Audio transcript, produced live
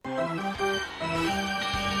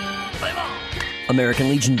American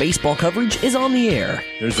Legion baseball coverage is on the air.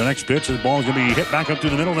 Here's the next pitch. The ball's going to be hit back up to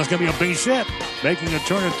the middle. That's going to be a base hit. Making a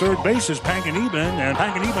turn at third base is Panganiban, and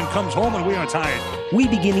Panganiban comes home, and we are tied. We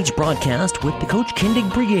begin each broadcast with the Coach Kindig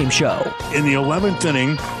pregame show. In the 11th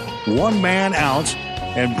inning, one man out,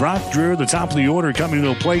 and Brock Dreer, the top of the order, coming to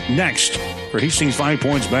the plate next for Hastings 5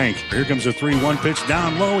 Points Bank. Here comes a 3-1 pitch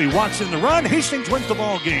down low. He walks in the run. Hastings wins the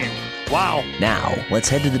ball game. Wow. Now, let's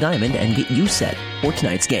head to the diamond and get you set for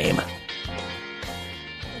tonight's game.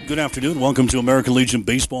 Good afternoon. Welcome to American Legion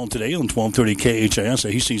Baseball today on 1230 KHIS,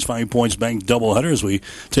 a Hastings 5 Points Bank doubleheader as we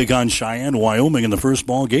take on Cheyenne, Wyoming in the first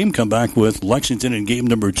ball game. Come back with Lexington in game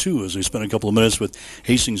number 2 as we spend a couple of minutes with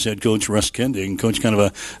Hastings head coach Russ Kindig. Coach, kind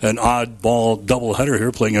of an oddball doubleheader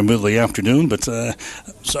here, playing in the middle of the afternoon, but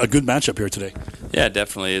it's a good matchup here today. Yeah, it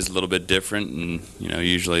definitely is a little bit different, and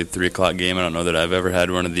usually 3 o'clock game. I don't know that I've ever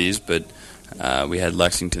had one of these, but we had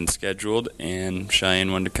Lexington scheduled, and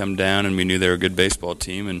Cheyenne wanted to come down, and we knew they were a good baseball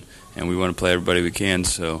team, and we want to play everybody we can,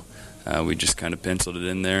 so we just kind of penciled it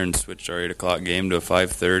in there and switched our 8 o'clock game to a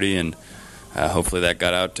 5:30, and hopefully that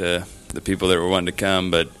got out to the people that were wanting to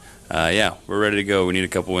come, but yeah, we're ready to go. We need a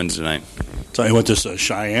couple wins tonight. Tell you what, this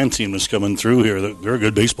Cheyenne team is coming through here. They're a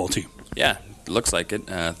good baseball team. Yeah, it looks like it.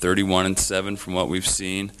 31-7 from what we've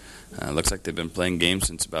seen. Looks like they've been playing games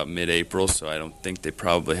since about mid-April, so I don't think they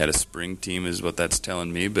probably had a spring team is what that's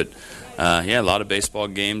telling me. But, yeah, a lot of baseball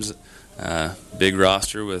games, big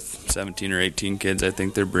roster with 17 or 18 kids I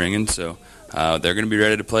think they're bringing. So they're going to be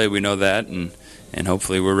ready to play. We know that, and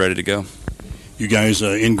hopefully we're ready to go. You guys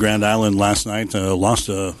in Grand Island last night lost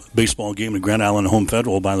a baseball game in Grand Island Home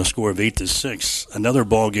Federal by the score of 8-6. Another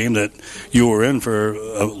ball game that you were in for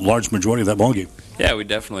a large majority of that ball game. Yeah, we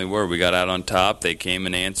definitely were. We got out on top. They came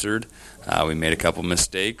and answered. We made a couple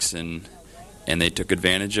mistakes, and they took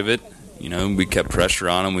advantage of it. We kept pressure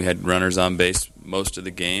on them. We had runners on base most of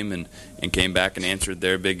the game and came back and answered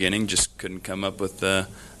their big inning. Just couldn't come up with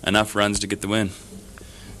enough runs to get the win.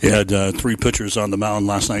 You had 3 pitchers on the mound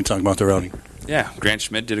last night. Talking about their outing. Yeah, Grant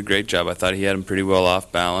Schmidt did a great job. I thought he had him pretty well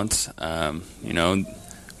off balance.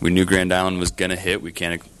 We knew Grand Island was going to hit. We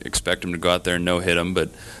can't expect him to go out there and no-hit him, but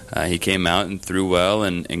he came out and threw well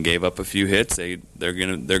and gave up a few hits. They're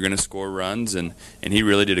gonna score runs, and he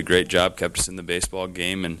really did a great job, kept us in the baseball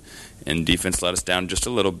game, and defense let us down just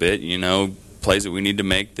a little bit. Plays that we need to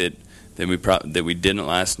make that we didn't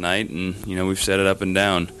last night, and we've set it up and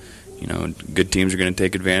down. Good teams are going to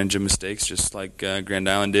take advantage of mistakes, just like Grand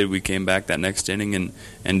Island did. We came back that next inning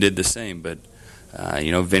and did the same, but.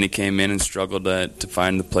 Vinny came in and struggled to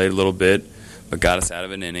find the plate a little bit, but got us out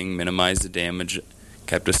of an inning, minimized the damage,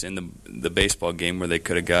 kept us in the baseball game where they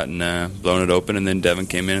could have gotten blown it open, and then Devin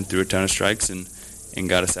came in and threw a ton of strikes and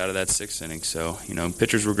got us out of that 6th inning. So,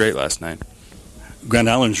 pitchers were great last night. Grand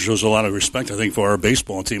Island shows a lot of respect, I think, for our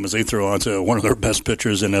baseball team as they throw out one of their best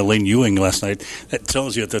pitchers in Lane Ewing last night. That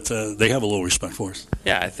tells you that they have a little respect for us.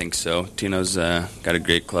 Yeah, I think so. Tino's got a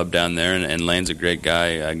great club down there, and Lane's a great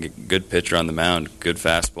guy, good pitcher on the mound, good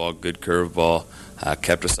fastball, good curveball,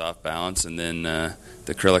 kept us off balance. And then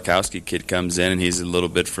the Krilikowski kid comes in, and he's a little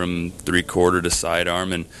bit from 3/4 to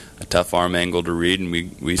sidearm and a tough arm angle to read, and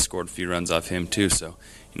we scored a few runs off him too. So,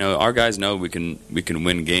 our guys know we can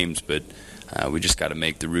win games, but we just got to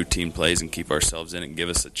make the routine plays and keep ourselves in it and give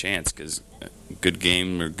us a chance, because a good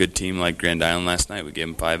game or good team like Grand Island last night, we gave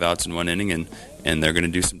them 5 outs in 1 inning, and they're going to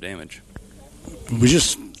do some damage. We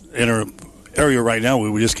just, in our area right now,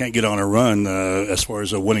 we just can't get on a run as far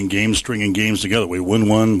as winning games, stringing games together. We win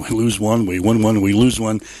one, we lose one, we win one, we lose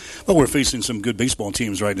one. But we're facing some good baseball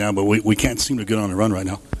teams right now, but we can't seem to get on a run right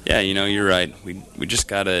now. Yeah, you're right. We just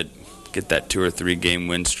got to get that 2 or 3 game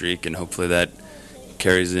win streak, and hopefully that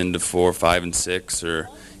carries into 4, 5, and 6, or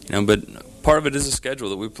but part of it is the schedule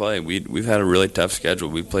that we play. We've had a really tough schedule.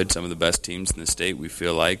 We've played some of the best teams in the state, we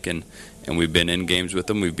feel like, and we've been in games with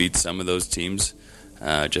them. We've beat some of those teams,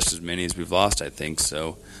 just as many as we've lost, I think.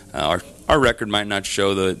 So our record might not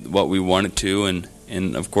show what we want it to,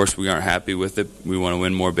 and of course we aren't happy with it. We want to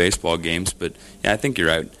win more baseball games, but yeah, I think you're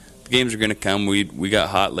right. The games are going to come. We got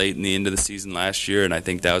hot late in the end of the season last year, and I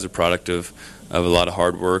think that was a product of a lot of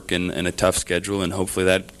hard work and a tough schedule, and hopefully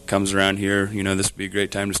that comes around here. This would be a great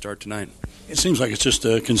time to start tonight. It seems like it's just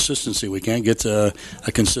a consistency. We can't get a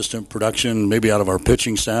consistent production maybe out of our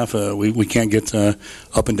pitching staff. We can't get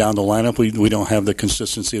up and down the lineup. We don't have the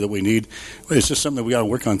consistency that we need. It's just something that we got to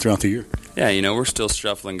work on throughout the year. Yeah, we're still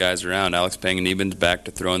shuffling guys around. Alex Panganiban's back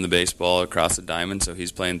to throwing the baseball across the diamond, so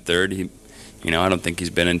he's playing third. I don't think he's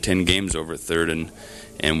been in 10 games over third,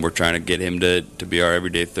 and we're trying to get him to be our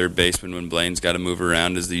everyday third baseman when Blaine's got to move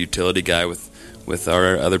around as the utility guy with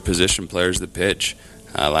our other position players that pitch.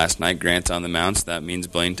 Last night, Grant's on the mound, so that means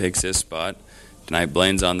Blaine takes his spot. tonight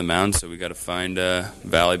Blaine's on the mound, so we got to find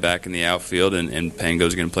Valley back in the outfield, and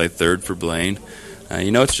Pango's going to play third for Blaine.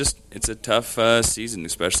 It's a tough season,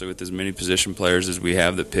 especially with as many position players as we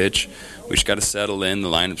have that pitch. We just got to settle in. The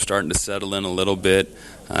lineup's starting to settle in a little bit.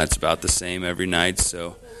 It's about the same every night,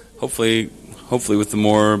 so hopefully with the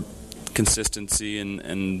more consistency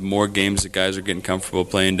and more games that guys are getting comfortable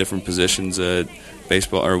playing different positions,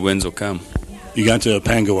 baseball or wins will come. You got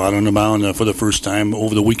Pango out on the mound for the first time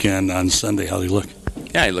over the weekend on Sunday. How did he look?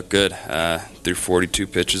 Yeah, he looked good. Threw 42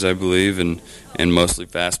 pitches, I believe, and mostly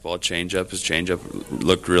fastball, changeup. His changeup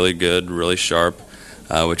looked really good, really sharp,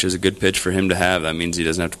 which is a good pitch for him to have. That means he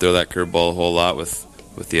doesn't have to throw that curveball a whole lot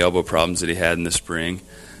with the elbow problems that he had in the spring.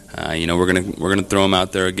 We're gonna throw him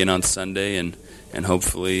out there again on Sunday, and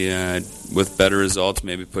hopefully with better results,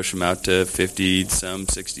 maybe push him out to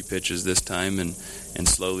 60 pitches this time, and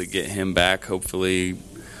slowly get him back, hopefully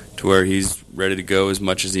to where he's ready to go as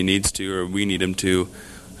much as he needs to, or we need him to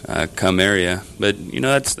come area. But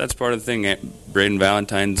that's part of the thing. Braden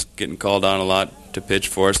Valentine's getting called on a lot to pitch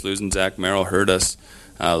for us. Losing Zach Merrill hurt us.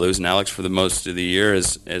 Losing Alex for the most of the year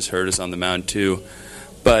has hurt us on the mound too.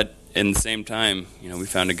 But in the same time, we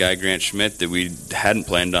found a guy, Grant Schmidt, that we hadn't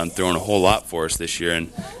planned on throwing a whole lot for us this year,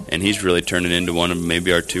 and he's really turning into one of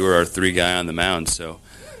maybe our 2 or our 3 guy on the mound. So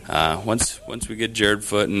once we get Jared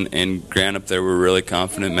Foote and Grant up there, we're really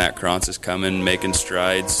confident. Matt Krantz is coming, making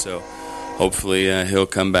strides. So hopefully he'll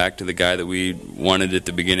come back to the guy that we wanted at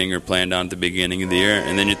the beginning or planned on at the beginning of the year.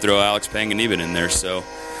 And then you throw Alex Panganiban in there. So,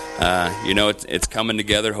 it's coming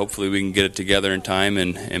together. Hopefully we can get it together in time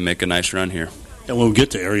and make a nice run here. And when we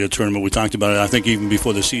get to area tournament, we talked about it, I think even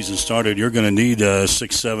before the season started, you're going to need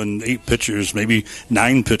 6, 7, 8 pitchers, maybe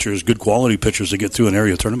 9 pitchers, good quality pitchers to get through an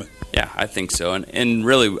area tournament. Yeah, I think so. And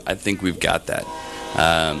really, I think we've got that.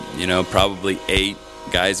 Probably 8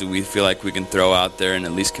 guys that we feel like we can throw out there and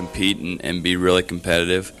at least compete and be really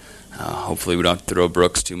competitive. Hopefully we don't have to throw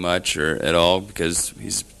Brooks too much or at all, because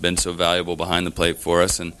he's been so valuable behind the plate for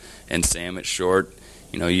us. And Sam at short,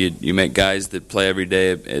 you make guys that play every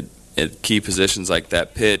day at key positions like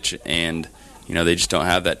that pitch, and they just don't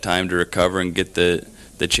have that time to recover and get the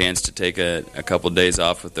chance to take a couple days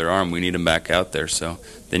off with their arm. We need them back out there. So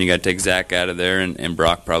then you got to take Zach out of there, and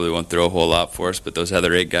Brock probably won't throw a whole lot for us, but those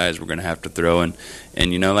other 8 guys we're going to have to throw. And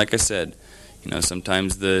like I said,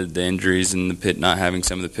 sometimes the injuries and the pit not having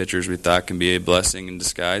some of the pitchers we thought can be a blessing in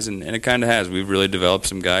disguise, and it kind of has. We've really developed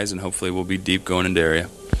some guys, and hopefully we'll be deep going into area.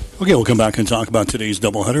 Okay, we'll come back and talk about today's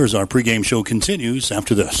doubleheader as our pregame show continues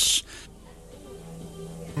after this.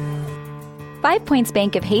 5 Points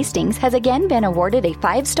Bank of Hastings has again been awarded a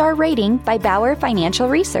 5-star rating by Bauer Financial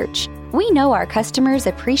Research. We know our customers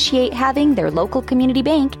appreciate having their local community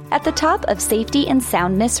bank at the top of safety and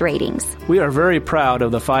soundness ratings. We are very proud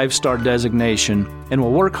of the 5-star designation and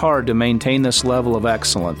will work hard to maintain this level of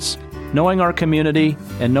excellence. Knowing our community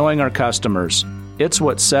and knowing our customers, it's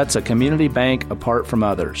what sets a community bank apart from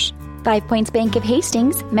others. 5 Points Bank of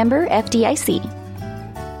Hastings, member FDIC.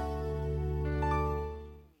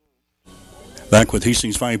 Back with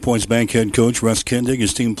Hastings 5 Points Bank head coach Russ Kindig.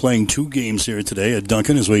 His team playing 2 games here today at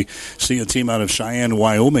Duncan as we see a team out of Cheyenne,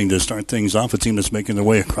 Wyoming to start things off, a team that's making their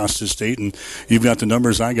way across the state. And you've got the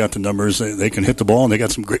numbers, I got the numbers. They can hit the ball, and they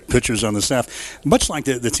got some great pitchers on the staff. Much like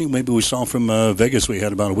the team maybe we saw from Vegas we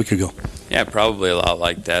had about a week ago. Yeah, probably a lot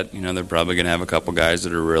like that. They're probably going to have a couple guys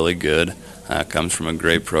that are really good. Comes from a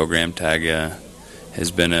great program. Tag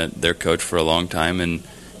has been their coach for a long time, and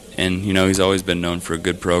he's always been known for a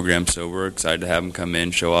good program, so we're excited to have him come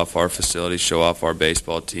in, show off our facilities, show off our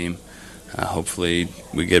baseball team. Hopefully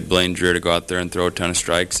we get Blaine Dreer to go out there and throw a ton of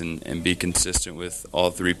strikes and be consistent with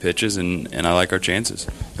all 3 pitches, and I like our chances.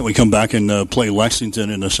 And we come back and play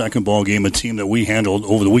Lexington in the second ball game, a team that we handled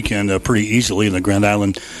over the weekend pretty easily in the Grand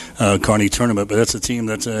Island Kearney tournament, but that's a team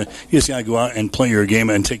that you just got to go out and play your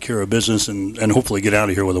game and take care of business and hopefully get out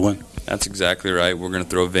of here with a win. That's exactly right. We're going to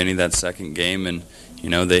throw Vinny that second game, and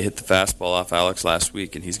they hit the fastball off Alex last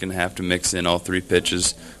week, and he's going to have to mix in all 3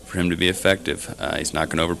 pitches for him to be effective. He's not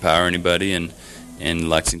going to overpower anybody, and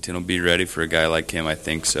Lexington will be ready for a guy like him, I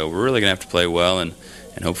think. So we're really going to have to play well, and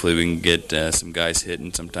hopefully we can get some guys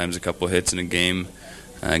hitting. Sometimes a couple hits in a game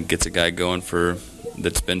gets a guy going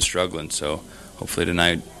that's been struggling. So hopefully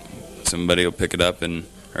tonight somebody will pick it up, or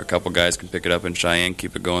a couple guys can pick it up in Cheyenne,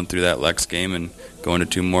 keep it going through that Lex game, and go into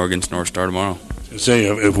 2 more against North Star tomorrow. Say,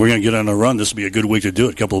 if we're going to get on a run, this will be a good week to do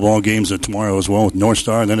it. A couple of ball games tomorrow as well with North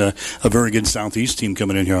Star, and then a very good Southeast team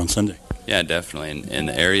coming in here on Sunday. Yeah, definitely. And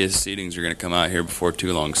the area seedings are going to come out here before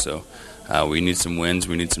too long. So we need some wins.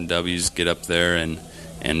 We need some W's, get up there.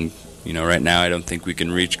 And right now I don't think we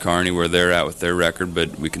can reach Kearney where they're at with their record,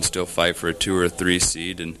 but we can still fight for a 2 or a 3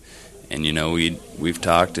 seed. And we've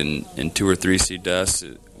talked, and 2 or 3 seed us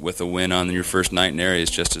with a win on your first night in area is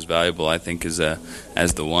just as valuable, I think, as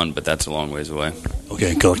the one, but that's a long ways away.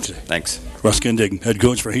 Okay, Coach. Thanks. Russ Kindig, head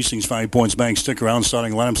coach for Hastings 5 Points Bank. Stick around.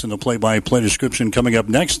 Starting lineups in the play-by-play description coming up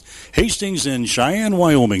next. Hastings and Cheyenne,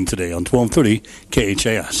 Wyoming today on 1230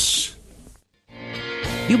 KHAS.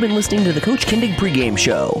 You've been listening to the Coach Kindig pregame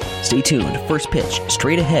show. Stay tuned. First pitch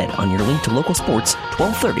straight ahead on your link to local sports,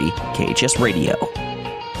 1230 KHS Radio.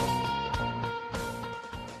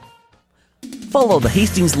 Follow the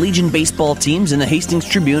Hastings Legion baseball teams in the Hastings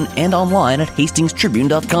Tribune and online at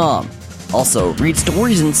hastingstribune.com. Also, read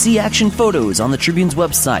stories and see action photos on the Tribune's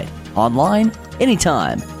website, online,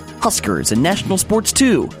 anytime. Huskers and national sports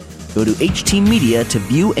too. Go to HT Media to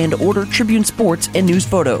view and order Tribune sports and news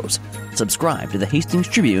photos. Subscribe to the Hastings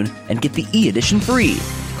Tribune and get the e-edition free.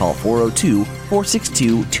 Call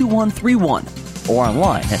 402-462-2131 or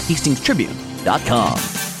online at hastingstribune.com.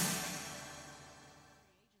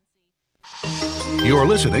 You're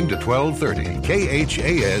listening to 1230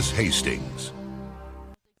 KHAS Hastings.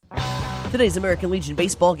 Today's American Legion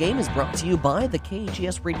baseball game is brought to you by the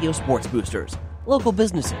KHAS Radio Sports Boosters, local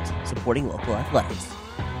businesses supporting local athletics.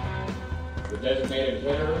 The designated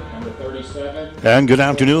hitter, number 37. And good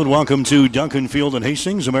afternoon. Welcome to Duncan Field in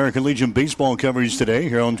Hastings. American Legion baseball coverage today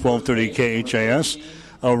here on 1230 KHAS.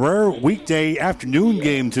 A rare weekday afternoon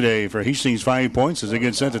game today for Hastings 5 Points as they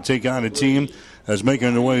get set to take on a team that's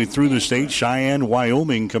making their way through the state. Cheyenne,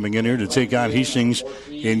 Wyoming coming in here to take on Hastings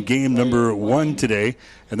in game number 1 today.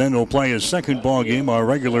 And then they'll play a second ball game, our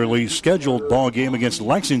regularly scheduled ball game against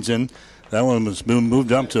Lexington. That one has been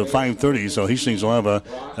moved up to 5:30, so Hastings will have an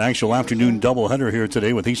actual afternoon doubleheader here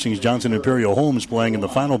today with Hastings Johnson Imperial Homes playing in the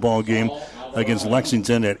final ball game against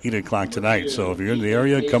Lexington at 8 o'clock tonight. So if you're in the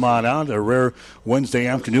area, come on out. A rare Wednesday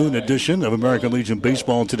afternoon edition of American Legion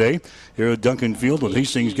Baseball today here at Duncan Field with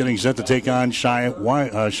Hastings getting set to take on Cheyenne,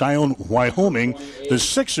 Wyoming. The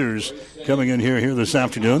Sixers coming in here this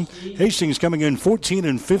afternoon. Hastings coming in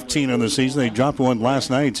 14-15 on the season. They dropped one last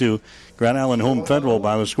night to Grand Island Home Federal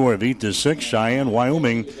by the score of 8-6. Cheyenne,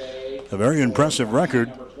 Wyoming, a very impressive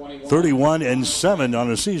record, 31-7 on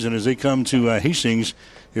the season as they come to Hastings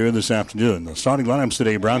here this afternoon. The starting lineups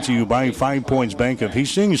today brought to you by 5 Points Bank of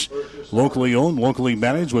Hastings. Locally owned, locally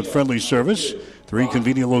managed with friendly service. 3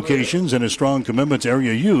 convenient locations and a strong commitment to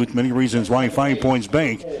area youth. Many reasons why 5 Points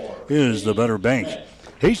Bank is the better bank.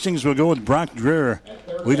 Hastings will go with Brock Dreher,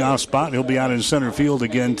 leadoff spot. He'll be out in center field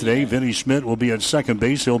again today. Vinny Schmidt will be at second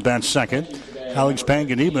base. He'll bat second. Alex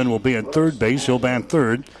Panganiban will be at third base. He'll bat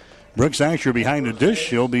third. Brooks Asher behind the dish.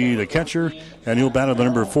 He'll be the catcher, and he'll bat at the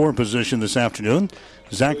number 4 position this afternoon.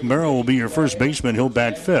 Zach Merrill will be your first baseman. He'll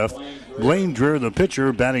bat 5th. Blaine Dreher, the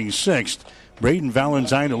pitcher, batting 6th. Braden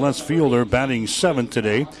Valentine, the left fielder, batting 7th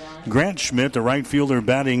today. Grant Schmidt, the right fielder,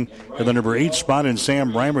 batting at the number 8 spot, and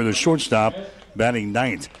Sam Reimer, the shortstop, batting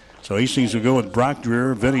 9th. So Hastings will go with Brock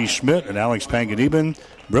Dreher, Vinny Schmidt, and Alex Panganiban.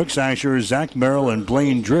 Brooks Asher, Zach Merrill, and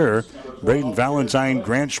Blaine Dreher. Braden Valentine,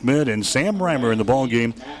 Grant Schmidt, and Sam Reimer in the ball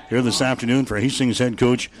game here this afternoon for Hastings head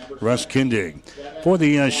coach Russ Kindig. For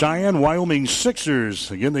the Cheyenne, Wyoming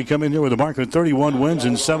Sixers, again, they come in here with a mark of 31 wins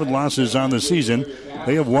and 7 losses on the season.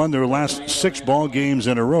 They have won their last 6 ball games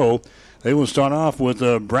in a row. They will start off with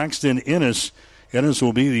Braxton Ennis. Ennis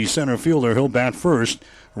will be the center fielder. He'll bat first.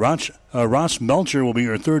 Ross Melcher will be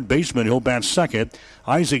your third baseman. He'll bat second.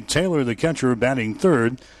 Isaac Taylor, the catcher, batting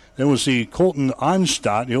third. Then we'll see Colton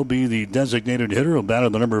Onstadt. He'll be the designated hitter. He'll bat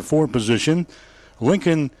at the number 4 position.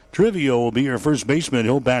 Lincoln Trivio will be your first baseman.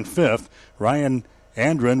 He'll bat 5th. Ryan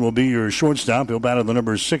Andren will be your shortstop. He'll bat at the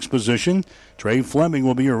number 6 position. Trey Fleming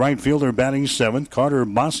will be your right fielder, batting 7th. Carter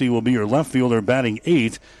Bossy will be your left fielder, batting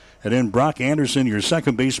 8th. And then Brock Anderson, your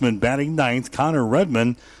second baseman, batting 9th. Connor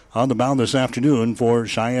Redmond on the mound this afternoon for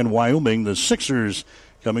Cheyenne, Wyoming. The Sixers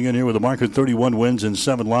coming in here with a mark of 31 wins and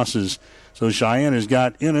 7 losses. So Cheyenne has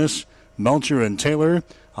got Ennis, Melcher, and Taylor,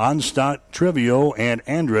 Onstadt, Trivio, and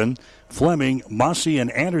Andren, Fleming, Mossy, and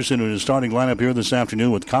Anderson in the starting lineup here this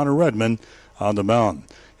afternoon with Connor Redmond on the mound.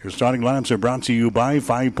 Your starting lineups are brought to you by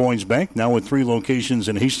 5 Points Bank, now with 3 locations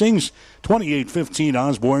in Hastings, 2815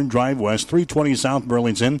 Osborne Drive West, 320 South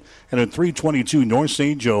Burlington, and at 322 North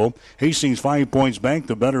St. Joe. Hastings 5 Points Bank,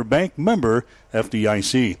 the better bank, member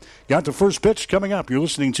FDIC. Got the first pitch coming up. You're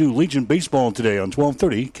listening to Legion Baseball today on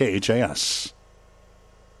 1230 KHAS.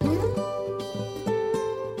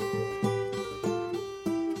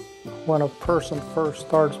 When a person first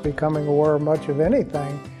starts becoming aware of much of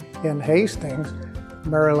anything in Hastings,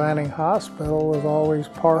 Mary Lanning Hospital was always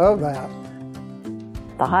part of that.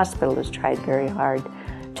 The hospital has tried very hard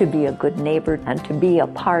to be a good neighbor and to be a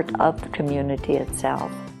part of the community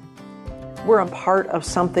itself. We're a part of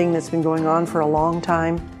something that's been going on for a long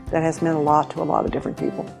time that has meant a lot to a lot of different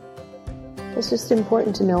people. It's just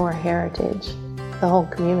important to know our heritage. The whole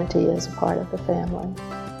community is a part of the family.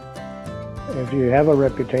 If you have a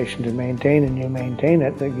reputation to maintain and you maintain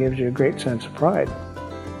it, that gives you a great sense of pride.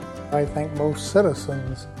 I think most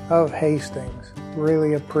citizens of Hastings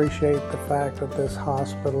really appreciate the fact that this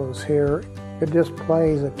hospital is here. It just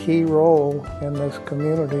plays a key role in this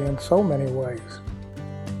community in so many ways.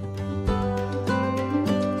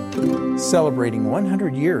 Celebrating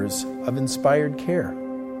 100 years of inspired care.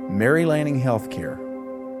 Mary Lanning Healthcare.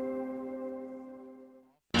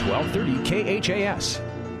 1230 KHAS.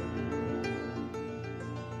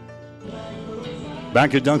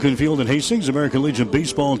 Back at Duncan Field in Hastings, American Legion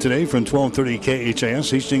baseball today from 1230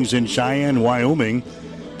 KHAS. Hastings in Cheyenne, Wyoming.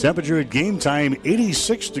 Temperature at game time,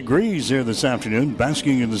 86 degrees here this afternoon.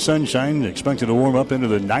 Basking in the sunshine. Expected to warm up into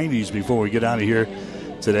the 90s before we get out of here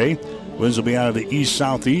today. Winds will be out of the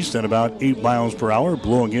east-southeast at about 8 miles per hour.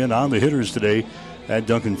 Blowing in on the hitters today at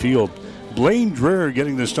Duncan Field. Blaine Dreher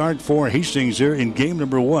getting the start for Hastings here in game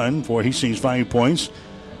number 1 for Hastings 5 points.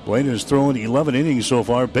 Blaine has thrown 11 innings so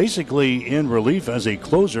far, basically in relief as a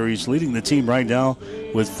closer. He's leading the team right now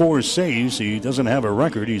with 4 saves. He doesn't have a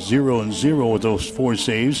record. He's 0-0 with those 4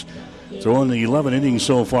 saves. Throwing the 11 innings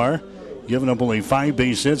so far, giving up only 5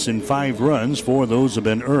 base hits and 5 runs. 4 of those have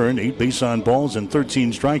been earned, 8 base on balls and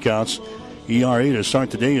 13 strikeouts. ERA to start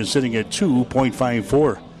today is sitting at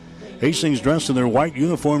 2.54. Hastings dressed in their white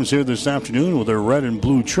uniforms here this afternoon with their red and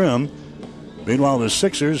blue trim. Meanwhile, the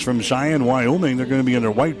Sixers from Cheyenne, Wyoming, they're going to be in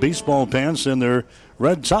their white baseball pants and their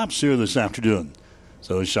red tops here this afternoon.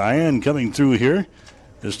 So Cheyenne coming through here.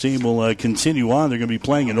 This team will continue on. They're going to be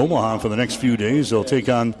playing in Omaha for the next few days. They'll take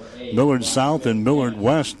on Millard South and Millard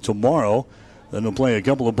West tomorrow. Then they'll play a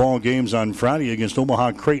couple of ball games on Friday against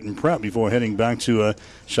Omaha Creighton Prep before heading back to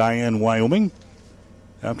Cheyenne, Wyoming.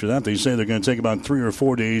 After that, they say they're going to take about 3 or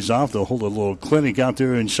 4 days off. They'll hold a little clinic out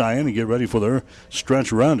there in Cheyenne and get ready for their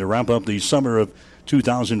stretch run to wrap up the summer of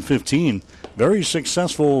 2015. Very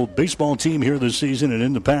successful baseball team here this season and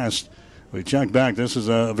in the past. We check back. This is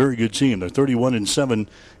a very good team. They're 31-7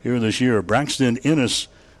 here this year. Braxton Innes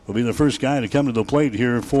will be the first guy to come to the plate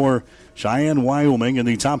here for Cheyenne, Wyoming in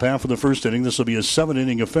the top half of the first inning. This will be a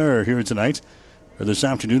 7-inning affair here tonight or this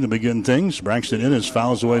afternoon to begin things. Braxton Innes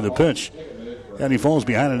fouls away the pitch. And he falls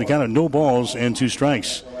behind in a count of no balls and 2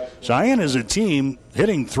 strikes. Cheyenne is a team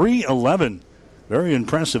hitting .311. Very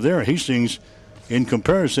impressive there. Hastings, in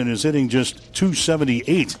comparison, is hitting just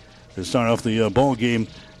 .278 to start off the ball game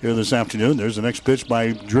here this afternoon. There's the next pitch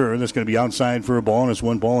by Dreher. That's going to be outside for a ball, and it's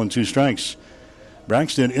 1 ball and 2 strikes.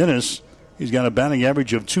 Braxton Innes, he's got a batting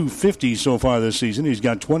average of .250 so far this season. He's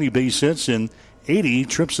got 20 base hits and 80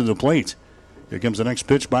 trips to the plate. Here comes the next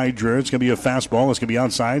pitch by Dreher. It's going to be a fastball. It's going to be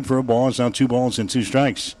outside for a ball. It's now 2 balls and 2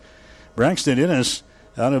 strikes. Braxton Innes,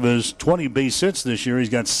 out of his 20 base hits this year, he's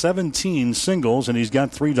got 17 singles and he's got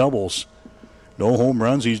 3 doubles. No home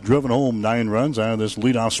runs. He's driven home 9 runs out of this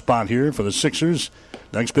leadoff spot here for the Sixers.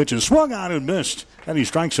 Next pitch is swung on and missed, and he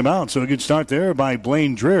strikes him out. So a good start there by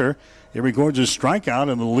Blaine Dreher. He records his strikeout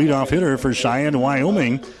and the leadoff hitter for Cheyenne,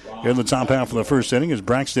 Wyoming. Here in the top half of the first inning as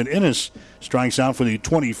Braxton Innes strikes out for the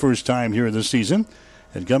 21st time here this season.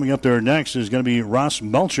 And coming up there next is going to be Ross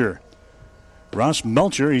Melcher. Ross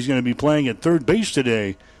Melcher, he's going to be playing at third base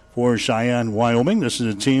today for Cheyenne, Wyoming. This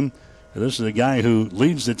is a guy who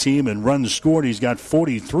leads the team in runs scored. He's got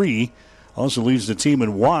 43. Also leads the team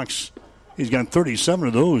in walks. He's got 37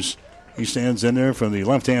 of those. He stands in there from the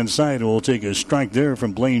left-hand side and will take a strike there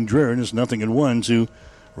from Blaine Dreher. And it's 0-1 to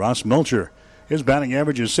Ross Melcher. His batting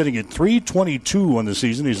average is sitting at .322 on the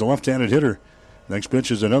season. He's a left-handed hitter. Next pitch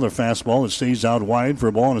is another fastball that stays out wide for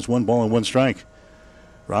a ball, and it's 1 ball and 1 strike.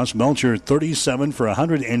 Ross Melcher, 37 for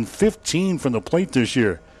 115 from the plate this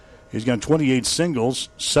year. He's got 28 singles,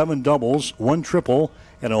 7 doubles, 1 triple,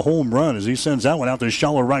 and a home run as he sends that one out to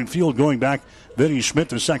shallow right field. Going back, Vinny Schmidt,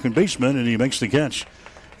 the second baseman, and he makes the catch.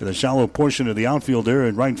 In the shallow portion of the outfield there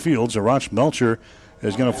in right field, so Ross Melcher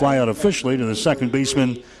is going to fly out officially to the second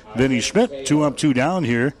baseman, Vinny Schmidt. 2 up, 2 down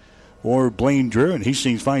here for Blaine Dreher, and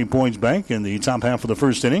Hastings 5 points back in the top half of the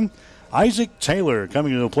first inning. Isaac Taylor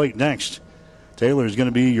coming to the plate next. Taylor is going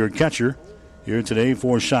to be your catcher here today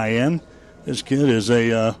for Cheyenne. This kid is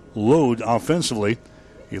a load offensively.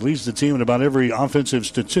 He leads the team in about every offensive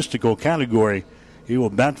statistical category. He will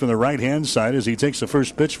bat from the right-hand side as he takes the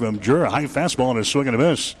first pitch from Dreher. A high fastball and a swing and a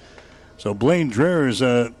miss. So Blaine Dreher is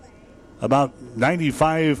about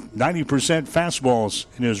 90% fastballs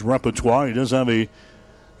in his repertoire. He does have a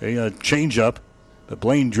changeup, But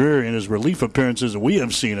Blaine Dreher, in his relief appearances that we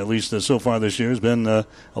have seen, at least so far this year, has been a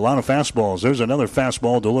lot of fastballs. There's another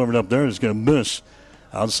fastball delivered up there. It's going to miss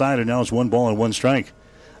outside, and now it's 1 ball and 1 strike.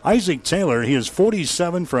 Isaac Taylor, he is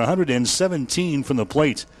 47 for 117 from the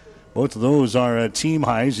plate. Both of those are team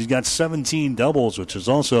highs. He's got 17 doubles, which is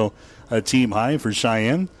also a team high for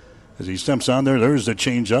Cheyenne. As he steps on there, there's the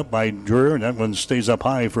changeup by Dreher, and that one stays up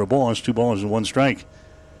high for a ball. It's 2 balls and 1 strike.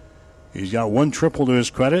 He's got 1 triple to his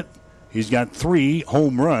credit. He's got 3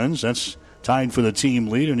 home runs. That's tied for the team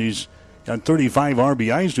lead, and he's got 35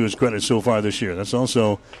 RBIs to his credit so far this year. That's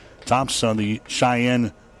also tops on the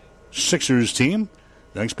Cheyenne Sixers team.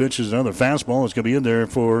 Next pitch is another fastball. It's going to be in there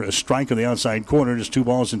for a strike on the outside corner. Just 2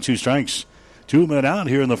 balls and 2 strikes. 2 men out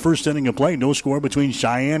here in the first inning of play. No score between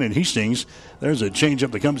Cheyenne and Hastings. There's a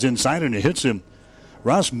changeup that comes inside and it hits him.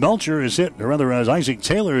 Ross Melcher is hit, or rather as Isaac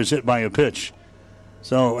Taylor is hit by a pitch.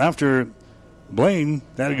 So after Blaine,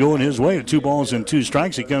 that'll go in his way at 2 balls and 2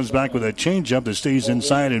 strikes. He comes back with a changeup that stays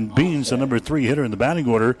inside and beans the number 3 hitter in the batting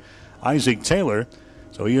order, Isaac Taylor.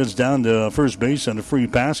 So he is down to first base on a free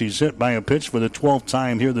pass. He's hit by a pitch for the 12th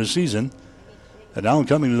time here this season. And now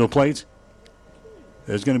coming to the plate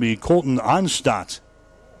is going to be Colton Onstadt.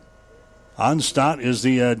 Onstadt is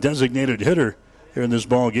the designated hitter here in this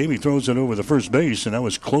ball game. He throws it over the first base, and that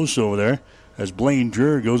was close over there as Blaine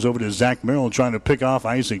Dreher goes over to Zach Merrill trying to pick off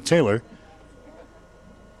Isaac Taylor.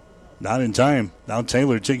 Not in time. Now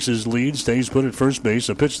Taylor takes his lead, stays put at first base.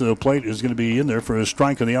 A pitch to the plate is going to be in there for a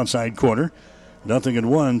strike on the outside corner.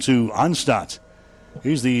 0-1 to Onstadt.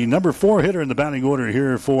 He's the number 4 hitter in the batting order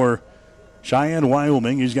here for Cheyenne,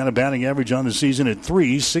 Wyoming. He's got a batting average on the season at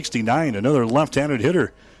 .369. Another left-handed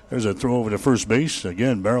hitter. There's a throw over to first base.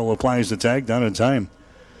 Again, Merrill applies the tag, down in time.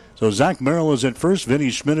 So Zach Merrill is at first. Vinny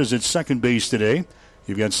Schmidt is at second base today.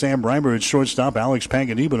 You've got Sam Reimer at shortstop. Alex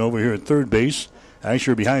Panganiban over here at third base.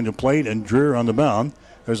 Asher behind the plate and Dreher on the mound.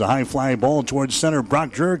 There's a high fly ball towards center.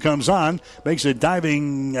 Brock Dreher comes on, makes a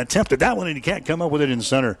diving attempt at that one, and he can't come up with it in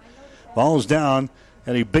center. Ball's down,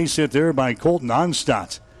 and a base hit there by Colton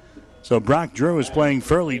Onstadt. So Brock Dreher was playing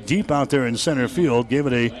fairly deep out there in center field. Gave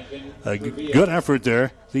it a good effort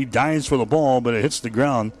there. He dives for the ball, but it hits the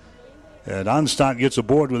ground. And Onstadt gets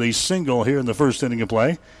aboard with a single here in the first inning of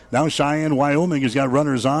play. Now Cheyenne, Wyoming has got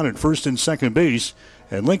runners on at first and second base.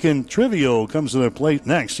 And Lincoln Trivio comes to the plate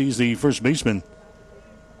next. He's the first baseman.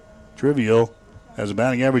 Trivio has a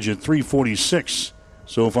batting average at .346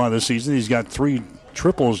 so far this season. He's got 3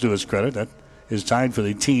 triples to his credit. That is tied for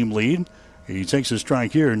the team lead. He takes a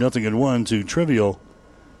strike here, 0-1 to Trivio.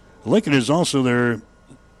 Lincoln is also their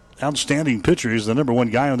outstanding pitcher. He's the number 1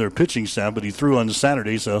 guy on their pitching staff, but he threw on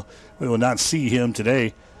Saturday, so we will not see him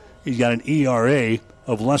today. He's got an ERA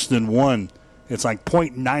of less than 1. It's like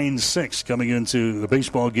 .96 coming into the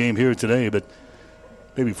baseball game here today, but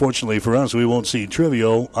maybe fortunately for us, we won't see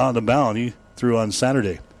Trivio on the mound. He threw on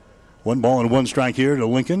Saturday. 1 ball and 1 strike here to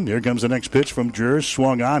Lincoln. Here comes the next pitch from Dreher.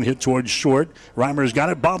 Swung on, hit towards short. Reimer's got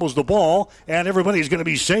it, bobbles the ball, and everybody's going to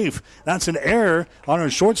be safe. That's an error on our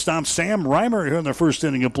shortstop, Sam Reimer, here in the first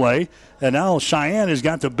inning of play. And now Cheyenne has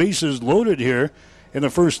got the bases loaded here in the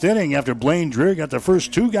first inning after Blaine Dreher got the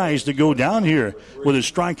first 2 guys to go down here with a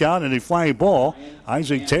strikeout and a fly ball.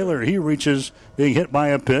 Isaac Taylor, he reaches being hit by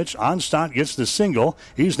a pitch. Onstadt gets the single.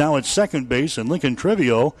 He's now at second base, and Lincoln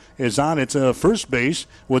Trivio is on at first base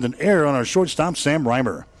with an error on our shortstop, Sam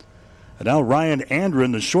Reimer. And now Ryan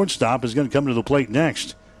Andren, the shortstop, is going to come to the plate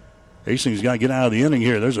next. Hastings got to get out of the inning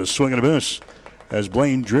here. There's a swing and a miss as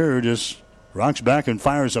Blaine Dreher just rocks back and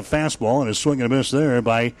fires a fastball, and a swing and a miss there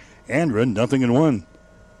by Andren, 0-1.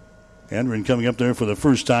 Andren coming up there for the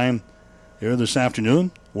first time here this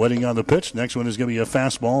afternoon, waiting on the pitch. Next one is going to be a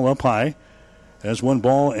fastball up high. That's 1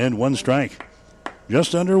 ball and 1 strike.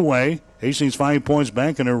 Just underway. Hastings 5 Points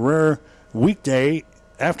Bank in a rare weekday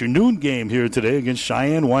afternoon game here today against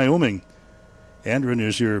Cheyenne, Wyoming. Andren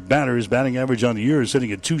is your batter. His batting average on the year is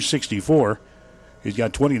sitting at .264. He's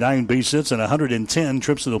got 29 base hits and 110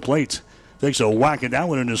 trips to the plate. Takes a whack at that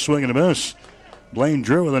one and a swing and a miss. Blaine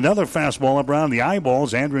Dreher with another fastball up around the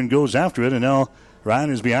eyeballs. Andren goes after it, and now Ryan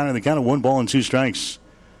is behind in the count of 1 ball and 2 strikes.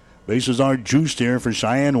 Bases are juiced here for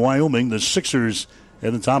Cheyenne, Wyoming. The Sixers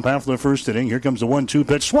in the top half of the first inning. Here comes the 1-2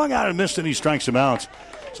 pitch. Swung out and missed, and he strikes him out.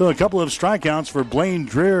 So a couple of strikeouts for Blaine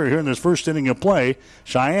Dreher here in this first inning of play.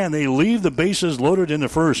 Cheyenne, they leave the bases loaded in the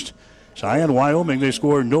first. Cheyenne, Wyoming, they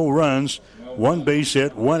score no runs. 1 base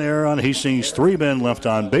hit, 1 error on Hastings, 3 men left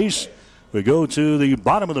on base. We go to the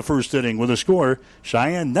bottom of the first inning with a score.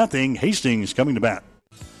 Cheyenne 0, Hastings coming to bat.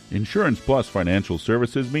 Insurance Plus Financial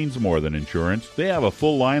Services means more than insurance. They have a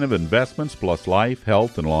full line of investments plus life,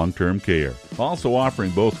 health, and long-term care. Also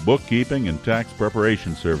offering both bookkeeping and tax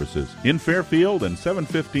preparation services in Fairfield and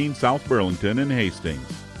 715 South Burlington in Hastings.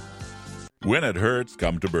 When it hurts,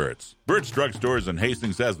 come to Burt's. Burt's Drug Stores in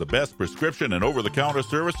Hastings has the best prescription and over-the-counter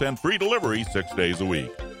service and free delivery 6 days a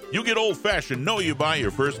week. You get old-fashioned Know You Buy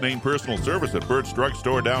Your First Name personal service at Burt's Drug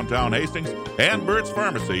Store downtown Hastings and Burt's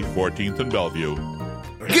Pharmacy, 14th and Bellevue.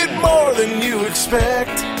 Get more than you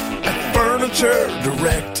expect at Furniture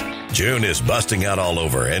Direct. June is busting out all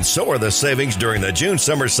over, and so are the savings during the June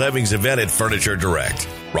Summer Savings event at Furniture Direct.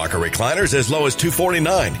 Rocker recliners as low as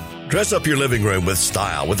 $249. Dress up your living room with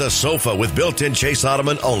style with a sofa with built-in Chase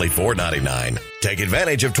Ottoman, only $499. Take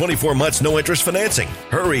advantage of 24 months no-interest financing.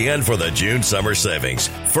 Hurry in for the June Summer Savings.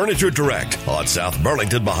 Furniture Direct on South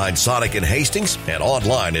Burlington behind Sonic in Hastings and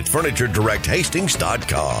online at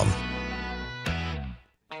FurnitureDirectHastings.com.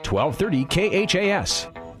 1230 KHAS.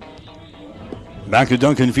 Back to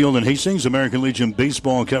Duncan Field in Hastings. American Legion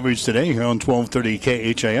baseball coverage today here on 1230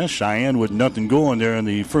 KHAS. Cheyenne with nothing going there in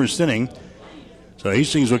the first inning. So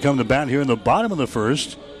Hastings will come to bat here in the bottom of the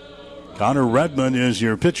first. Connor Redmond is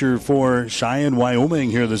your pitcher for Cheyenne,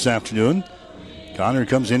 Wyoming here this afternoon. Connor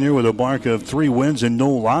comes in here with a mark of 3 wins and no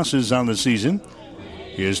losses on the season.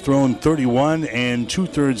 He has thrown 31 and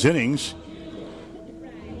 2/3 innings.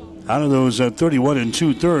 Out of those 31 and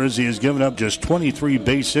 2/3, he has given up just 23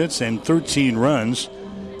 base hits and 13 runs.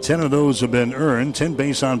 10 of those have been earned, 10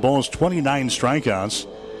 base on balls, 29 strikeouts.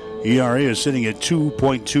 ERA is sitting at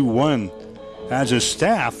 2.21. As a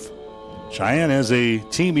staff, Cheyenne has a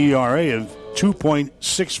team ERA of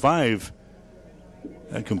 2.65.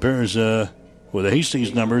 That compares with the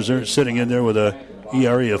Hastings numbers. They're sitting in there with a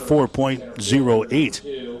ERA of 4.08.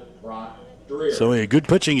 So a good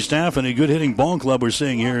pitching staff and a good hitting ball club we're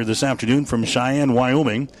seeing here this afternoon from Cheyenne,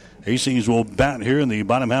 Wyoming. Hastings will bat here in the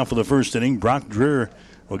bottom half of the first inning. Brock Dreher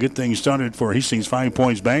will get things started for Hastings 5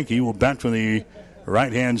 Points Bank. He will bat from the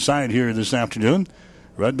right-hand side here this afternoon.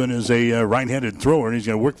 Redmond is a right-handed thrower, and he's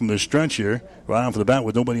going to work from the stretch here right off the bat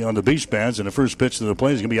with nobody on the base pads. And the first pitch to the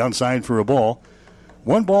plate is going to be outside for a ball.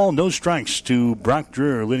 1 ball, no strikes to Brock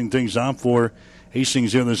Dreher, leading things off for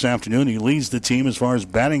Hastings here this afternoon. He leads the team as far as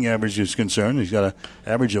batting average is concerned. He's got an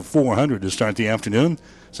average of 400 to start the afternoon.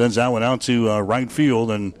 Sends that one out to right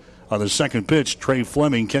field, and on the second pitch, Trey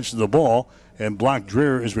Fleming catches the ball, and Brock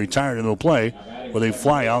Dreher is retired into the play with a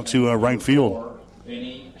fly out to right field.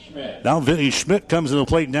 Now Vinny Schmidt comes to the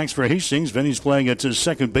plate next for Hastings. Vinny's playing at his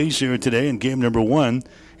second base here today in game number 1.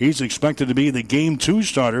 He's expected to be the game 2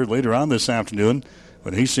 starter later on this afternoon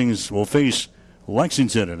when Hastings will face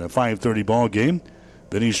Lexington in a 5:30 ball game.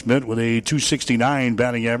 Vinny Schmidt with a .269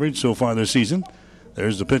 batting average so far this season.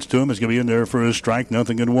 There's the pitch to him. It's going to be in there for a strike.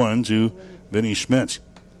 0-1 to Vinny Schmidt.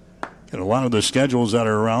 And a lot of the schedules that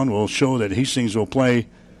are around will show that Hastings will play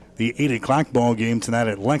the 8 o'clock ball game tonight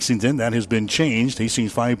at Lexington. That has been changed.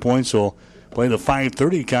 Hastings 5 Points will play the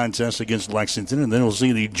 5:30 contest against Lexington, and then we'll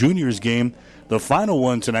see the juniors game, the final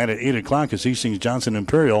one tonight at 8 o'clock as Hastings Johnson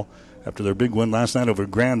Imperial, after their big win last night over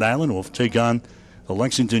Grand Island, will take on the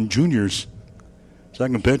Lexington Juniors.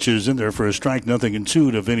 Second pitch is in there for a strike,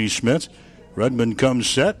 0-2 to Vinny Schmidt. Redmond comes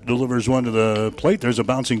set, delivers one to the plate. There's a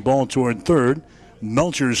bouncing ball toward third.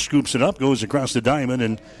 Melcher scoops it up, goes across the diamond,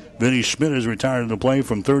 and Vinny Schmidt is retired in the play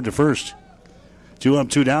from third to first. 2 up,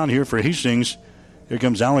 2 down here for Hastings. Here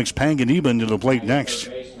comes Alex Panganiban to the plate next.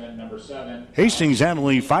 Hastings had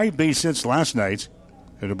only 5 base hits last night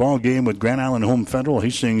in a ball game with Grand Island Home Federal.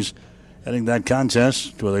 Hastings heading that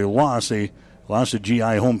contest with a loss. They lost to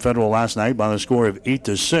GI Home Federal last night by the score of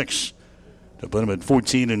 8-6 to put them at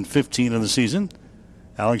 14-15 in the season.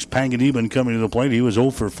 Alex Panganiban coming to the plate. He was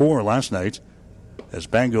 0 for 4 last night. As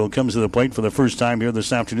Pango comes to the plate for the first time here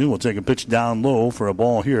this afternoon, we'll take a pitch down low for a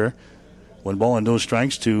ball here. 1 ball and no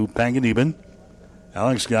strikes to Panganiban.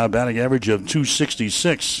 Alex got a batting average of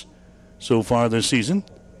 .266 so far this season.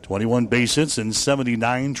 21 base hits and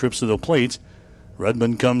 79 trips to the plate.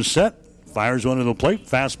 Redmond comes set, fires one to the plate.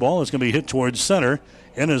 Fastball is going to be hit towards center.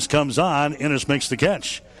 Ennis comes on. Ennis makes the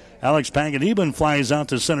catch. Alex Panganiban flies out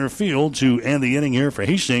to center field to end the inning here for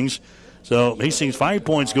Hastings. So Hastings 5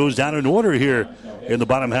 Points goes down in order here in the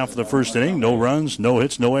bottom half of the first inning. No runs, no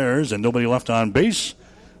hits, no errors, and nobody left on base.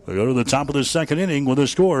 We go to the top of the second inning with a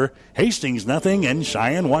score: Hastings nothing and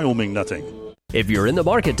Cheyenne, Wyoming nothing. If you're in the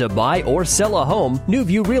market to buy or sell a home,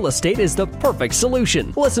 Newview Real Estate is the perfect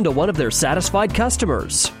solution. Listen to one of their satisfied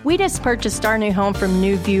customers. We just purchased our new home from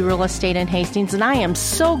Newview Real Estate in Hastings, and I am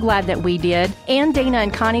so glad that we did. Ann, Dana,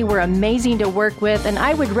 and Connie were amazing to work with, and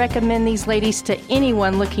I would recommend these ladies to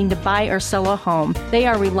anyone looking to buy or sell a home. They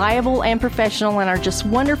are reliable and professional and are just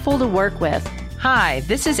wonderful to work with. Hi,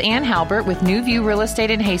 this is Ann Halbert with Newview Real Estate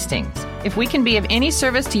in Hastings. If we can be of any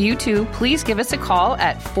service to you two, please give us a call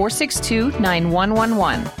at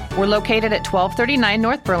 462-9111. We're located at 1239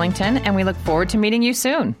 North Burlington, and we look forward to meeting you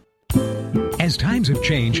soon. As times have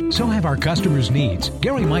changed, so have our customers' needs.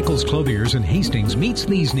 Gary Michaels Clothiers in Hastings meets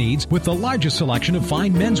these needs with the largest selection of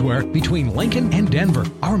fine menswear between Lincoln and Denver.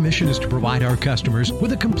 Our mission is to provide our customers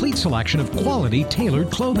with a complete selection of quality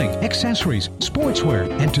tailored clothing, accessories,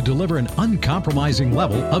 sportswear, and to deliver an uncompromising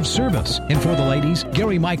level of service. And for the ladies,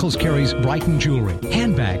 Gary Michaels carries Brighton jewelry,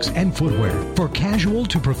 handbags, and footwear. For casual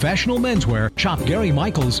to professional menswear, shop Gary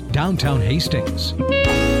Michaels, downtown Hastings.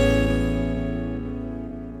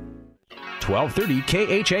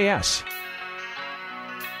 1230 KHAS.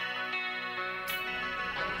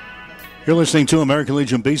 You're listening to American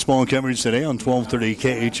Legion Baseball coverage today on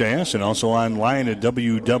 1230 KHAS and also online at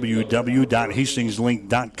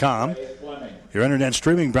www.hastingslink.com. Your internet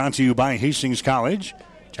streaming brought to you by Hastings College.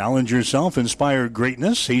 Challenge yourself, inspire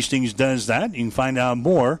greatness. Hastings does that. You can find out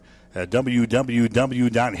more at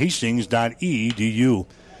www.hastings.edu.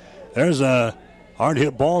 There's a hard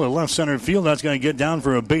hit ball to left center field. That's going to get down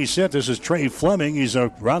for a base hit. This is Trey Fleming. He's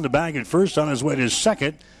around the bag at first on his way to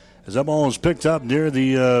second. As that ball is picked up near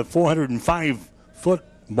the 405-foot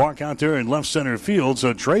mark out there in left center field.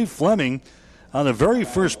 So Trey Fleming on the very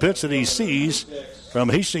first pitch that he sees from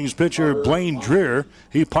Hastings pitcher Blaine Dreer.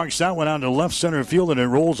 He parks that one out to left center field and it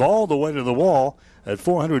rolls all the way to the wall at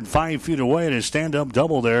 405 feet away, and a stand-up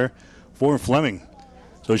double there for Fleming.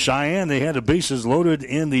 So Cheyenne, they had the bases loaded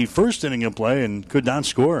in the first inning of play and could not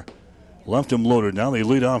score. Left them loaded. Now they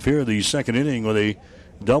lead off here the second inning with a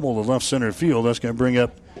double to left center field. That's going to bring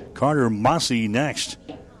up Carter Mossy next.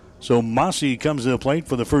 So Mossy comes to the plate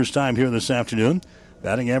for the first time here this afternoon.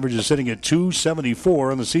 Batting average is sitting at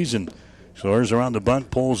 .274 on the season. Slurs around the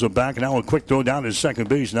bunt, pulls it back. Now a quick throw down to second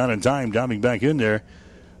base. Not in time. Diving back in there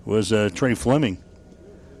was Trey Fleming.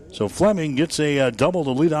 So Fleming gets a double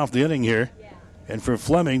to lead off the inning here. And for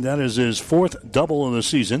Fleming, that is his fourth double of the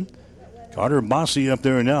season. Carter Mossy up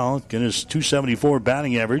there now, getting his .274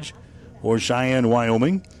 batting average for Cheyenne,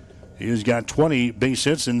 Wyoming. He has got 20 base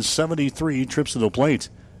hits and 73 trips to the plate.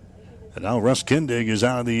 And now Russ Kindig is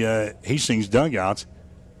out of the Hastings dugout.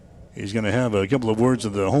 He's going to have a couple of words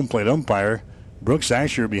with the home plate umpire. Brooks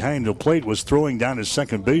Asher behind the plate was throwing down to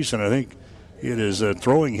second base, and I think he had his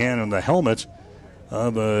throwing hand on the helmet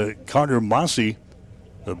of Carter Mossy,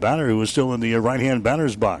 the batter who was still in the right-hand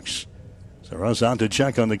batter's box. So Russ out to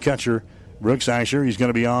check on the catcher, Brooks Asher. He's going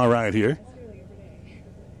to be all right here.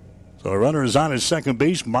 So a runner is on at second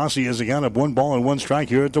base. Mossy has a count of 1-1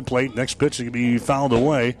 here at the plate. Next pitch is going to be fouled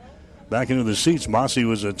away. Back into the seats. Mossy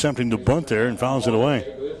was attempting to bunt there and fouls it away.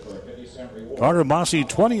 Carter Mossy,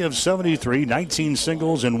 20 of 73, 19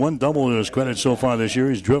 singles and 1 double to his credit so far this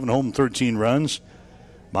year. He's driven home 13 runs.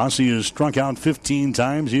 Mossy has struck out 15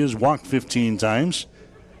 times. He has walked 15 times.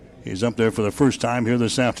 He's up there for the first time here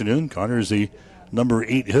this afternoon. Carter is the number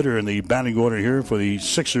 8 hitter in the batting order here for the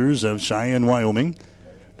Sixers of Cheyenne, Wyoming.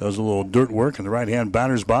 Does a little dirt work in the right-hand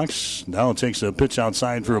batter's box. Now takes a pitch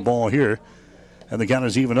outside for a ball here. And the count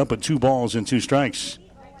is even up at 2 balls and 2 strikes.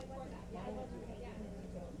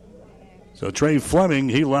 So Trey Fleming,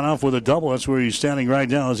 he led off with a double. That's where he's standing right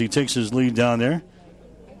now as he takes his lead down there.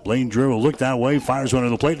 Blaine Drew will look that way, fires one to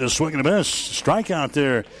the plate, and a swing and a miss. Strikeout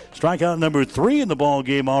there. Strikeout number 3 in the ball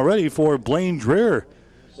game already for Blaine Drew.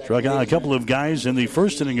 Struck out a couple of guys in the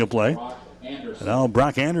first inning of play. And now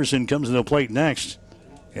Brock Anderson comes to the plate next.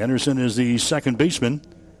 Anderson is the second baseman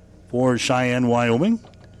for Cheyenne, Wyoming.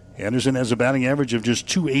 Anderson has a batting average of just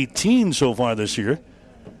 .218 so far this year.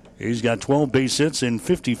 He's got 12 base hits and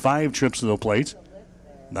 55 trips to the plate.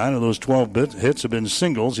 9 of those 12 hits have been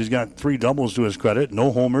singles. He's got 3 doubles to his credit.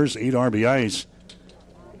 No homers, 8 RBIs.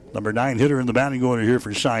 Number 9 hitter in the batting order here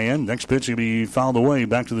for Cheyenne. Next pitch will be fouled away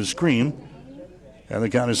back to the screen. And the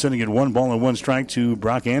count is sitting at 1-1 strike to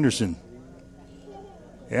Brock Anderson.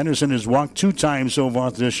 Anderson has walked 2 times so far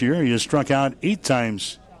this year. He has struck out 8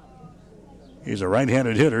 times. He's a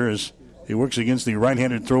right-handed hitter as he works against the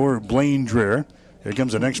right-handed thrower Blaine Dreher. Here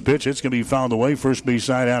comes the next pitch. It's going to be fouled away. First base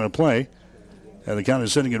side out of play. And the count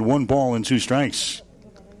is sitting at 1 ball and 2 strikes.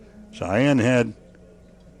 Cheyenne had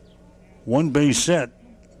 1 base hit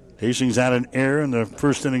Hastings had an error in the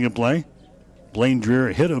first inning of play. Blaine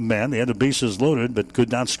Dreher hit a man. They had the bases loaded but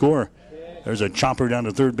could not score. There's a chopper down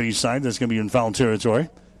the third base side. That's going to be in foul territory.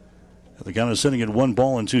 The count is sitting at 1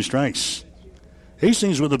 ball and 2 strikes.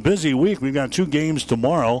 Hastings with a busy week. We've got 2 games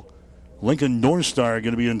tomorrow. Lincoln North Star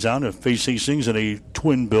going to be in town to face Hastings in a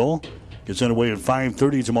twin bill. Gets underway at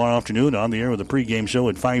 5:30 tomorrow afternoon. On the air with a pregame show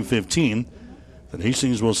at 5:15. And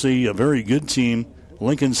Hastings will see a very good team,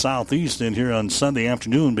 Lincoln Southeast, in here on Sunday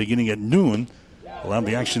afternoon beginning at noon. We'll have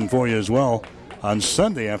the action for you as well on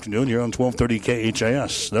Sunday afternoon here on 1230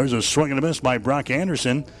 KHIS. There's a swing and a miss by Brock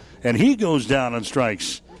Anderson, and he goes down on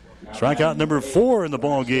strikes. Strikeout number 4 in the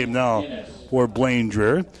ball game now for Blaine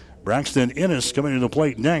Dreher. Braxton Innes coming to the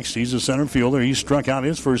plate next. He's a center fielder. He struck out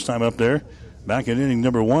his first time up there back in inning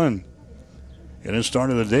number 1. Innes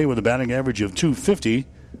started the day with a batting average of .250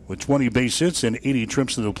 with 20 base hits and 80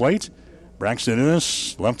 trips to the plate. Braxton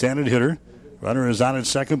Innes, left-handed hitter. Runner is out at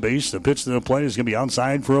second base. The pitch to the plate is going to be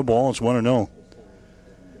outside for a ball. It's 1-0.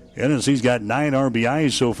 Innes, he's got 9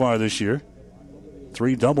 RBIs so far this year.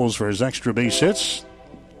 3 doubles for his extra base hits.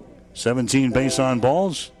 17 base on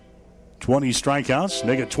balls. 20 strikeouts.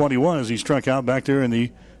 Make it 21 as he struck out back there in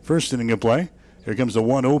the first inning of play. Here comes the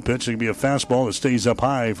 1-0 pitch. It's going to be a fastball that stays up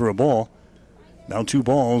high for a ball. Now 2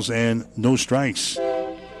 balls and no strikes.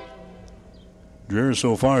 Dreher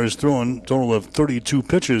so far has thrown a total of 32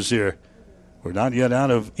 pitches here. We're not yet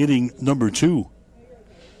out of inning number 2.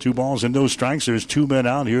 2 balls and no strikes. There's 2 men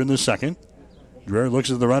out here in the second. Dreher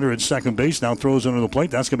looks at the runner at second base. Now throws under the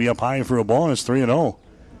plate. That's going to be up high for a ball, and it's 3-0.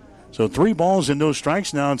 So 3 balls and no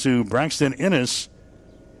strikes now to Braxton Innes.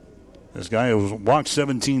 This guy has walked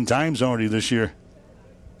 17 times already this year.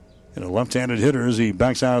 And a left-handed hitter as he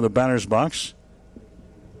backs out of the batter's box.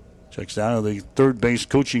 Checks down to the third base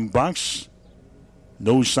coaching box.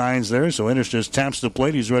 No signs there, so Innes just taps the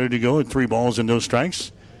plate. He's ready to go at 3 balls and no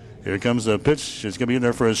strikes. Here comes the pitch. It's going to be in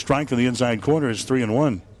there for a strike in the inside corner. It's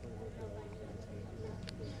 3-1.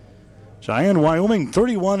 Cheyenne, Wyoming,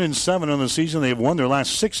 31-7 on the season. They've won their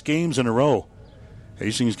last 6 games in a row.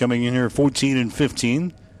 Hastings coming in here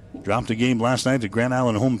 14-15. Dropped a game last night to Grand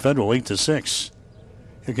Island Home Federal 8-6.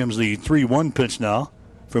 Here comes the 3-1 pitch now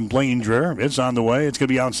from Blaine Dreher. It's on the way. It's going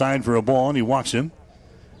to be outside for a ball, and he walks him.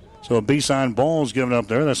 So a base on ball is given up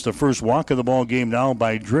there. That's the first walk of the ball game now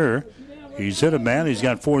by Dreher. He's hit a man. He's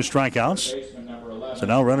got 4 strikeouts. So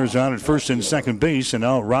now runners on at first and second base, and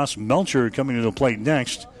now Ross Melcher coming to the plate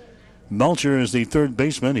next. Melcher is the third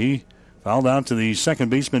baseman. He fouled out to the second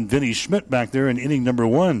baseman, Vinny Schmidt, back there in inning number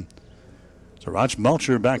 1. So Ross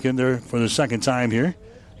Melcher back in there for the second time here.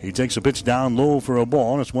 He takes a pitch down low for a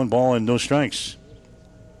ball, and it's 1 ball and no strikes.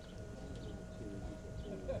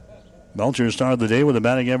 Melcher started the day with a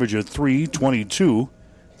batting average of .322,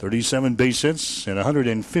 37 base hits, and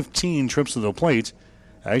 115 trips to the plate.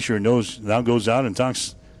 Asher now goes out and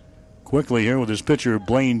talks quickly here with his pitcher,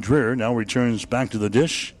 Blaine Dreher. Now returns back to the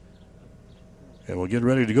dish. And we'll get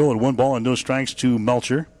ready to go at 1 ball and no strikes to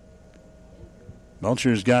Melcher.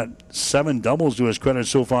 Melcher's got 7 doubles to his credit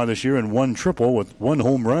so far this year and 1 triple with 1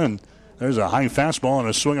 home run. There's a high fastball and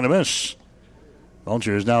a swing and a miss.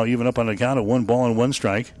 Melcher is now even up on the count at 1 ball and 1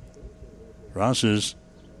 strike. Ross has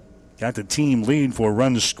got the team lead for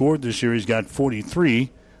runs scored this year. He's got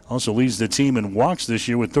 43. Also leads the team in walks this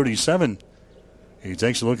year with 37. He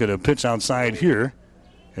takes a look at a pitch outside here.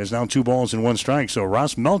 Has now 2 balls and 1 strike. So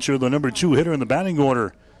Ross Melcher, the number 2 hitter in the batting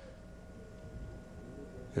order,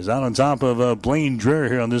 is out on top of Blaine Dreher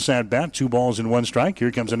here on this at-bat. 2 balls and 1 strike.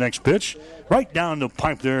 Here comes the next pitch. Right down the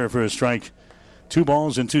pipe there for a strike. 2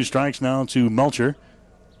 balls and 2 strikes now to Melcher.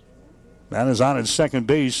 Man is on at second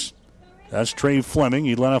base. That's Trey Fleming.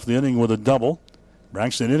 He led off the inning with a double.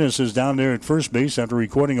 Braxton Innes is down there at first base after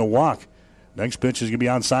recording a walk. Next pitch is going to be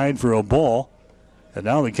outside for a ball. And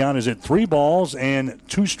now the count is at 3 balls and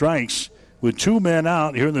 2 strikes with 2 men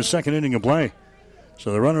out here in the second inning of play.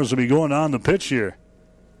 So the runners will be going on the pitch here.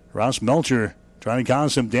 Ross Melcher trying to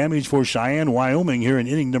cause some damage for Cheyenne, Wyoming here in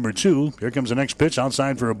inning number 2. Here comes the next pitch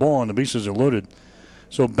outside for a ball, and the bases are loaded.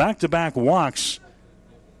 So back-to-back walks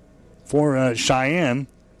for Cheyenne.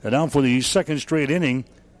 And now for the second straight inning,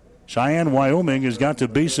 Cheyenne, Wyoming has got the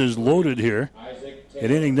bases loaded here in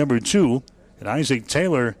inning number 2. And Isaac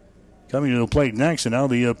Taylor coming to the plate next. And now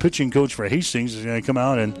the pitching coach for Hastings is going to come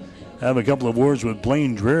out and have a couple of words with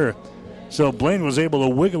Blaine Dreher. So Blaine was able to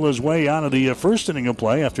wiggle his way out of the first inning of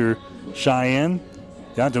play after Cheyenne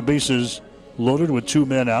got the bases loaded with 2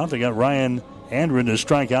 men out. They got Ryan Andren to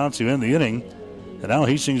strike out to end the inning. And now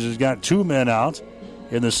Hastings has got 2 men out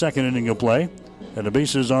in the second inning of play. And the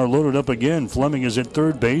bases are loaded up again. Fleming is at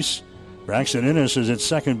third base. Braxton Innes is at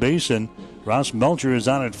second base. And Ross Melcher is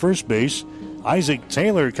on at first base. Isaac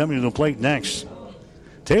Taylor coming to the plate next.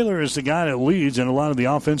 Taylor is the guy that leads in a lot of the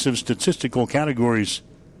offensive statistical categories.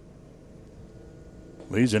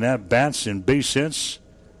 Leads in at-bats and base hits.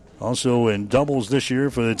 Also in doubles this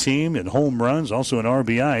year for the team, in home runs, also in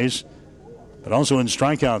RBIs, but also in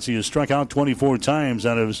strikeouts. He has struck out 24 times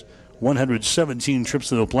out of his 117 trips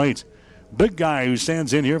to the plate. Big guy who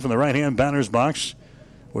stands in here from the right-hand batter's box.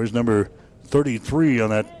 Where's number 33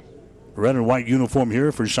 on that red and white uniform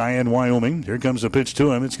here for Cheyenne, Wyoming. Here comes the pitch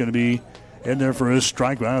to him. It's going to be in there for a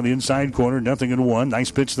strike out of the inside corner. 0-1.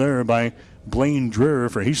 Nice pitch there by Blaine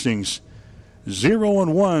Dreher for Hastings.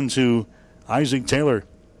 0-1 to Isaac Taylor.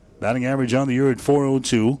 Batting average on the year at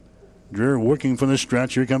 .402. Dreher working from the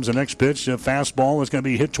stretch. Here comes the next pitch. A fastball is going to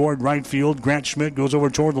be hit toward right field. Grant Schmidt goes over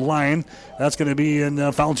toward the line. That's going to be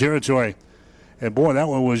in foul territory. And boy, that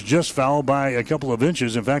one was just foul by a couple of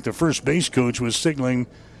inches. In fact, the first base coach was signaling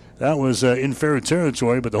that was in fair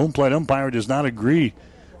territory, but the home plate umpire does not agree.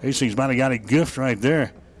 Hastings might have got a gift right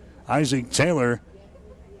there. Isaac Taylor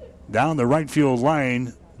down the right field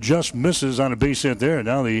line just misses on a base hit there.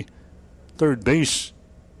 Now the third base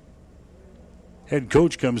head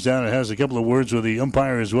coach comes down and has a couple of words with the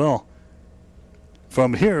umpire as well.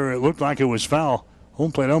 From here, it looked like it was foul.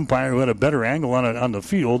 Home plate umpire, who had a better angle on the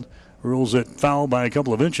field, rules it foul by a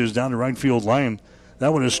couple of inches down the right field line.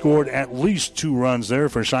 That would have scored at least 2 runs there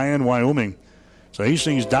for Cheyenne, Wyoming. So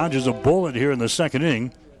Hastings dodges a bullet here in the second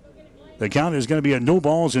inning. The count is going to be at 0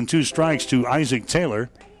 balls and 2 strikes to Isaac Taylor.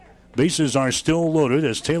 Bases are still loaded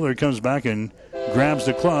as Taylor comes back and grabs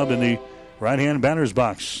the club in the right-hand batter's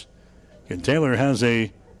box. And Taylor has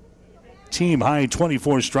a team-high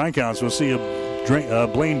 24 strikeouts. We'll see if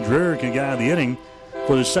Blaine Dreher can get out of the inning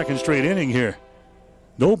for the second straight inning here.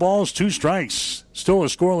 0 balls, 2 strikes. Still a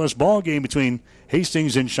scoreless ball game between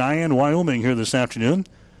Hastings and Cheyenne, Wyoming here this afternoon.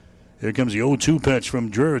 Here comes the 0-2 pitch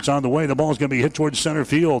from Dreher. It's on the way. The ball's going to be hit towards center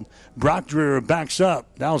field. Brock Dreher backs up,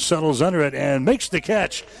 now settles under it and makes the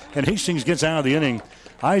catch. And Hastings gets out of the inning.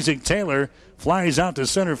 Isaac Taylor flies out to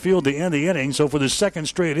center field to end the inning. So for the second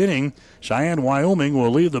straight inning, Cheyenne, Wyoming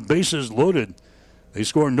will leave the bases loaded. They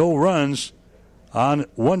score no runs on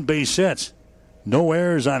 1 base hit. No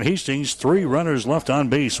errors on Hastings. 3 runners left on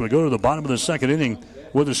base. We go to the bottom of the second inning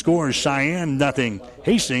with the score Cheyenne 0.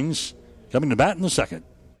 Hastings coming to bat in the second.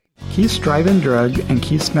 Keith's Drive-In Drug and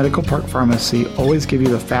Keith's Medical Park Pharmacy always give you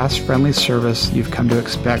the fast, friendly service you've come to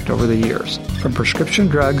expect over the years. From prescription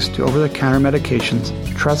drugs to over-the-counter medications,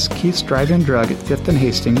 trust Keith's Drive-In Drug at 5th and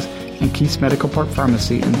Hastings and Keith's Medical Park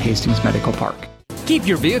Pharmacy in Hastings Medical Park. Keep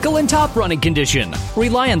your vehicle in top running condition.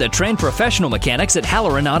 Rely on the trained professional mechanics at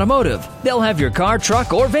Halloran Automotive. They'll have your car,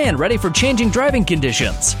 truck, or van ready for changing driving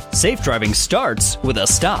conditions. Safe driving starts with a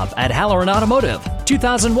stop at Halloran Automotive,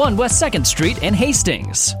 2001 West 2nd Street in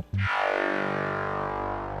Hastings.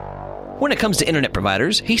 When it comes to internet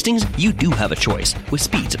providers, Hastings, you do have a choice. With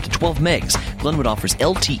speeds up to 12 megs, Glenwood offers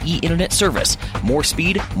LTE internet service. More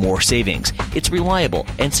speed, more savings. It's reliable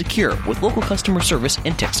and secure with local customer service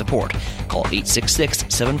and tech support. Call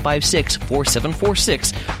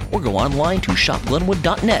 866-756-4746 or go online to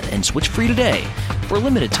shopglenwood.net and switch free today. For a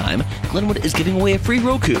limited time, Glenwood is giving away a free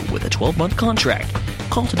Roku with a 12-month contract.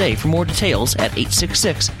 Call today for more details at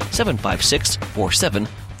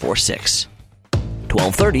 866-756-4746.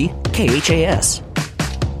 1230 KHAS.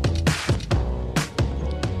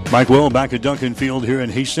 Mike Will back at Duncan Field here in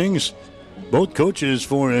Hastings. Both coaches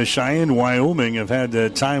for Cheyenne, Wyoming have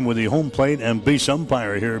had time with the home plate and base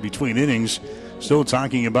umpire here between innings. Still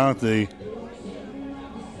talking about the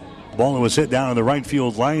ball that was hit down on the right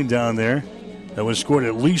field line down there. That was scored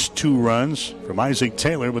at least 2 runs from Isaac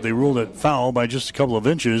Taylor, but they ruled it foul by just a couple of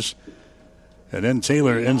inches. And then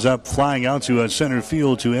Taylor ends up flying out to center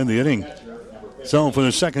field to end the inning. So for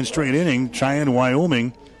the second straight inning, Cheyenne,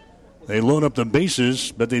 Wyoming, they load up the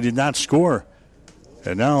bases, but they did not score.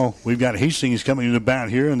 And now we've got Hastings coming to the bat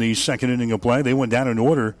here in the second inning of play. They went down in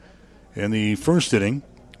order in the first inning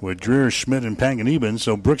with Dreher, Schmidt, and Panganiban.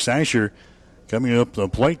 So Brooks Asher coming up the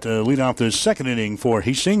plate to lead off the second inning for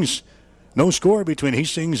Hastings. No score between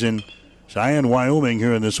Hastings and Cheyenne, Wyoming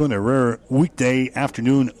here in this one. A rare weekday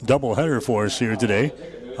afternoon doubleheader for us here today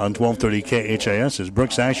on 1230 KHAS as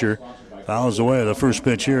Brooks Asher fouls away the first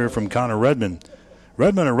pitch here from Connor Redmond.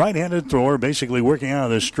 Redmond, a right-handed thrower, basically working out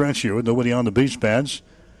of this stretch here with nobody on the base pads.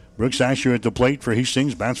 Brooks Asher at the plate for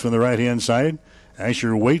Hastings, bats from the right-hand side.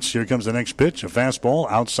 Asher waits. Here comes the next pitch, a fastball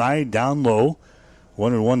outside, down low.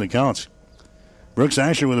 1-1 to count. Brooks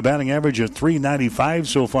Asher with a batting average of .395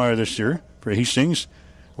 so far this year for Hastings.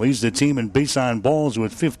 Leads the team in base on balls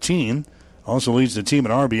with 15. Also leads the team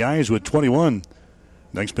in RBIs with 21.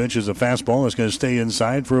 Next pitch is a fastball that's going to stay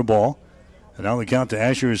inside for a ball. And now the count to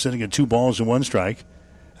Asher is sitting at 2 balls and 1 strike.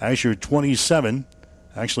 Asher 27,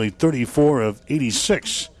 actually 34 of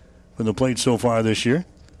 86 from the plate so far this year.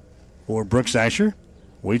 For Brooks Asher,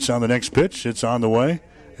 waits on the next pitch. It's on the way.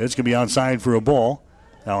 It's going to be outside for a ball.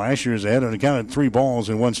 Now Asher is ahead on the count at 3 balls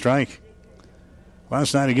and 1 strike.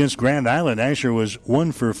 Last night against Grand Island, Asher was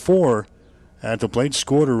 1 for 4 at the plate,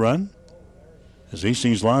 scored a run. As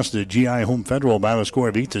Hastings lost to GI Home Federal by the score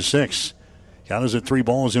of 8-6. Count is at 3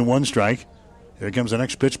 balls and 1 strike. Here comes the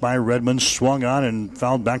next pitch by Redmond, swung on and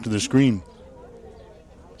fouled back to the screen.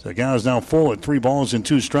 So the count is now full at 3 balls and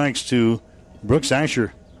 2 strikes to Brooks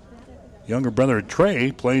Asher. Younger brother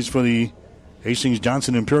Trey plays for the Hastings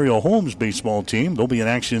Johnson Imperial Homes baseball team. They'll be in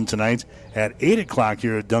action tonight at 8 o'clock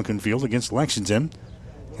here at Duncan Field against Lexington.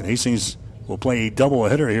 And Hastings will play a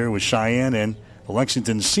doubleheader here with Cheyenne and the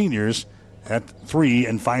Lexington seniors at 3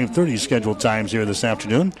 and 5:30 scheduled times here this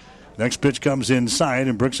afternoon. Next pitch comes inside,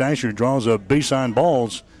 and Brooks Asher draws a base on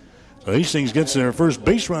balls. So Hastings gets their first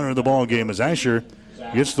base runner of the ball game as Asher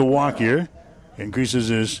gets the walk here. Increases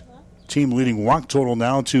his team-leading walk total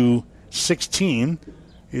now to 16.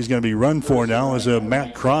 He's going to be run for now as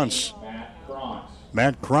Matt Krantz.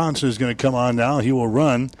 Matt Krantz is going to come on now. He will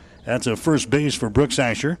run at the first base for Brooks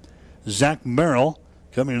Asher. Zach Merrill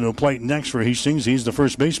coming to the plate next for Hastings. He's the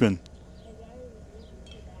first baseman.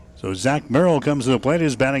 So Zach Merrill comes to the plate.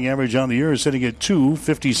 His batting average on the year is sitting at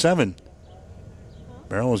 .257.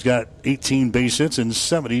 Merrill has got 18 base hits and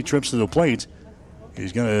 70 trips to the plate.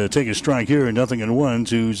 He's going to take a strike here, 0-1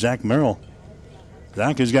 to Zach Merrill.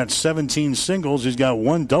 Zach has got 17 singles. He's got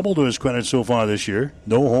 1 double to his credit so far this year.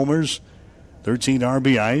 No homers, 13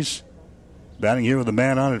 RBIs. Batting here with a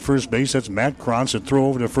man on at first base. That's Matt Krantz. A throw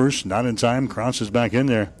over to first. Not in time. Krantz is back in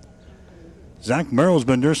there. Zach Merrill's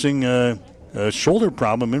been nursing a shoulder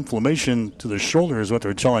problem. Inflammation to the shoulder is what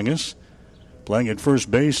they're telling us. Playing at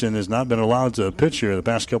first base and has not been allowed to pitch here the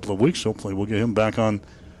past couple of weeks. Hopefully we'll get him back on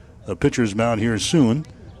the pitcher's mound here soon.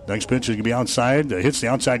 Next pitch is going to be outside. Hits the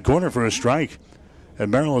outside corner for a strike.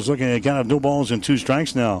 And Merrill is looking at a count of no balls and 2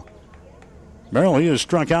 strikes now. Merrill, he has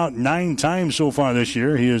struck out 9 times so far this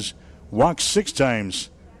year. He has walked 6 times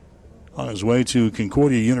on his way to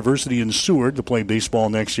Concordia University in Seward to play baseball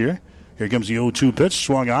next year. Here comes the 0-2 pitch.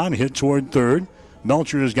 Swung on, hit toward third.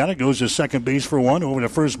 Melcher has got it, goes to second base for 1, over to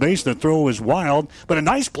first base. The throw is wild, but a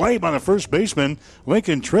nice play by the first baseman.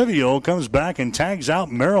 Lincoln Trivio comes back and tags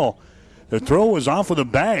out Merrill. The throw was off with a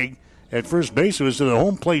bag at first base. It was to the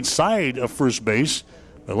home plate side of first base.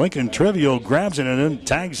 But Lincoln Trivio grabs it and then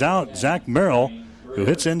tags out Zach Merrill, who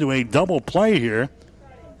hits into a double play here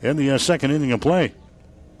in the second inning of play.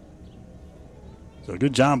 So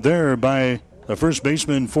good job there by the first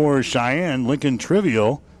baseman for Cheyenne, Lincoln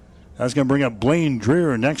Trivio. That's going to bring up Blaine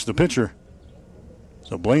Dreer next, the pitcher.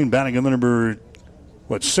 So Blaine batting in the number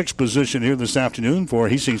 6 position here this afternoon for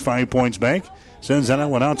Hastings 5 Points Bank. Sends that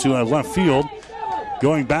one out to left field.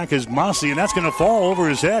 Going back is Mossy, and that's going to fall over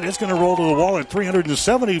his head. It's going to roll to the wall at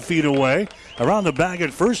 370 feet away. Around the bag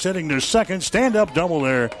at first, hitting their second. Stand-up double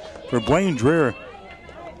there for Blaine Dreer.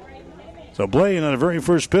 So Blaine, on the very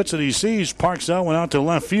first pitch that he sees, parks that one out to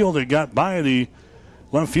left field. It got by the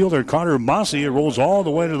left fielder, Carter Mossy. It rolls all the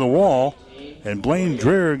way to the wall. And Blaine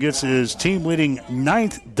Dreer gets his team-leading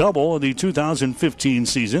 9th double of the 2015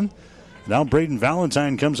 season. Now Braden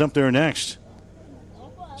Valentine comes up there next.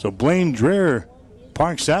 So Blaine Dreer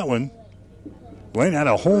parks that one. Blaine had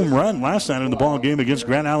a home run last night in the ball game against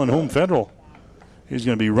Grand Island Home Federal. He's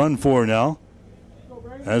going to be run for now.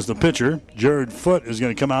 As the pitcher, Jared Foote is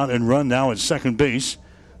going to come out and run now at second base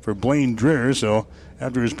for Blaine Dreer. So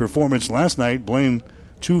after his performance last night, Blaine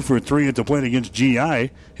 2 for 3 at the plate against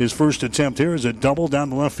GI. His first attempt here is a double down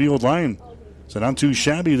the left field line. So not too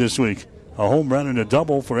shabby this week. A home run and a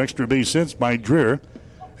double for extra base hits by Dreer.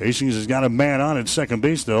 Hastings has got a man on at second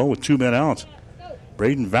base, though, with 2 men out.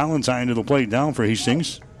 Braden Valentine to the plate down for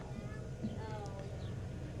Hastings.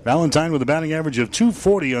 Valentine with a batting average of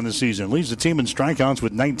 .240 on the season. Leads the team in strikeouts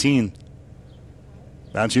with 19.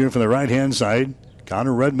 Bounce here from the right-hand side.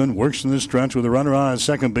 Connor Redmond works in the stretch with a runner on at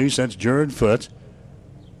second base. That's Jared Foote.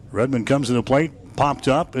 Redmond comes to the plate. Popped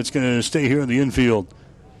up. It's going to stay here in the infield.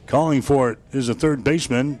 Calling for it is the third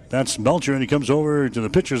baseman. That's Melcher, and he comes over to the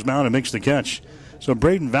pitcher's mound and makes the catch. So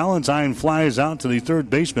Braden Valentine flies out to the third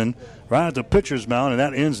baseman right at the pitcher's mound, and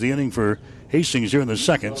that ends the inning for Hastings here in the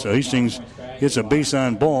second. So Hastings gets a base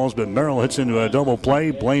on balls, but Merrill hits into a double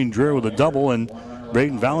play. Blaine Dreer with a double, and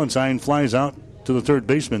Braden Valentine flies out to the third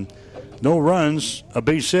baseman. No runs, a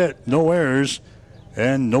base hit, no errors,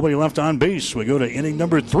 and nobody left on base. We go to inning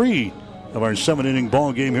number 3 of our 7-inning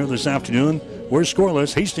ball game here this afternoon. We're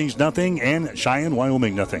scoreless. Hastings nothing, and Cheyenne,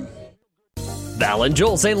 Wyoming nothing. Val and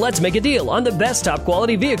Joel say let's make a deal on the best top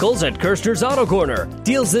quality vehicles at Kirshner's Auto Corner.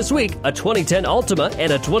 Deals this week, a 2010 Altima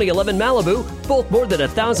and a 2011 Malibu, both more than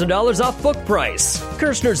 $1,000 off book price.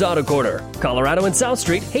 Kirshner's Auto Corner, Colorado and South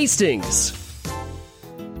Street, Hastings.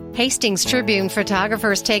 Hastings Tribune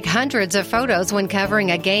photographers take hundreds of photos when covering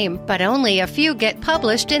a game, but only a few get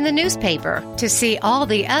published in the newspaper. To see all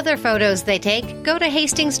the other photos they take, go to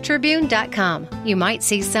hastingstribune.com. You might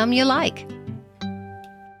see some you like.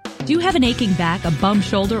 Do you have an aching back, a bum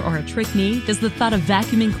shoulder, or a trick knee? Does the thought of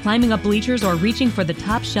vacuuming, climbing up bleachers, or reaching for the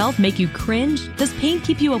top shelf make you cringe? Does pain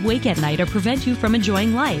keep you awake at night or prevent you from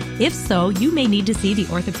enjoying life? If so, you may need to see the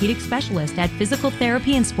orthopedic specialist at Physical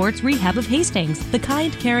Therapy and Sports Rehab of Hastings. The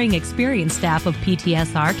kind, caring, experienced staff of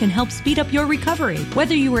PTSR can help speed up your recovery.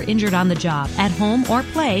 Whether you were injured on the job, at home, or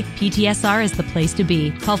play, PTSR is the place to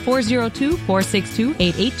be. Call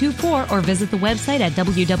 402-462-8824 or visit the website at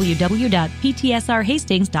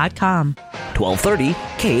www.ptsrhastings.com. 1230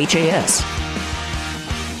 KHAS.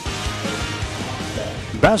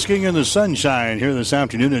 Basking in the sunshine here this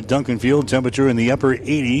afternoon at Duncan Field. Temperature in the upper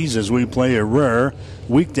 80s as we play a rare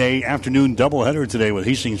weekday afternoon doubleheader today with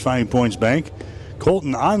Hastings 5 Points Bank.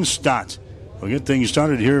 Colton Onstadt will get things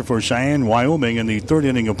started here for Cheyenne, Wyoming in the third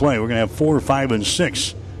inning of play. We're going to have 4, 5, and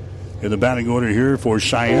 6 in the batting order here for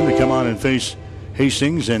Cheyenne to come on and face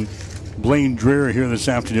Hastings and Blaine Dreher here this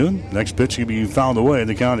afternoon. Next pitch can be fouled away.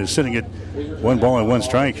 The count is sitting at 1 ball and 1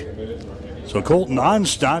 strike. So Colton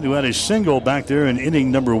Onstadt, who had a single back there in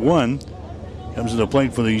inning number 1, comes to the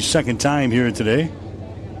plate for the second time here today.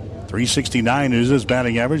 369 is his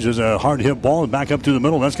batting average. There's a hard hit ball back up to the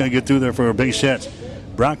middle. That's going to get through there for a base hit.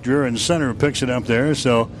 Brock Dreher in center picks it up there.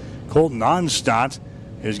 So Colton Onstadt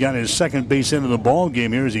has got his second base hit of the ball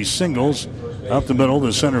game here as he singles up the middle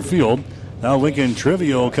to center field. Now Lincoln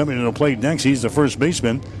Trivio coming to the plate next. He's the first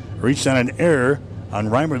baseman. Reached on an error on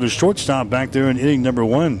Reimer, the shortstop, back there in inning number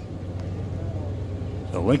 1.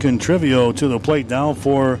 So Lincoln Trivio to the plate now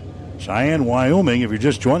for Cheyenne, Wyoming. If you're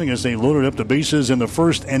just joining us, they loaded up the bases in the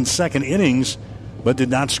first and second innings, but did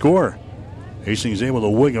not score. Hastings able to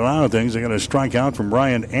wiggle out of things. They got a strikeout from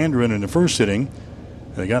Brian Andren in the first inning.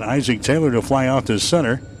 They got Isaac Taylor to fly out to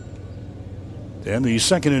center. And the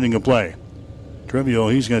second inning of play.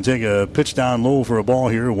 Trivio, he's going to take a pitch down low for a ball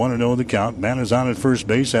here. 1-0 the count. Man is on at first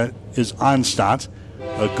base. That is Onstadt.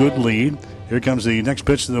 A good lead. Here comes the next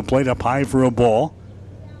pitch to the plate, up high for a ball.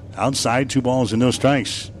 Outside, 2 balls and no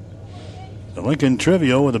strikes. The Lincoln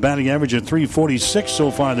Trivio with a batting average of .346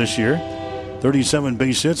 so far this year. 37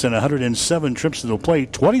 base hits and 107 trips to the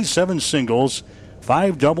plate. 27 singles,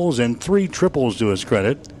 5 doubles, and 3 triples to his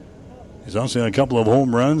credit. He's also had a couple of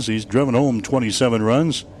home runs. He's driven home 27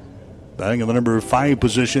 runs. Batting in the number 5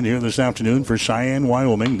 position here this afternoon for Cheyenne,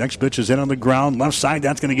 Wyoming. Next pitch is in on the ground. Left side,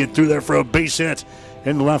 that's going to get through there for a base hit.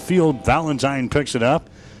 In the left field, Valentine picks it up.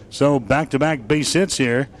 So back-to-back base hits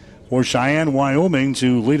here for Cheyenne, Wyoming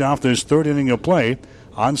to lead off this third inning of play.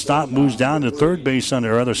 Onstadt moves down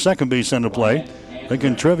to second base under play.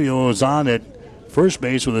 Lincoln Trivio is on at first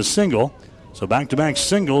base with a single. So back-to-back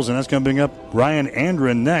singles, and that's going to bring up Ryan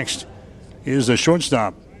Andren next. Is the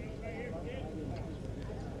shortstop.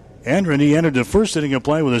 Andren, he entered the first inning of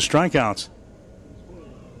play with a strikeout.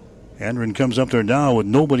 Andren comes up there now with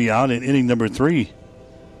nobody out in inning number 3.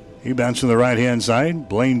 He bats to the right-hand side.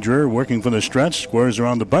 Blaine Dreher working for the stretch. Squares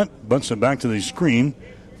around the bunt. Bunts it back to the screen.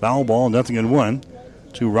 Foul ball, 0-1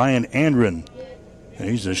 to Ryan Andren. And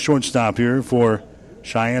he's the shortstop here for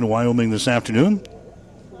Cheyenne, Wyoming this afternoon.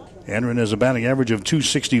 Andren has a batting average of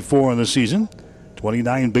 .264 on the season.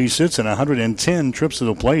 29 base hits and 110 trips to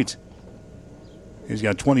the plate. He's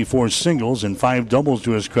got 24 singles and 5 doubles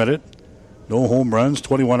to his credit. No home runs,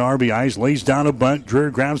 21 RBIs, lays down a bunt.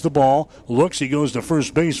 Dreher grabs the ball, looks, he goes to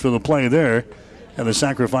first base for the play there, and the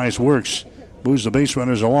sacrifice works. Moves the base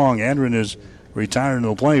runners along. Andren is retiring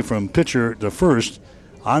the play from pitcher to first.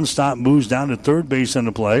 Onstadt moves down to third base on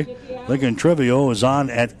the play. Lincoln Trivio is on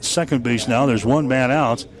at second base now. There's one man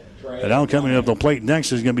out. And now coming up the plate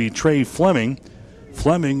next is going to be Trey Fleming.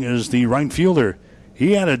 Fleming is the right fielder.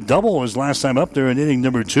 He had a double his last time up there in inning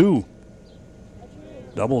number 2.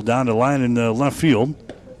 Double down the line in the left field.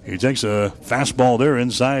 He takes a fastball there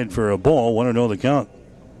inside for a ball. 1-0 the count.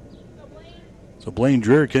 So Blaine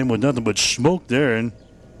Dreher came with nothing but smoke there, and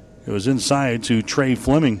it was inside to Trey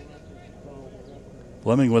Fleming.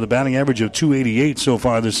 Fleming with a batting average of .288 so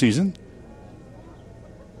far this season.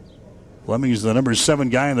 Fleming is the number 7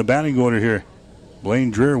 guy in the batting order here.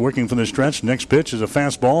 Blaine Dreher working from the stretch. Next pitch is a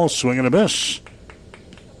fastball, swing and a miss.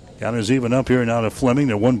 Count is even up here now to Fleming.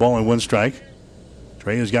 They're 1 ball and 1 strike.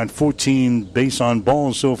 Trey has got 14 base on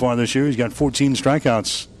balls so far this year. He's got 14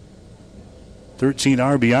 strikeouts. 13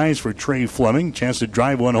 RBIs for Trey Fleming. Chance to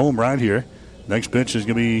drive one home right here. Next pitch is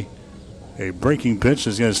going to be a breaking pitch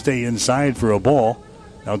that's going to stay inside for a ball.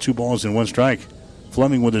 Now 2 balls and 1 strike.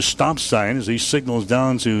 Fleming with a stop sign as he signals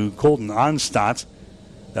down to Colton Onstadt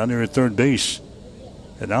down there at third base.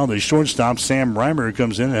 And now the shortstop, Sam Reimer,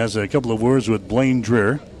 comes in and has a couple of words with Blaine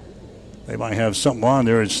Dreher. They might have something on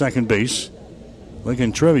there at second base.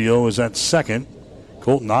 Lincoln Trivio is at second.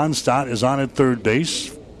 Colton Onstadt is on at third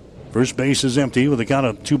base. First base is empty with a count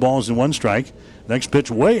of 2 balls and 1 strike. Next pitch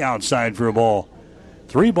way outside for a ball.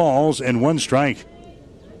 3 balls and 1 strike.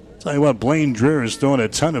 Tell you what, Blaine Dreher is throwing a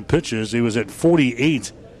ton of pitches. He was at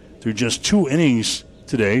 48 through just 2 innings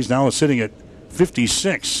today. He's now sitting at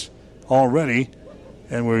 56 already.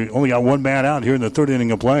 And we only got 1 man out here in the 3rd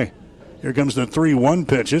inning of play. Here comes the 3-1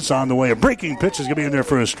 pitch. It's on the way. A breaking pitch is going to be in there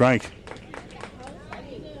for a strike.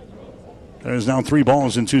 There's now 3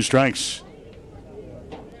 balls and 2 strikes.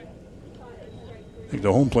 I think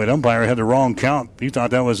the home plate umpire had the wrong count. He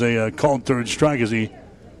thought that was a called 3rd strike as he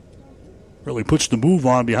really puts the move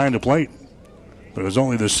on behind the plate. But it was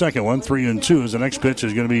only the second one, 3-2, as the next pitch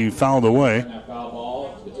is going to be fouled away.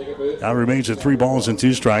 Now remains at 3 balls and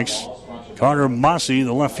 2 strikes. Carter Mossy,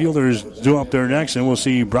 the left fielder, is due up there next, and we'll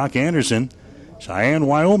see Brock Anderson. Cheyenne,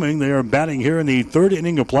 Wyoming, they are batting here in the 3rd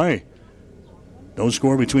inning of play. No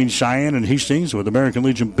score between Cheyenne and Hastings with American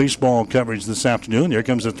Legion baseball coverage this afternoon. Here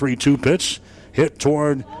comes the 3-2 pitch. Hit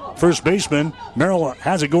toward first baseman. Merrill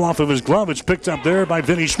has it go off of his glove. It's picked up there by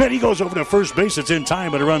Vinny Schmidt. He goes over to first base. It's in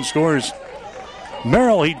time, but a run scores.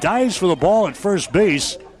 Merrill, he dives for the ball at first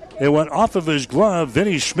base. It went off of his glove.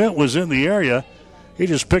 Vinny Schmidt was in the area. He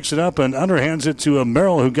just picks it up and underhands it to a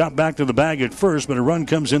Merrill who got back to the bag at first, but a run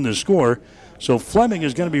comes in to score. So Fleming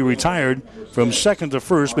is going to be retired from second to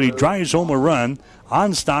first, but he drives home a run.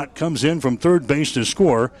 Onstadt comes in from third base to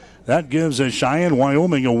score. That gives Cheyenne,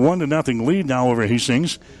 Wyoming a 1-0 lead now over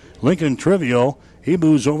Hastings. Lincoln Trivio, he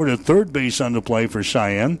moves over to third base on the play for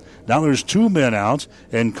Cheyenne. Now there's 2 men out,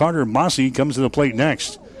 and Carter Mossy comes to the plate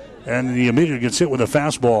next. And he immediately gets hit with a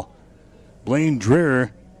fastball. Blaine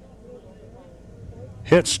Dreher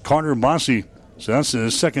hits Carter Mossy. So that's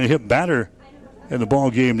the second hit batter in the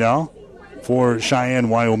ball game now for Cheyenne,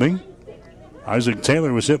 Wyoming. Isaac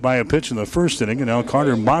Taylor was hit by a pitch in the 1st inning, and now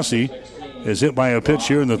Carter Mossy is hit by a pitch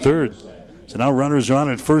here in the 3rd. So now runners are on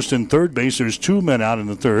at first and third base. There's 2 men out in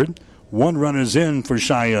the 3rd. 1 run is in for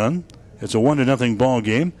Cheyenne. It's a 1-0 ball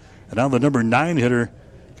game. And now the number 9 hitter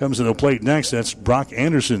comes to the plate next. That's Brock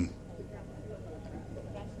Anderson.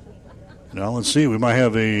 Now let's see. We might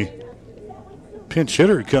have a pinch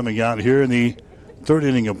hitter coming out here in the 3rd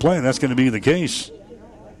inning of play. That's going to be the case.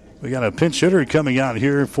 We got a pinch hitter coming out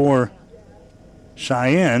here for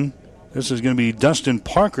Cheyenne. This is going to be Dustin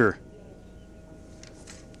Parker.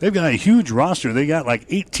 They've got a huge roster. They got like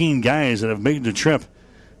 18 guys that have made the trip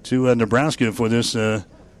to Nebraska for this little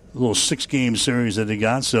 6-game series that they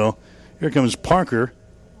got. So here comes Parker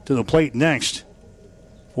to the plate next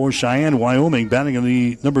for Cheyenne, Wyoming, batting in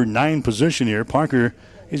the number 9 position here. Parker,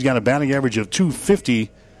 he's got a batting average of .250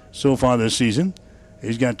 so far this season.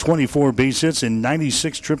 He's got 24 base hits and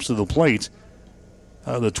 96 trips to the plate.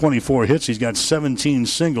 Out of the 24 hits, he's got 17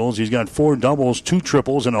 singles. He's got 4 doubles, 2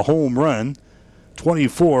 triples, and a home run.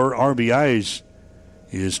 24 RBIs.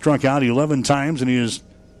 He has struck out 11 times, and he has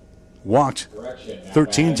walked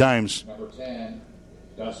 13 times.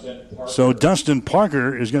 So Dustin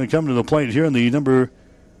Parker is going to come to the plate here in the number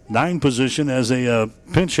 9 position as a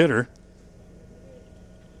pinch hitter.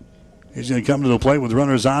 He's going to come to the plate with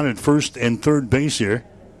runners on at first and third base here.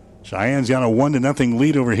 Cheyenne's got a 1-0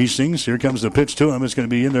 lead over Hastings. Here comes the pitch to him. It's going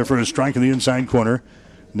to be in there for a strike in the inside corner.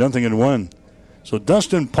 0-1. So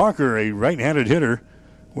Dustin Parker, a right-handed hitter,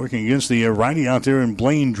 working against the righty out there in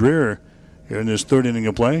Blaine Dreher here in this 3rd inning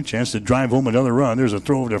of play. Chance to drive home another run. There's a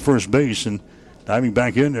throw over to first base, and diving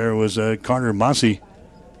back in there was Carter Mossy.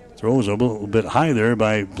 Throw was a little bit high there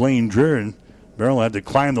by Blaine Dreher, and Merrill had to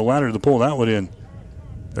climb the ladder to pull that one in.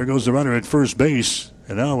 There goes the runner at first base.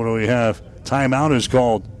 And now what do we have? Timeout is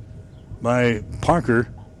called by Parker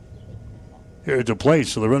here at the plate.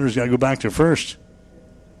 So the runner's got to go back to first.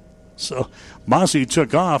 So Mossy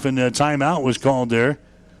took off, and the timeout was called there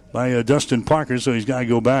by Dustin Parker. So he's got to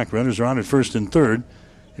go back. Runners are on at first and third.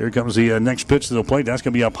 Here comes the next pitch to the plate. That's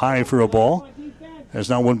going to be up high for a ball. That's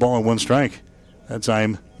now 1 ball and 1 strike. That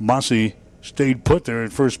time Mossy stayed put there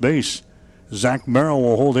at first base. Zach Merrill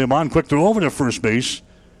will hold him on. Quick throw over to first base.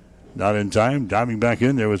 Not in time. Diving back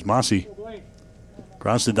in there was Mossy.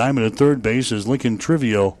 Across the diamond at third base is Lincoln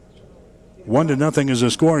Trivio. 1-0 is the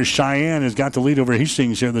score. Cheyenne has got the lead over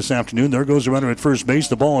Hastings here this afternoon. There goes the runner at first base.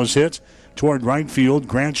 The ball is hit toward right field.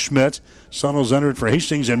 Grant Schmidt settles under it for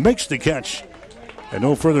Hastings and makes the catch And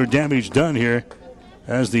no further damage done here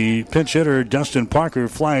as the pinch hitter, Dustin Parker,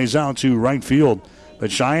 flies out to right field.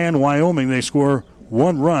 But Cheyenne, Wyoming, they score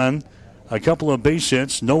 1 run, a couple of base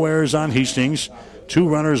hits, no errors on Hastings, 2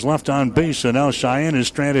 runners left on base. So now Cheyenne is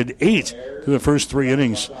stranded 8 through the first 3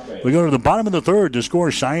 innings. We go to the bottom of the third to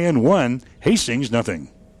score Cheyenne 1, Hastings nothing.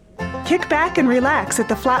 Kick back and relax at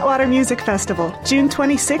the Flatwater Music Festival, June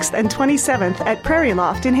 26th and 27th at Prairie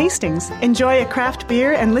Loft in Hastings. Enjoy a craft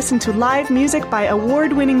beer and listen to live music by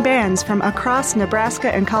award-winning bands from across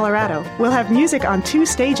Nebraska and Colorado. We'll have music on 2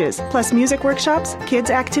 stages, plus music workshops,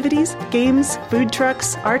 kids' activities, games, food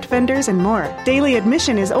trucks, art vendors, and more. Daily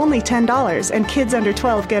admission is only $10, and kids under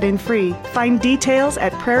 12 get in free. Find details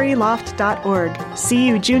at prairieloft.org. See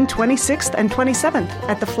you June 26th and 27th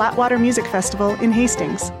at the Flatwater Music Festival in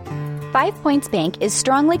Hastings. 5 Points Bank is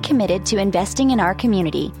strongly committed to investing in our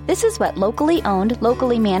community. This is what locally owned,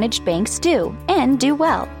 locally managed banks do, and do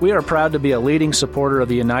well. We are proud to be a leading supporter of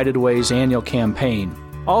the United Way's annual campaign.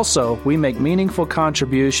 Also, we make meaningful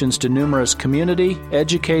contributions to numerous community,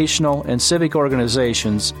 educational, and civic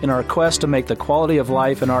organizations in our quest to make the quality of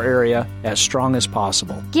life in our area as strong as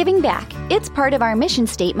possible. Giving back. It's part of our mission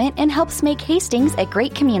statement and helps make Hastings a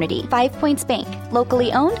great community. 5 Points Bank.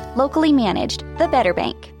 Locally owned, locally managed. The better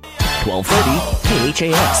bank. 1230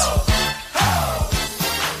 KHAS.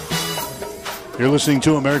 You're listening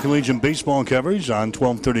to American Legion baseball coverage on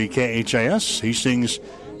 1230 KHAS. Hastings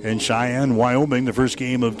and Cheyenne, Wyoming, the first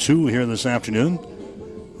game of 2 here this afternoon.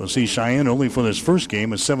 We'll see Cheyenne only for this first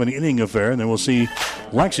game, a 7-inning affair, and then we'll see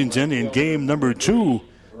Lexington in game number 2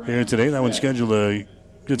 here today. That one's scheduled to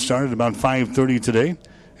get started at about 5:30 today.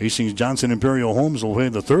 Hastings Johnson Imperial Homes will play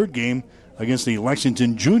the third game against the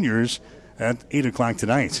Lexington Juniors at 8 o'clock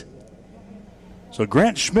tonight. So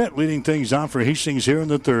Grant Schmidt leading things off for Hastings here in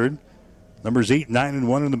the third. Numbers 8, 9, and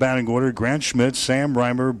 1 in the batting order. Grant Schmidt, Sam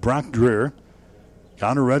Reimer, Brock Dreher.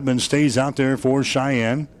 Connor Redmond stays out there for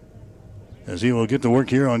Cheyenne as he will get to work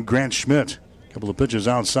here on Grant Schmidt. A couple of pitches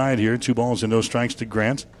outside here. 2 balls and no strikes to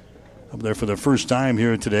Grant. Up there for the first time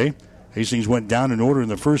here today. Hastings went down in order in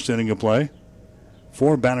the first inning of play.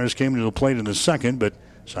 4 batters came to the plate in the second, but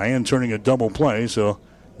Cheyenne turning a double play, so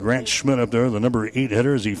Grant Schmidt up there, the number 8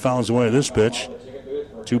 hitter, as he fouls away this pitch.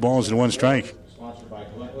 2 balls and 1 strike.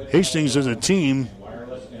 Hastings as a team,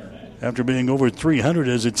 after being over 300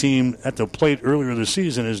 as a team at the plate earlier this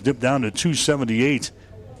season, has dipped down to 278.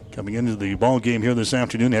 Coming into the ball game here this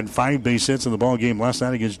afternoon, had 5 base hits in the ball game last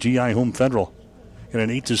night against GI Home Federal in an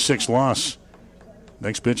 8-6 loss.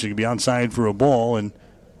 Next pitch will be outside for a ball, and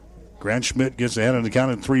Grant Schmidt gets ahead on the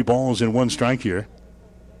count of 3 balls and 1 strike here.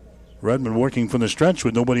 Redmond working from the stretch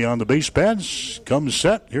with nobody on the base pads. Comes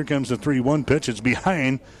set. Here comes the 3-1 pitch. It's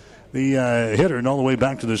behind the hitter and all the way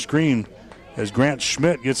back to the screen as Grant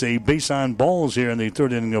Schmidt gets a base on balls here in the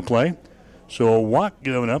third inning of play. So a walk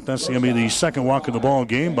given up. That's going to be the second walk of the ball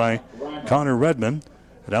game by Connor Redmond.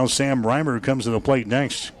 And now Sam Reimer comes to the plate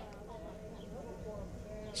next.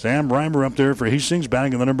 Sam Reimer up there for Hastings,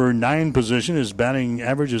 batting in the number 9 position. His batting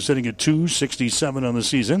average is sitting at .267 on the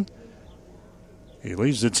season. He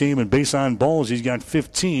leads the team in base on balls. He's got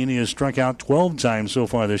 15. He has struck out 12 times so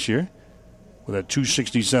far this year with a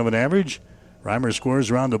 .267 average. Reimer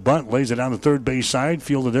scores around the bunt, lays it down the third base side.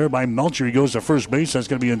 Fielded there by Melcher. He goes to first base. That's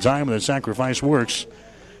going to be in time, and the sacrifice works.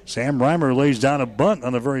 Sam Reimer lays down a bunt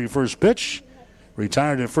on the very first pitch.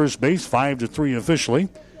 Retired at first base, 5-3 officially.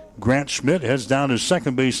 Grant Schmidt heads down to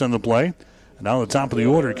second base on the play. And now the top of the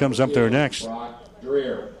order comes up there next.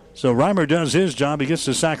 So Reimer does his job. He gets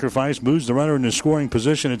the sacrifice, moves the runner into scoring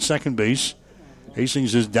position at second base.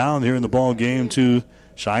 Hastings is down here in the ball game to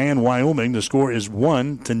Cheyenne, Wyoming. The score is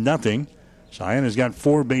 1-0. Cheyenne has got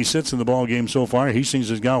 4 base hits in the ball game so far. Hastings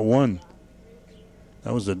has got 1.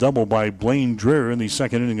 That was the double by Blaine Dreher in the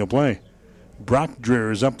second inning of play. Brock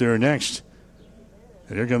Dreher is up there next.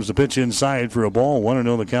 And here comes the pitch inside for a ball.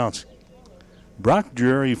 1-0 the count. Brock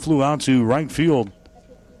Dreher, he flew out to right field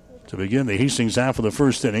to begin the Hastings half of the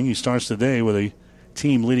first inning. He starts today with a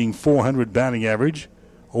team-leading .400 batting average.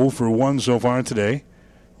 0 for 1 so far today.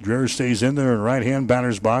 Dreher stays in there in right-hand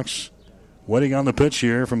batter's box. Waiting on the pitch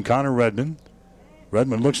here from Connor Redmond.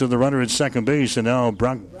 Redmond looks at the runner at second base, and now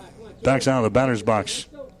Brock backs out of the batter's box.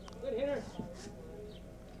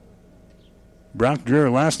 Brock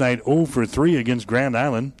Dreher last night 0 for 3 against Grand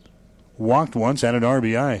Island. Walked once, had an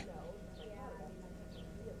RBI.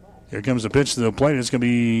 Here comes the pitch to the plate. It's going to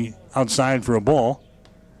be outside for a ball.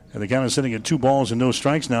 And the count is sitting at 2 balls and no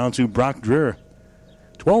strikes now to Brock Dreher.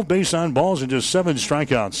 12 base on balls and just 7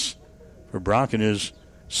 strikeouts for Brock in his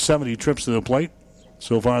 70 trips to the plate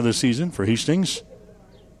so far this season for Hastings.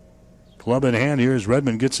 Club in hand here as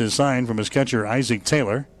Redmond gets his sign from his catcher, Isaac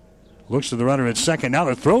Taylor. Looks to the runner at second. Now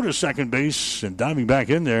the throw to second base, and diving back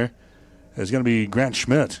in there is going to be Grant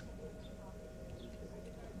Schmidt.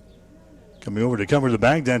 Coming over to cover the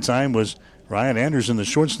bag that time was Ryan Anderson, the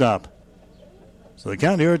shortstop. So the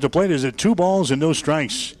count here at the plate is at 2 balls and no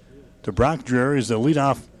strikes. To Brock Dreher is the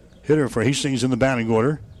leadoff hitter for Hastings in the batting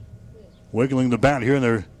order. Wiggling the bat here in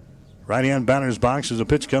the right-hand batter's box as the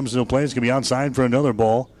pitch comes to the plate. It's going to be outside for another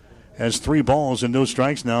ball. Has 3 balls and no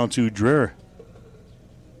strikes now to Dreher.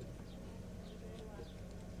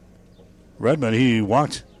 Redmond, he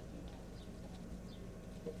walked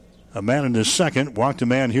a man in the second, walked a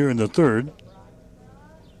man here in the third.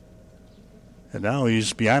 And now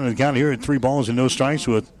he's behind the count here at 3 balls and no strikes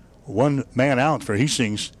with 1 man out for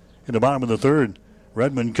Hastings in the bottom of the third.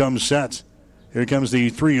 Redmond comes set. Here comes the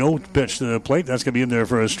 3-0 pitch to the plate. That's going to be in there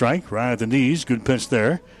for a strike right at the knees. Good pitch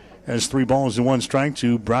there. Has 3 balls and 1 strike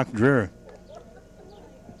to Brock Dreher.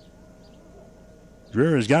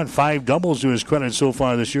 Dreher has got 5 doubles to his credit so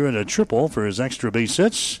far this year and a triple for his extra base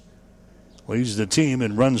hits. Leads the team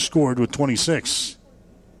in runs scored with 26.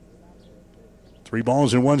 3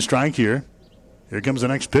 balls and 1 strike here. Here comes the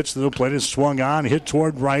next pitch to the plate. It's swung on, hit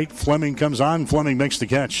toward right. Fleming comes on. Fleming makes the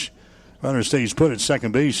catch. Runner stays put at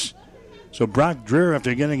second base. So Brock Dreher,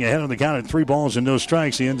 after getting ahead of the count at 3 balls and no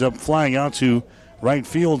strikes, he ends up flying out to right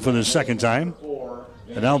field for the second time.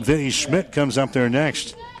 And now Vinny Schmidt comes up there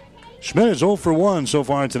next. Schmidt is 0 for 1 so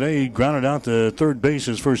far today. He grounded out to third base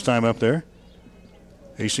his first time up there.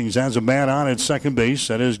 Hastings has a man on at second base.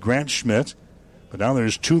 That is Grant Schmidt. But now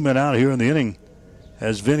there's 2 men out here in the inning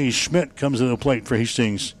as Vinny Schmidt comes to the plate for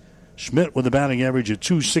Hastings. Schmidt with a batting average of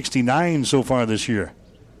 .269 so far this year.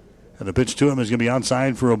 And the pitch to him is going to be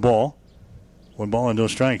outside for a ball. 1 ball and no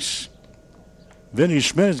strikes. Vinny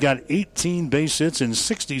Schmidt has got 18 base hits and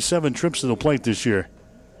 67 trips to the plate this year.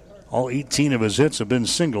 All 18 of his hits have been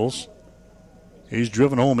singles. He's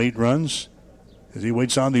driven home 8 runs as he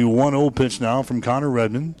waits on the 1-0 pitch now from Connor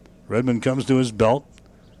Redmond. Redmond comes to his belt,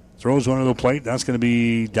 throws one to the plate. That's going to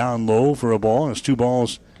be down low for a ball. It's 2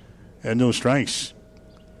 balls and no strikes.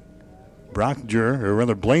 Brock Dreher, or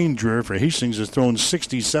rather Blaine Dreher for Hastings, has thrown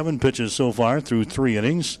 67 pitches so far through 3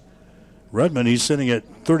 innings. Redmond, he's sitting at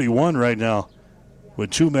 31 right now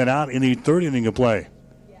with 2 men out in the 3rd inning of play.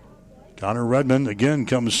 Connor Redmond again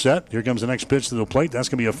comes set. Here comes the next pitch to the plate. That's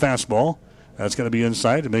going to be a fastball. That's going to be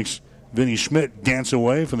inside. It makes Vinny Schmidt dance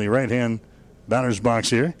away from the right-hand batter's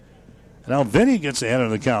box here. And now Vinny gets ahead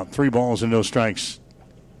of the count. 3 balls and no strikes.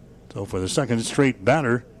 So for the second straight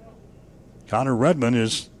batter, Connor Redmond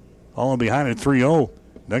is all behind at 3-0.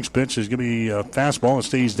 Next pitch is going to be a fastball. It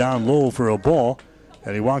stays down low for a ball.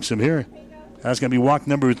 And he walks him here. That's going to be walk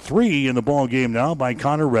number 3 in the ball game now by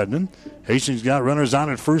Connor Redmond. Hastings got runners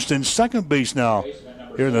on at first and second base now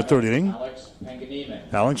here in the 3rd inning.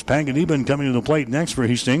 Alex Panganiban coming to the plate next for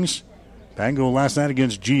Hastings. Pango last night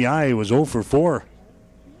against GI was 0 for 4.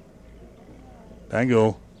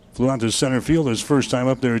 Pango flew out to center field his first time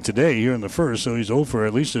up there today here in the first, so he's 0 for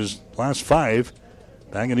at least his last 5.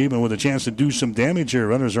 Panganiban with a chance to do some damage here.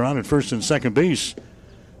 Runners are on at first and second base.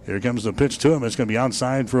 Here comes the pitch to him. It's going to be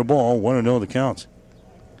outside for a ball. 1-0 the count.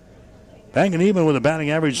 Panganiban with a batting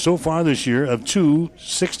average so far this year of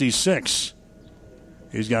 .266.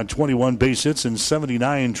 He's got 21 base hits and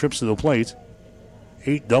 79 trips to the plate.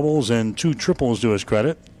 8 doubles and 2 triples to his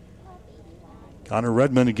credit. Connor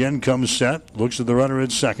Redmond again comes set. Looks at the runner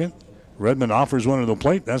at second. Redmond offers one to the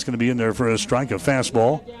plate. That's going to be in there for a strike, a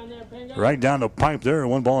fastball. Right down the pipe there.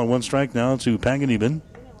 1 ball and 1 strike now to Panganiban.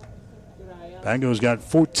 Pango's got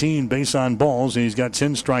 14 base on balls, and he's got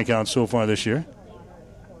 10 strikeouts so far this year.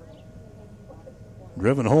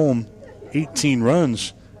 Driven home 18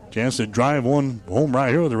 runs. Chance to drive one home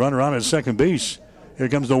right here with the runner on at second base. Here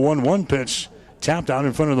comes the 1-1 pitch. Tapped out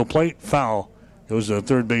in front of the plate. Foul. Goes to the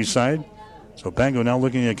third base side. So Pango now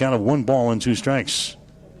looking at a count of 1 ball and 2 strikes.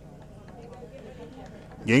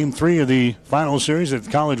 Game 3 of the final series at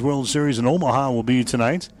the College World Series in Omaha will be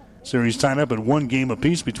tonight. Series tied up at 1 game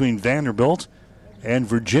apiece between Vanderbilt and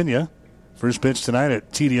Virginia. First pitch tonight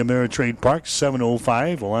at TD Ameritrade Park,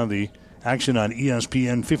 7:05. We'll have the action on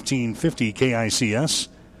ESPN 1550 KICS.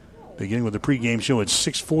 Beginning with the pregame show at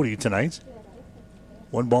 6:40 tonight.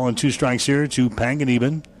 1 ball and 2 strikes here to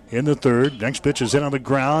Panganiban in the 3rd. Next pitch is hit on the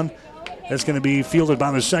ground. That's going to be fielded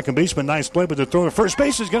by the second baseman. Nice play, but the throw to first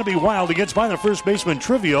base is going to be wild. It gets by the first baseman,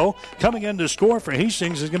 Trivio. Coming in to score for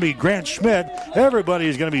Hastings is going to be Grant Schmidt. Everybody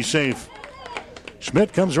is going to be safe.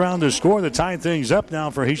 Schmidt comes around to score to tie things up now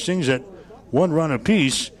for Hastings at 1 run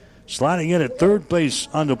apiece. Sliding in at third base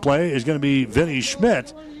on the play is going to be Vinny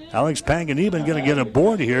Schmidt. Alex Panganiban going to get a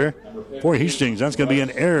board here for Hastings. That's going to be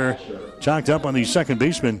an error chalked up on the second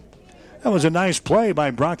baseman. That was a nice play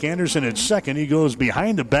by Brock Anderson at second. He goes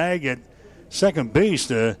behind the bag at second base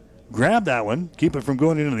to grab that one, keep it from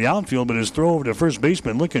going into the outfield, but his throw over to first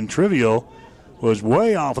baseman Lincoln Trivio was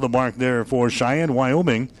way off of the mark there for Cheyenne,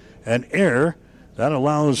 Wyoming. An error that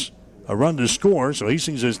allows a run to score, so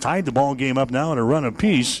Hastings has tied the ball game up now at a run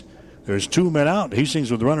apiece. There's 2 men out.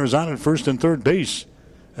 Hastings with runners on at first and third base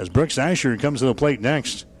as Brooks Asher comes to the plate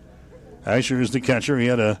next. Asher is the catcher. He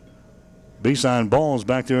had a base on balls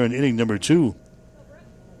back there in inning number 2.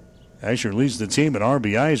 Asher leads the team in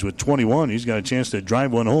RBIs with 21. He's got a chance to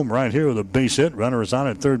drive one home right here with a base hit. Runner is on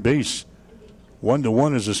at third base.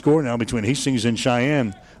 1-1 is the score now between Hastings and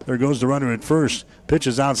Cheyenne. There goes the runner at first.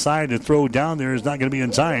 Pitches outside to throw down there is not going to be in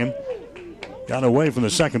time. Got away from the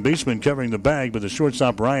second baseman covering the bag, but the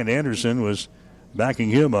shortstop Ryan Anderson was backing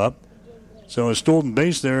him up. So a stolen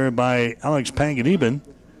base there by Alex Panganiban.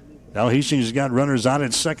 Now Hastings has got runners on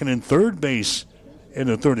at second and third base in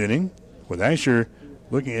the third inning, with Asher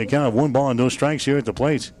looking at kind of 1 ball and no strikes here at the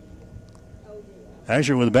plate.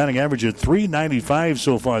 Asher with a batting average of .395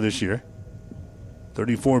 so far this year.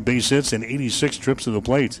 34 base hits and 86 trips to the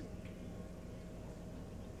plate.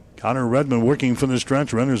 Connor Redmond working from the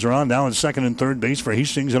stretch. Runners are on now in second and third base for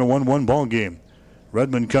Hastings in a 1-1 ball game.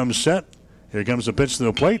 Redmond comes set. Here comes the pitch to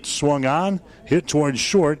the plate. Swung on. Hit towards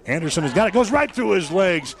short. Anderson has got it. Goes right through his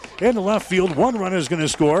legs. Into left field. One runner is going to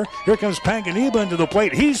score. Here comes Panganiban to the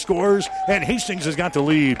plate. He scores, and Hastings has got the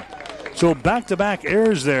lead. So back-to-back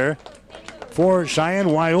errors there for Cheyenne,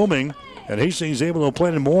 Wyoming. And Hastings able to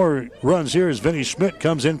play in more runs here as Vinny Schmidt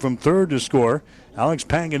comes in from third to score. Alex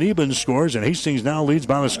Panganiban scores, and Hastings now leads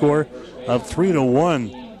by the score of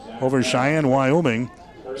 3-1 over Cheyenne, Wyoming.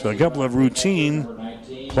 So a couple of routine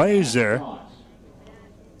plays there.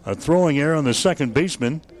 A throwing error on the second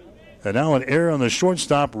baseman, and now an error on the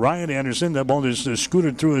shortstop, Ryan Anderson. That ball just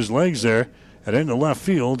scooted through his legs there and into left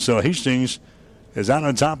field. So Hastings is out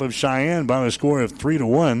on top of Cheyenne by the score of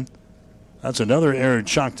 3-1. That's another error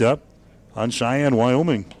chalked up on Cheyenne,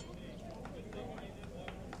 Wyoming.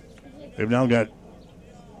 They've now got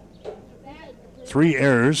 3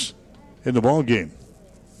 errors in the ball game.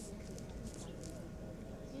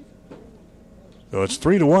 So it's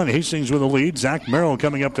 3-1. Hastings with the lead. Zach Merrill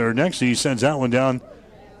coming up there next. He sends that one down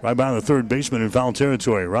right by the third baseman in foul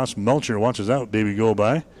territory. Ross Melcher watches that baby go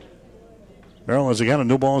by. Merrill has a count of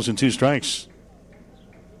no balls and 2 strikes.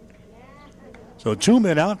 So 2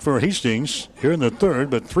 men out for Hastings here in the third,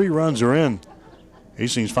 but 3 runs are in.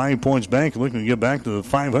 Hastings 5 points back, looking to get back to the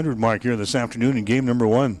 500 mark here this afternoon in game number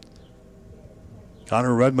 1.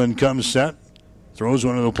 Connor Redmond comes set, throws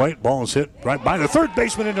one to the plate. Ball is hit right by the third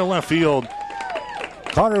baseman into left field.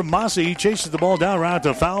 Carter Mossy chases the ball down right at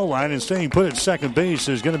the foul line, and staying put at second base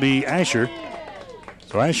is going to be Asher.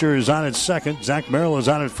 So Asher is on at second. Zach Merrill is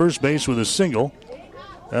on at first base with a single.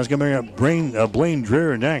 That's going to bring up Blaine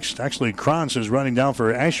Dreher next. Actually, Kranz is running down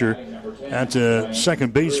for Asher at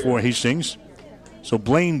second base for Hastings. So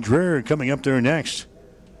Blaine Dreher coming up there next.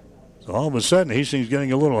 So all of a sudden, Hastings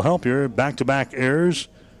getting a little help here. Back-to-back errors.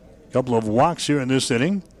 A couple of walks here in this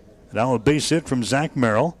inning. Now a base hit from Zach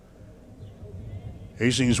Merrill.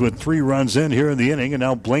 Hastings with 3 runs in here in the inning, and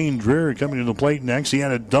now Blaine Dreher coming to the plate next. He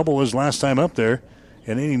had a double his last time up there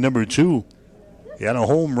in inning number 2. He had a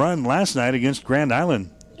home run last night against Grand Island.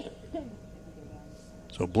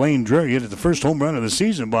 So Blaine Dreher hit the first home run of the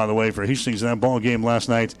season, by the way, for Hastings in that ball game last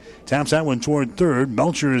night. Taps that one toward third.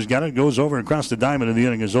 Melcher has got it, goes over across the diamond, and the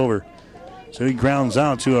inning is over. So he grounds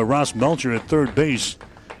out to Ross Melcher at third base.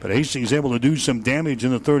 But Hastings able to do some damage in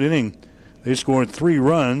the third inning. They scored 3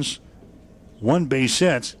 runs. 1 base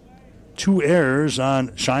hit, 2 errors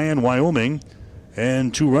on Cheyenne, Wyoming,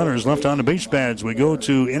 and 2 runners left on the base pads. We go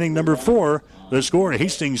to inning number 4. The score,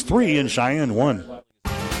 Hastings 3 and Cheyenne 1.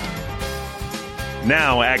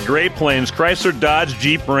 Now at Great Plains Chrysler Dodge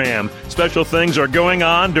Jeep Ram, special things are going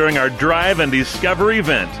on during our Drive and Discover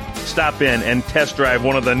event. Stop in and test drive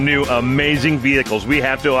one of the new amazing vehicles we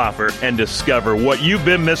have to offer and discover what you've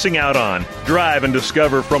been missing out on. Drive and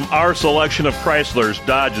discover from our selection of Chryslers,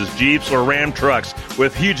 Dodges, Jeeps, or Ram trucks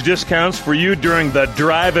with huge discounts for you during the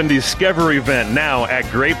Drive and Discover event now at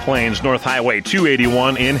Great Plains North Highway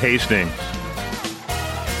 281 in Hastings.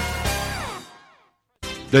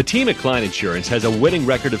 The team at Klein Insurance has a winning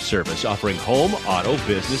record of service offering home, auto,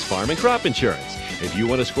 business, farm, and crop insurance. If you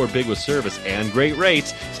want to score big with service and great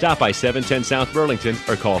rates, stop by 710 South Burlington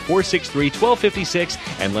or call 463-1256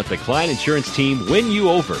 and let the Klein Insurance team win you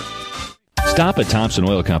over. Stop at Thompson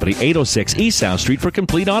Oil Company, 806 East South Street for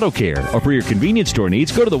complete auto care. Or for your convenience store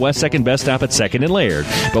needs, go to the West 2nd Best Stop at 2nd and Laird.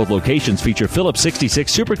 Both locations feature Phillips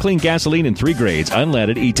 66 Super Clean gasoline in 3 grades,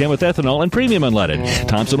 unleaded, E10 with ethanol, and premium unleaded.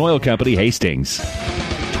 Thompson Oil Company, Hastings.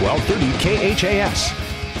 1230 KHAS.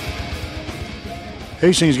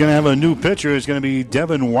 Hastings is going to have a new pitcher. It's going to be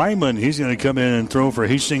Devin Wyman. He's going to come in and throw for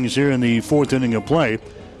Hastings here in the fourth inning of play.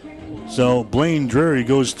 So Blaine Drury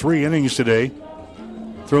goes 3 innings today.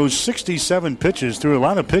 Throws 67 pitches, threw a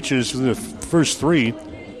lot of pitches for the first 3.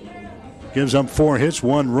 Gives up 4 hits,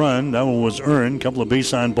 1 run. That one was earned. A couple of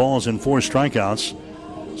base on balls and 4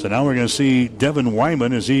 strikeouts. So now we're going to see Devin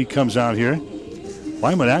Wyman as he comes out here.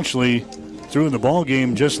 Wyman actually threw in the ball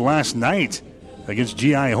game just last night against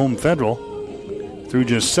GI Home Federal. Threw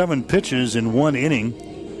just 7 pitches in 1 inning.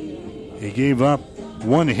 He gave up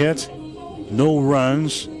 1 hit, no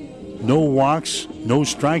runs, no walks, no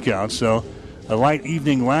strikeouts. So a light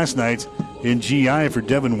evening last night in GI for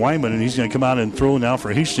Devin Wyman, and he's going to come out and throw now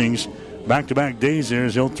for Hastings. Back-to-back days there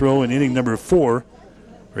as he'll throw in inning number 4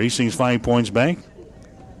 for Hastings 5 Points Bank.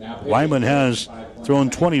 Wyman has thrown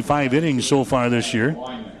 25 innings so far this year.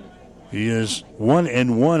 He is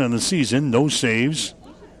 1-1 on the season, no saves.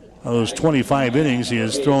 Of those 25 innings, he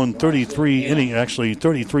has thrown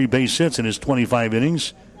 33 base hits in his 25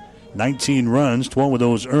 innings. 19 runs, 12 of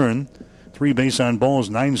those earned. 3 base on balls,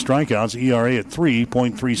 9 strikeouts, ERA at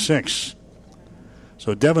 3.36.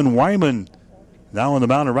 So Devin Wyman now on the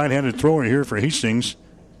mound, a right-handed thrower here for Hastings.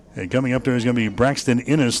 And coming up there is going to be Braxton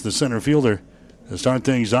Innes, the center fielder, to start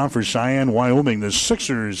things off for Cheyenne, Wyoming. The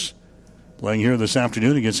Sixers playing here this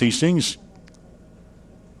afternoon against Hastings.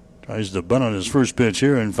 Tries to bunt on his first pitch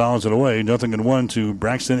here and fouls it away. 0-1 to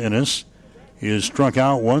Braxton Innes. He has struck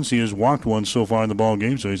out once. He has walked once so far in the ball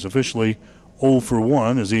game, so he's officially 0 for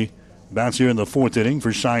 1 as he bats here in the 4th inning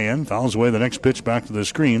for Cheyenne. Fouls away the next pitch back to the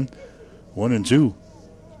screen. 1-2.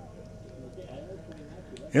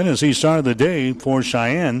 Innes, he started the day for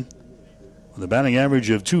Cheyenne with a batting average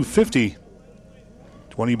of .250.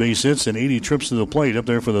 20 base hits and 80 trips to the plate up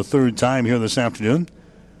there for the 3rd time here this afternoon.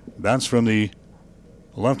 Bats from the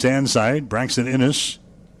left-hand side. Braxton Innes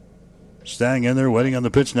staying in there, waiting on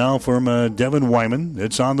the pitch now from Devin Wyman.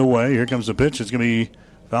 It's on the way. Here comes the pitch. It's going to be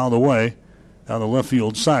fouled away down the left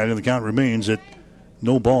field side, and the count remains at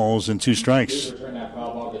no balls and 2 strikes. Return that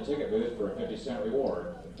foul ball to the ticket booth for a 50-cent reward.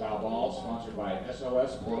 Foul ball sponsored by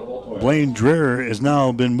SOS Portable Toilets. Blaine Dreher has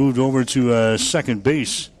now been moved over to second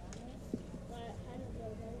base.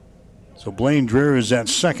 So Blaine Dreher is at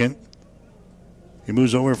second. He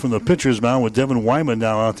moves over from the pitcher's mound with Devin Wyman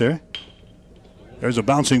now out there. There's a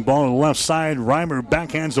bouncing ball to the left side. Reimer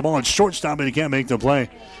backhands the ball at shortstop, and he can't make the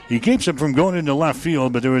play. He keeps it from going into left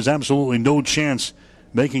field, but there was absolutely no chance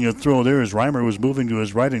making a throw there as Reimer was moving to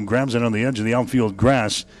his right and grabs it on the edge of the outfield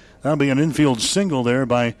grass. That'll be an infield single there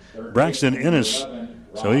by Braxton Innes.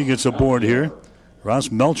 So he gets aboard here.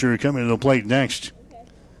 Ross Melcher coming to the plate next.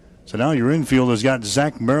 So now your infield has got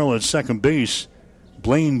Zach Merrill at second base.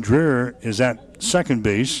 Blaine Dreher is at second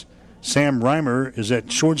base. Sam Reimer is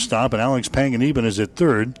at shortstop, and Alex Panganiban is at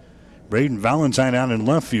third. Braden Valentine out in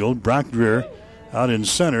left field. Brock Dreher out in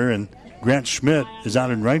center, and Grant Schmidt is out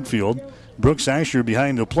in right field. Brooks Asher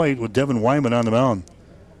behind the plate with Devin Wyman on the mound.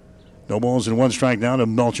 No balls and 1 strike now to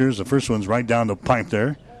Melcher. The first one's right down the pipe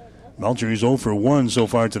there. Melcher, he's 0 for 1 so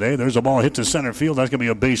far today. There's a ball hit to center field. That's going to be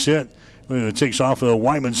a base hit. It takes off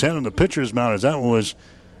Wyman's head on the pitcher's mound as that one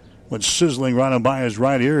went sizzling right on by his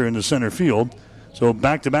right ear in the center field. So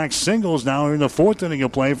back-to-back singles now in the 4th inning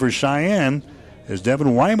of play for Cheyenne as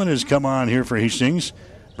Devin Wyman has come on here for Hastings.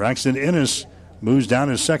 Braxton Innes moves down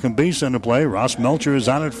to second base on the play. Ross Melcher is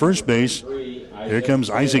on at first base. Here comes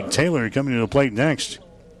Isaac Taylor coming to the plate next.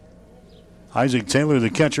 Isaac Taylor, the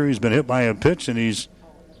catcher, he's been hit by a pitch, and he's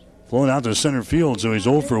flown out to center field, so he's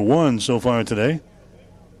 0 for 1 so far today.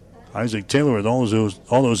 Isaac Taylor with all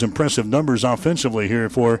those impressive numbers offensively here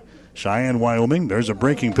for Cheyenne, Wyoming. There's a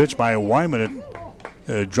breaking pitch by Wyman.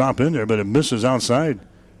 It drop in there, but it misses outside.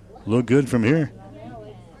 Look good from here.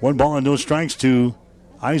 1 ball and no strikes to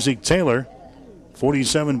Isaac Taylor.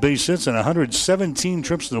 47 base hits and 117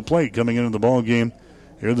 trips to the plate coming into the ball game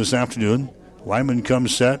here this afternoon. Wyman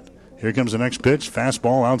comes set. Here comes the next pitch.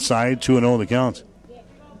 Fastball outside, 2-0 the count.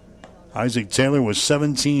 Isaac Taylor with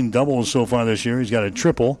 17 doubles so far this year. He's got a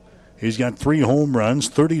triple. He's got 3 home runs,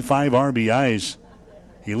 35 RBIs.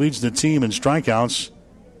 He leads the team in strikeouts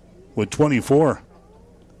with 24.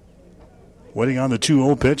 Waiting on the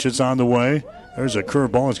 2-0 pitch. It's on the way. There's a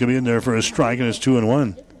curveball. It's going to be in there for a strike, and it's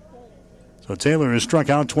 2-1. So Taylor has struck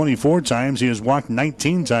out 24 times. He has walked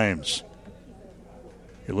 19 times.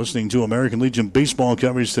 You're listening to American Legion baseball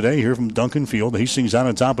coverage today here from Duncan Field. Hastings out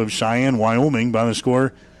on top of Cheyenne, Wyoming by the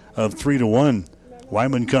score of 3-1.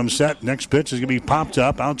 Wyman comes set. Next pitch is going to be popped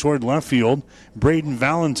up out toward left field. Braden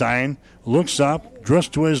Valentine looks up, drifts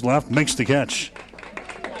to his left, makes the catch.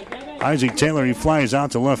 Isaac Taylor, he flies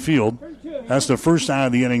out to left field. That's the first out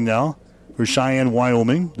of the inning now for Cheyenne,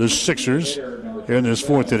 Wyoming. The Sixers here in this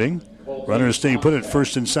fourth inning. Runners stay put at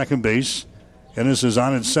first and second base. Ennis is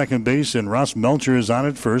on at second base, and Ross Melcher is on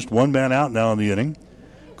at first. One man out now in the inning.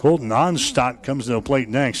 Colton Onstadt comes to the plate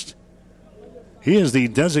next. He is the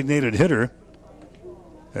designated hitter,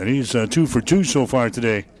 and he's 2 for 2 so far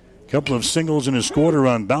today. Couple of singles and a score to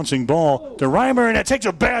run. Bouncing ball to Reimer, and it takes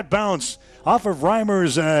a bad bounce off of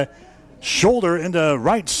Reimer's shoulder into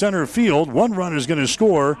right center field. One run is going to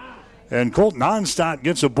score, and Colton Onstadt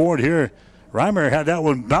gets aboard here. Reimer had that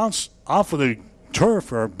one bounce off of the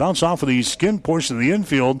turf, or bounce off of the skin portion of the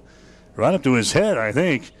infield, right up to his head, I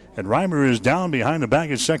think. And Reimer is down behind the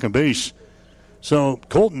bag at second base. So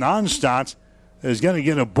Colton Onstadt is going to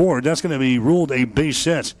get aboard. That's going to be ruled a base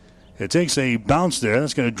hit. It takes a bounce there.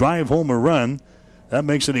 That's going to drive home a run. That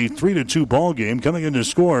makes it a 3-2 ball game. Coming in to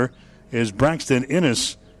score is Braxton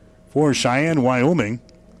Ennis for Cheyenne, Wyoming,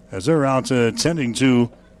 as they're out tending to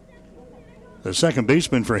the second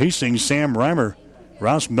baseman for Hastings, Sam Reimer.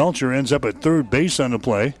 Ross Melcher ends up at third base on the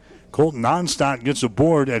play. Colton Onstadt gets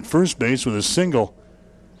aboard at first base with a single.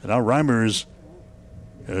 And now Reimer's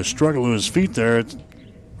struggle to his feet there,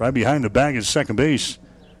 right behind the bag at second base.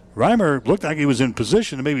 Reimer looked like he was in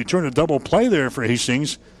position to maybe turn a double play there for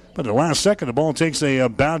Hastings, but at the last second, the ball takes a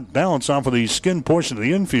bad bounce off of the skin portion of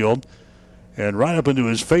the infield and right up into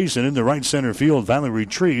his face and into right center field. Finally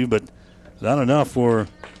retrieved, but not enough for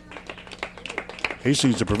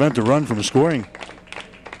Hastings to prevent the run from scoring.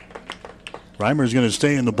 Reimer's going to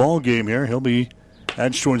stay in the ball game here. He'll be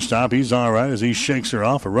at shortstop. He's all right as he shakes her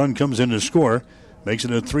off. A run comes in to score. Makes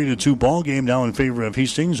it a 3-2 ball game now in favor of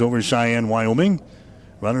Hastings over Cheyenne, Wyoming.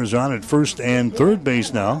 Runners on at first and third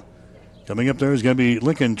base now. Coming up there is going to be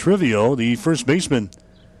Lincoln Trivio, the first baseman.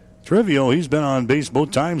 Trivio, he's been on base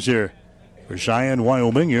both times here for Cheyenne,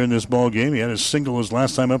 Wyoming here in this ball game. He had a single his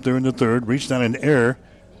last time up there in the third. Reached on an error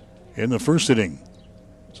in the first inning.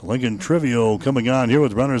 So Lincoln Trivio coming on here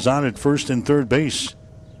with runners on at first and third base.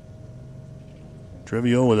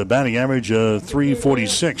 Trivio with a batting average of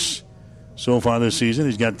 .346 so far this season.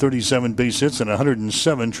 He's got 37 base hits and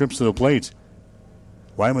 107 trips to the plate.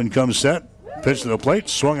 Wyman comes set. Pitch to the plate.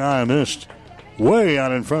 Swung on and missed. Way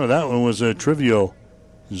out in front of that one was Trivio.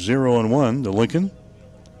 0-1 to Lincoln.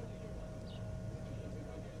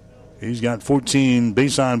 He's got 14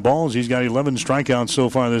 base on balls. He's got 11 strikeouts so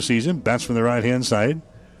far this season. Bats from the right-hand side.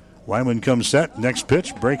 Wyman comes set. Next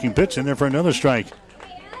pitch. Breaking pitch in there for another strike.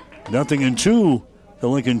 0-2 to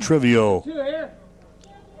Lincoln Trivio.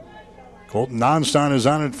 Colton Onstadt is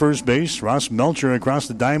on at first base. Ross Melcher across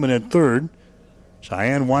the diamond at third.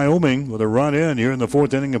 Cheyenne, Wyoming with a run in here in the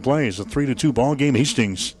fourth inning of play. It's a 3-2 ball game.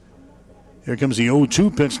 Hastings. Here comes the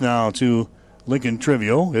 0-2 pitch now to Lincoln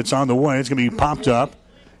Trivio. It's on the way. It's going to be popped up.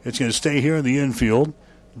 It's going to stay here in the infield.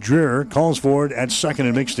 Dreher calls for it at second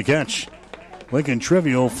and makes the catch. Lincoln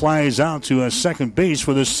Trivio flies out to second base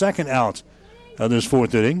for the second out of this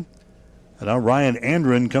fourth inning. And now Ryan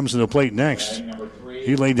Andren comes to the plate next.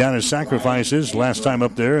 He laid down his sacrifices last time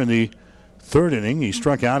up there in the third inning. He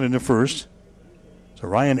struck out in the first. So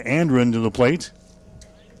Ryan Andren to the plate.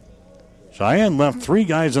 Cheyenne left 3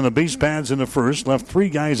 guys on the base pads in the first, left 3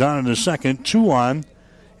 guys on in the second, 2 on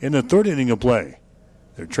in the third inning of play.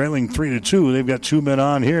 They're trailing 3-2. They've got 2 men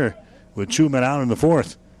on here with 2 men out in the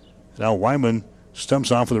fourth. Now Wyman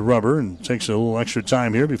stumps off with a rubber and takes a little extra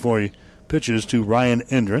time here before he pitches to Ryan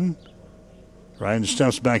Andren. Ryan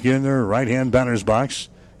steps back in there, right-hand batter's box.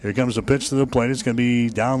 Here comes the pitch to the plate. It's going to be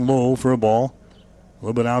down low for a ball. A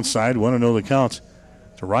little bit outside. 1-0 the count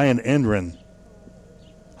to Ryan Andren.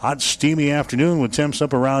 Hot, steamy afternoon with temps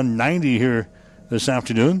up around 90 here this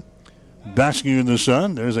afternoon. Basking in the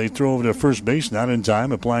sun. There's a throw over to first base, not in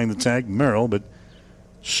time. Applying the tag, Merrill, but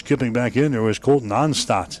skipping back in there was Colton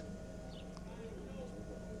Onstadt.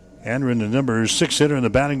 Andren, the number 6 hitter in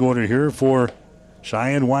the batting order here for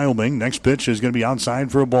Cheyenne, Wyoming. Next pitch is going to be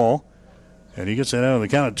outside for a ball. And he gets that out of the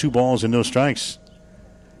count of 2 balls and no strikes.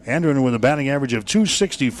 Andren with a batting average of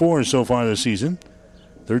 .264 so far this season.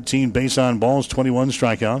 13 base on balls, 21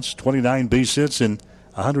 strikeouts, 29 base hits, and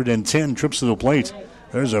 110 trips to the plate.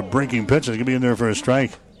 There's a breaking pitch that's going to be in there for a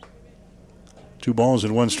strike. 2 balls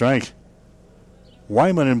and 1 strike.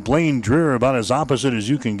 Wyman and Blaine Dreher about as opposite as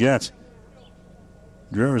you can get.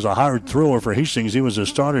 Dreher is a hard thrower for Hastings. He was a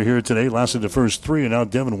starter here today, lasted the first 3, and now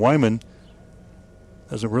Devin Wyman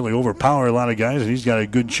doesn't really overpower a lot of guys, and he's got a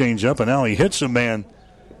good changeup, and now he hits a man.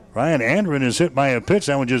 Ryan Andren is hit by a pitch.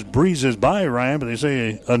 That one just breezes by Ryan, but they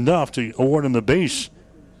say enough to award him the base.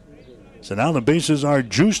 So now the bases are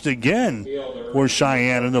juiced again for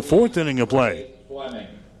Cheyenne in the fourth inning of play.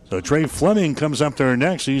 So Trey Fleming comes up there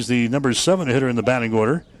next. He's the number 7 hitter in the batting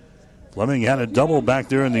order Fleming had a double back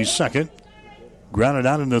there in the second. Grounded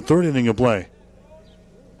out in the third inning of play.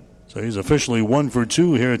 So he's officially 1 for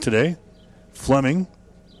 2 here today. Fleming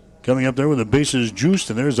coming up there with the bases juiced,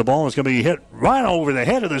 and there's the ball. It's going to be hit right over the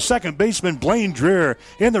head of the second baseman, Blaine Dreher,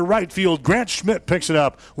 in the right field. Grant Schmidt picks it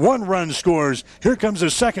up. 1 run scores. Here comes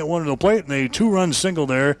the second one to the plate, and a 2-run single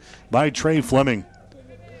there by Trey Fleming.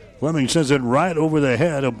 Fleming sends it right over the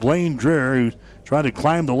head of Blaine Dreher, who tried to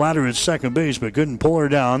climb the ladder at second base but couldn't pull her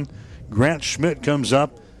down. Grant Schmidt comes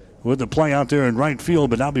up with the play out there in right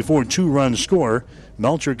field, but not before 2-run score.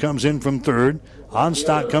 Melcher comes in from third.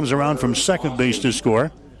 Onstadt comes around from second base to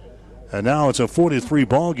score. And now it's a 4-3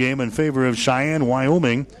 ball game in favor of Cheyenne,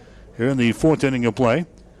 Wyoming, here in the fourth inning of play.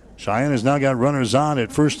 Cheyenne has now got runners on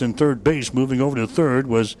at first and third base. Moving over to third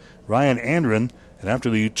was Ryan Andren. And after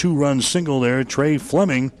the 2-run single there, Trey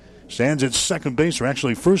Fleming stands at second base, or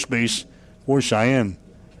actually first base, for Cheyenne.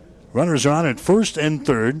 Runners are on at first and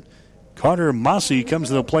third. Carter Mossy comes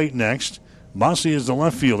to the plate next. Mossy is the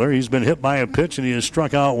left fielder. He's been hit by a pitch, and he has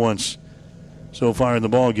struck out once so far in the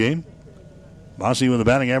ball game. Mossy with a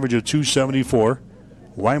batting average of .274.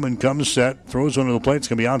 Wyman comes set, throws one to the plate. It's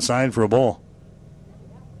going to be outside for a ball.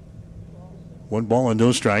 1 ball and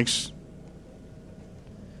no strikes.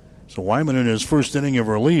 So Wyman in his first inning of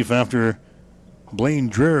relief after Blaine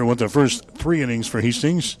Dreher went the first 3 innings for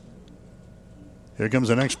Hastings. Here comes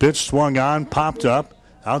the next pitch. Swung on, popped up.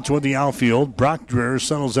 Out toward the outfield. Brock Dreher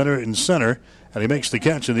settles it in center, and he makes the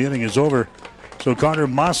catch, and the inning is over. So Carter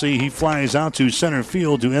Mossy, he flies out to center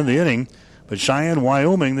field to end the inning. But Cheyenne,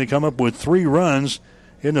 Wyoming, they come up with 3 runs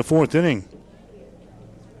in the fourth inning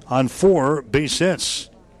on 4 base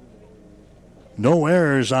hits. No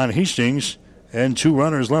errors on Hastings, and 2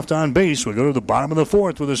 runners left on base. We go to the bottom of the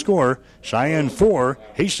fourth with a score. Cheyenne 4,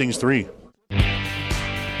 Hastings 3.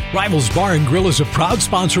 Rivals Bar and Grill is a proud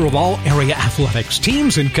sponsor of all area athletics.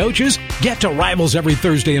 Teams and coaches get to Rivals every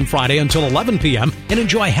Thursday and Friday until 11 p.m. and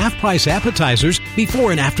enjoy half-price appetizers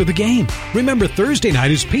before and after the game. Remember, Thursday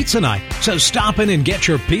night is pizza night, so stop in and get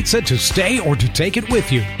your pizza to stay or to take it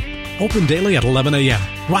with you. Open daily at 11 a.m.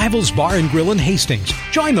 Rivals Bar and Grill in Hastings.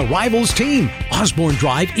 Join the Rivals team. Osborne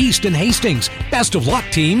Drive East in Hastings. Best of luck,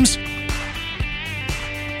 teams.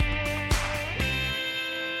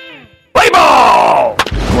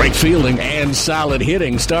 Great fielding and solid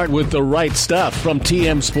hitting start with the right stuff from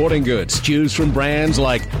TM Sporting Goods. Choose from brands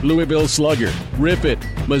like Louisville Slugger, Rip It,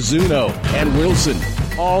 Mizuno, and Wilson.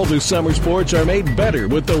 All the summer sports are made better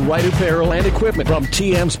with the right apparel and equipment from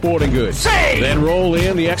TM Sporting Goods. Then roll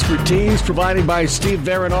in the expertise provided by Steve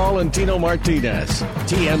Veronal and Tino Martinez.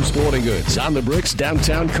 TM Sporting Goods on the Bricks,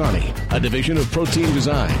 downtown Kearney, a division of Protein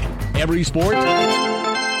Design. Every sport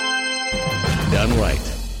done right.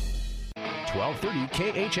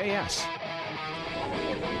 1230 KHAS.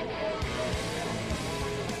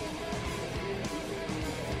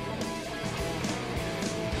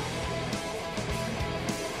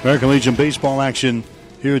 American Legion baseball action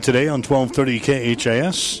here today on 1230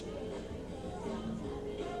 KHAS.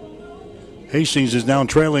 Hastings is now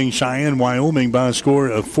trailing Cheyenne, Wyoming by a score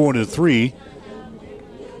of 4-3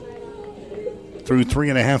 through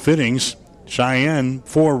 3.5 innings. Cheyenne,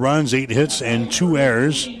 4 runs, 8 hits, and 2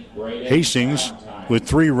 errors. Hastings with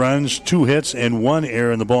 3 runs, 2 hits, and 1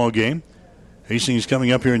 error in the ball game. Hastings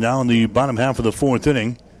coming up here now in the bottom half of the fourth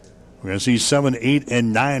inning. We're going to see 7, 8,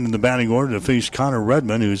 and 9 in the batting order to face Connor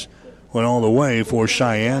Redmond, who's went all the way for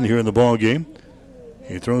Cheyenne here in the ball game.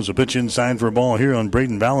 He throws a pitch inside for a ball here on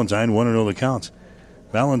Braden Valentine, 1-0 the count.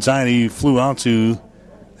 Valentine, he flew out to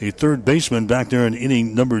the third baseman back there in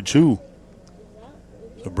inning number 2.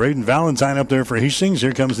 So Braden Valentine up there for Hastings.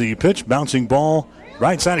 Here comes the pitch, bouncing ball.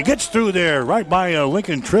 Right side, it gets through there, right by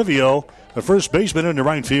Lincoln Trivio, the first baseman into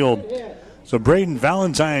right field. So Braden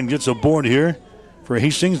Valentine gets aboard here for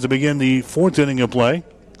Hastings to begin the fourth inning of play.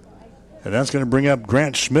 And that's going to bring up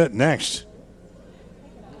Grant Schmidt next.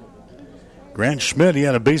 Grant Schmidt, he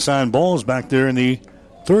had a base on balls back there in the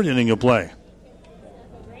third inning of play.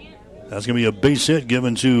 That's going to be a base hit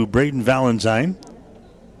given to Braden Valentine.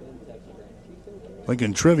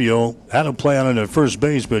 Lincoln Trivio had a play on it at first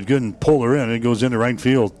base, but couldn't pull her in. It goes into right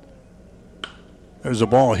field. There's a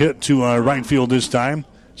ball hit to right field this time.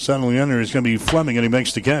 Settling under is going to be Fleming, and he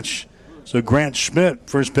makes the catch. So Grant Schmidt,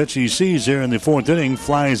 first pitch he sees here in the fourth inning,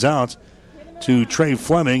 flies out to Trey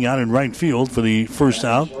Fleming out in right field for the first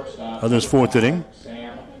out of this fourth inning.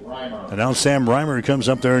 And now Sam Reimer comes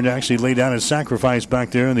up there and actually laid down his sacrifice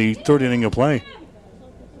back there in the third inning of play.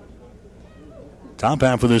 Top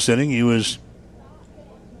half of this inning, he was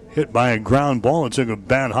hit by a ground ball. It took a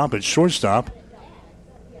bad hop at shortstop,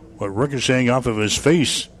 but ricocheting off of his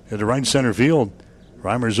face at the right center field.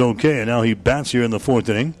 Reimer's okay, and now he bats here in the fourth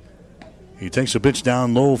inning. He takes a pitch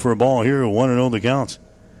down low for a ball here, 1-0 the count.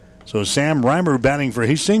 So Sam Reimer batting for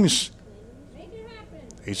Hastings.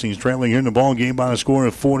 Hastings trailing here in the ball game by a score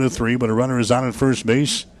of 4-3, but a runner is on at first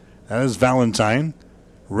base. That is Valentine.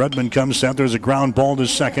 Redmond comes set. There's a ground ball to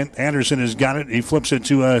second. Anderson has got it. He flips it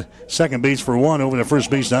to second base for one over the first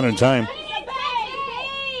base, not in time.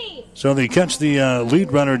 So they catch the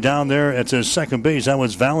lead runner down there at the second base. That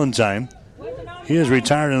was Valentine. He is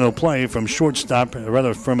retired in the play from shortstop,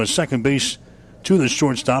 rather from a second base to the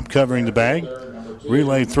shortstop, covering the bag.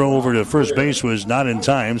 Relay throw over to first base was not in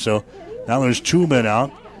time, so now there's 2 men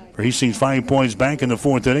out for Hastings 5 points back in the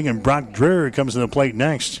fourth inning, and Brock Dreher comes to the plate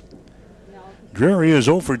next. Dreher is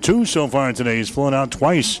 0 for 2 so far today. He's flown out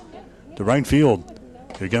twice to right field.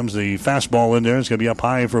 Here comes the fastball in there. It's going to be up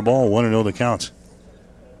high for a ball, 1-0 the count.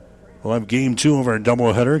 We'll have game 2 of our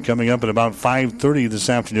doubleheader coming up at about 5:30 this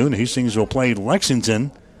afternoon. Hastings will play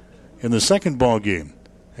Lexington in the second ball game.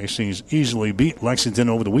 Hastings easily beat Lexington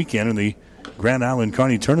over the weekend in the Grand Island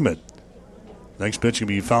Carney tournament. Next pitch can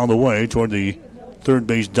be fouled away toward the third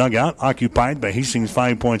base dugout, occupied by Hastings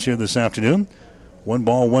 5 points here this afternoon. 1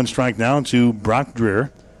 ball, 1 strike now to Brock Dreher.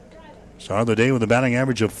 Started the day with a batting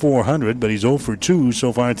average of .400, but he's 0 for 2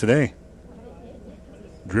 so far today.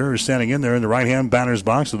 Dreher is standing in there in the right-hand batter's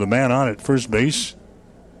box with a man on at first base.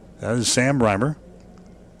 That is Sam Reimer.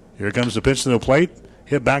 Here comes the pitch to the plate.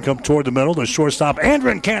 Hit back up toward the middle. The shortstop,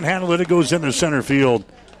 Andren, can't handle it. It goes into center field.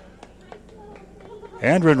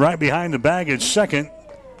 Andren right behind the bag at second.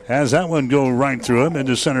 Has that one go right through him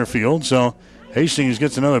into center field. So Hastings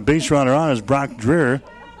gets another base runner on as Brock Dreher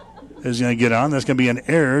is going to get on. That's going to be an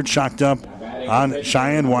error chalked up on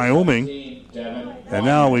Cheyenne, Wyoming. And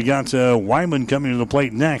now we got Wyman coming to the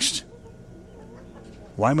plate next.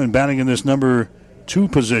 Wyman batting in this number 2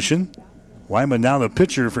 position. Wyman now the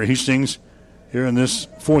pitcher for Hastings here in this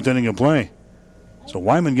fourth inning of play. So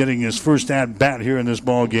Wyman getting his first at-bat here in this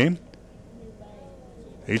ball game.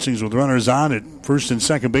 Hastings with runners on at first and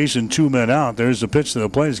second base and 2 men out. There's the pitch to the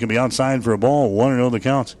plate. It's going to be outside for a ball. 1-0 the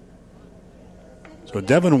count. So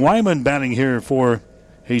Devin Wyman batting here for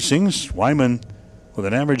Hastings. Wyman with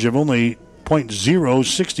an average of only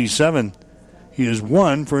 .067. He is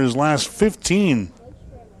 1 for his last 15.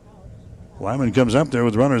 Wyman comes up there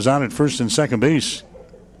with runners on at first and second base.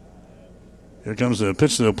 Here comes the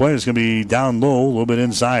pitch to the plate. It's going to be down low, a little bit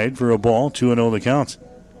inside for a ball. 2-0 the count.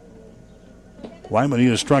 Wyman, he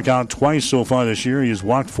has struck out twice so far this year. He has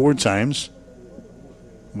walked 4 times.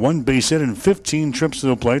 1 base hit and 15 trips to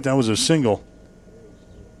the plate. That was a single.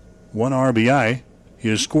 1 RBI. He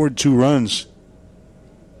has scored 2 runs.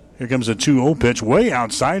 Here comes a 2-0 pitch way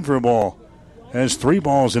outside for a ball. Has 3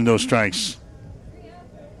 balls and no strikes.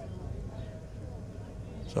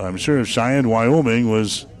 So I'm sure if Cheyenne, Wyoming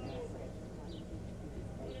was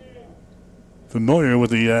familiar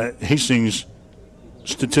with the Hastings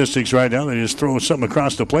statistics right now, they just throw something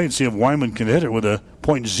across the plate and see if Wyman can hit it with a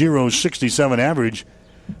 .067 average.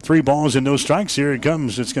 3 balls and no strikes. Here it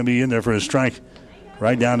comes. It's going to be in there for a strike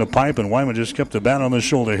right down the pipe, and Wyman just kept the bat on the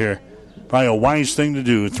shoulder here. Probably a wise thing to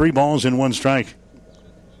do. 3 balls and 1 strike.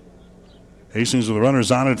 Hastings with the runners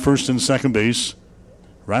on at first and second base.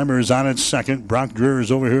 Reimer is on at second. Brock Dreher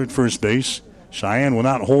is over here at first base. Cheyenne will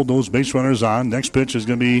not hold those base runners on. Next pitch is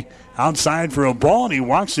going to be outside for a ball, and he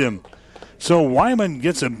walks him. So Wyman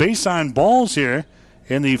gets a base on balls here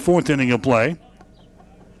in the fourth inning of play.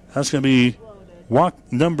 That's going to be walk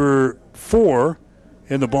number 4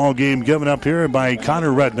 in the ball game given up here by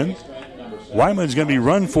Connor Redmond. Wyman's going to be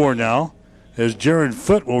run for now as Jared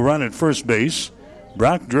Foote will run at first base.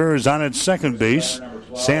 Brock Dreher is on at second base.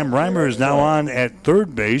 Sam Reimer is now on at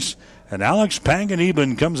third base. And Alex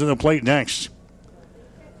Panganiban comes to the plate next.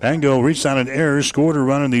 Pango reached on an error, scored a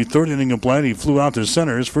run in the third inning of play. He flew out to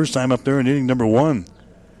center his first time up there in inning number 1.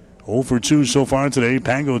 0 for 2 so far today.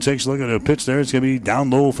 Pango takes a look at a pitch there. It's going to be down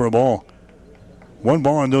low for a ball. 1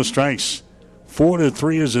 ball and no strikes.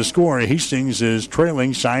 4-3 is the score. Hastings is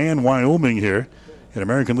trailing Cheyenne, Wyoming here in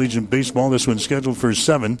American Legion Baseball. This one's scheduled for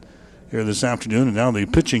 7 here this afternoon. And now the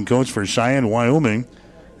pitching coach for Cheyenne, Wyoming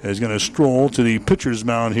is going to stroll to the pitcher's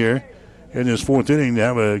mound here in this fourth inning to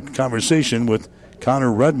have a conversation with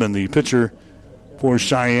Connor Redmond, the pitcher for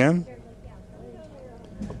Cheyenne.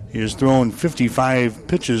 He has thrown 55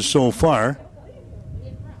 pitches so far,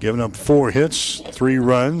 given up 4 hits, 3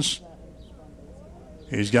 runs.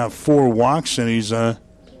 He's got 4 walks, and he's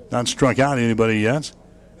not struck out anybody yet.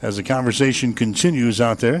 As the conversation continues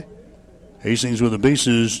out there, Hastings with the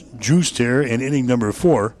bases juiced here in inning number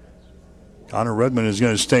 4. Connor Redmond is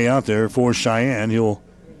going to stay out there for Cheyenne. He'll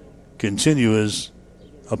continue his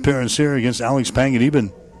appearance here against Alex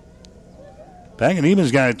Panganiban.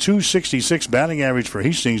 Panganiban's got a .266 batting average for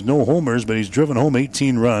Hastings. No homers, but he's driven home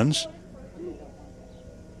 18 runs.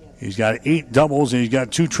 He's got 8 doubles, and he's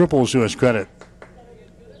got 2 triples to his credit.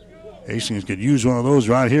 Hastings could use one of those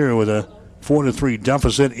right here with a 4-3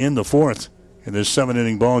 deficit in the fourth in this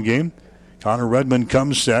 7-inning ball game. Connor Redmond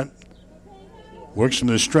comes set. Works from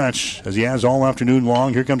the stretch as he has all afternoon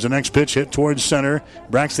long. Here comes the next pitch, hit towards center.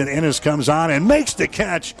 Braxton Ennis comes on and makes the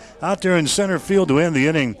catch out there in center field to end the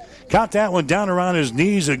inning. Caught that one down around his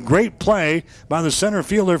knees. A great play by the center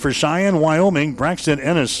fielder for Cheyenne, Wyoming, Braxton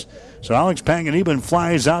Ennis. So Alex Panganiban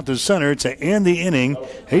flies out to center to end the inning.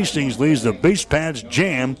 Hastings leaves the base pads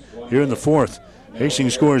jammed here in the fourth.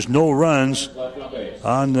 Hastings scores no runs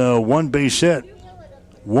on one base hit.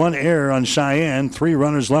 1 error on Cheyenne. 3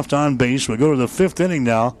 runners left on base. We go to the 5th inning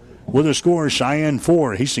now with a score: Cheyenne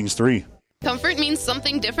 4, Hastings 3. Comfort means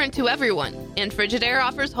something different to everyone, and Frigidaire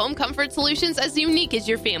offers home comfort solutions as unique as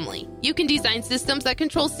your family. You can design systems that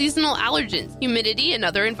control seasonal allergens, humidity, and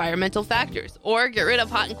other environmental factors, or get rid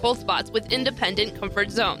of hot and cold spots with independent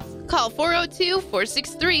comfort zones. Call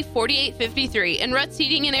 402-463-4853, and Ruts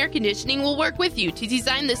Heating and Air Conditioning will work with you to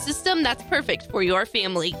design the system that's perfect for your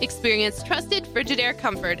family. Experience trusted Frigidaire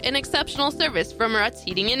comfort and exceptional service from Ruts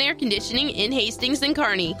Heating and Air Conditioning in Hastings and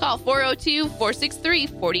Kearney. Call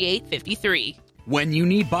 402-463-4853. When you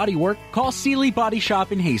need body work, call Seeley Body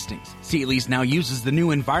Shop in Hastings. Seeley's now uses the new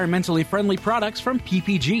environmentally friendly products from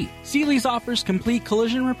PPG. Seeley's offers complete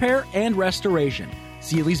collision repair and restoration.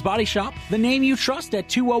 Seeley's Body Shop, the name you trust, at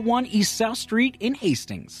 201 East South Street in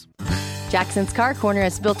Hastings. Jackson's Car Corner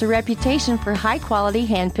has built a reputation for high-quality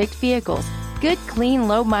hand-picked vehicles. Good, clean,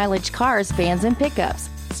 low-mileage cars, vans, and pickups.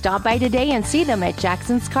 Stop by today and see them at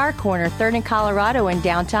Jackson's Car Corner, 3rd and Colorado in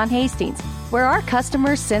downtown Hastings, where our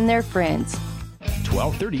customers send their friends.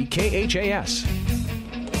 1230 KHAS.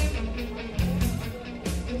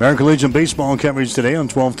 American Legion Baseball coverage today on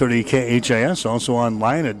 1230 KHAS. Also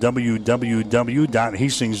online at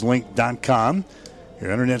www.hastingslink.com.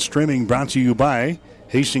 Your internet streaming brought to you by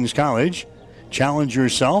Hastings College. Challenge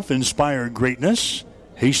yourself, inspire greatness.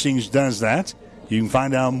 Hastings does that. You can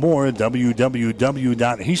find out more at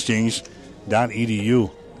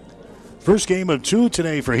www.hastings.edu. First game of 2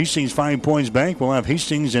 today for Hastings 5 Points Bank. We'll have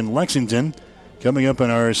Hastings and Lexington coming up in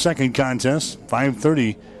our second contest.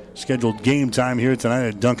 5:30 scheduled game time here tonight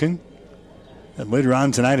at Duncan. And later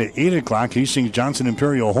on tonight at 8 o'clock, Hastings Johnson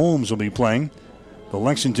Imperial Homes will be playing the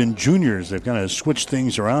Lexington Juniors. They've kind of switched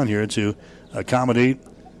things around here to accommodate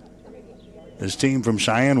this team from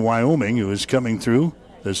Cheyenne, Wyoming, who is coming through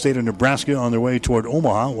the state of Nebraska on their way toward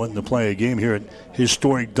Omaha, wanting to play a game here at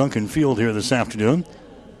historic Duncan Field here this afternoon.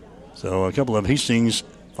 So a couple of Hastings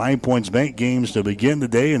 5 Points Bank games to begin the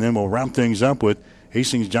day, and then we'll wrap things up with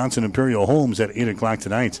Hastings Johnson Imperial Homes at 8 o'clock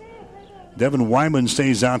tonight. Devin Wyman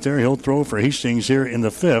stays out there. He'll throw for Hastings here in the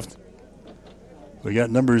 5th. We got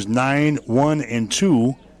numbers 9, 1, and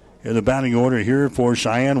 2 in the batting order here for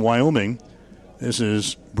Cheyenne, Wyoming. This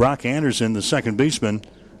is Brock Anderson, the second baseman,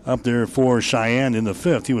 up there for Cheyenne in the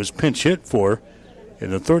 5th. He was pinch hit for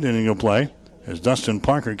in the 3rd inning of play as Dustin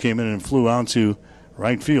Parker came in and flew out to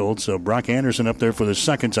right field. So Brock Anderson up there for the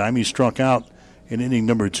second time. He struck out in inning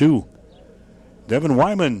number 2. Devin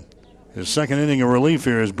Wyman, his second inning of relief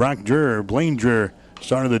here as Blaine Dreher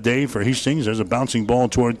started the day for Hastings. There's a bouncing ball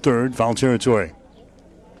toward third, foul territory.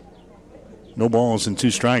 No balls and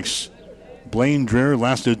 2 strikes. Blaine Dreher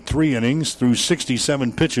lasted 3 innings through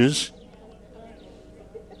 67 pitches.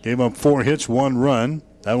 Gave up 4 hits, 1 run.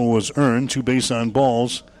 That one was earned, 2 base on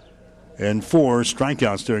balls, and 4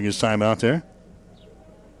 strikeouts during his time out there.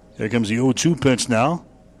 Here comes the 0-2 pitch now.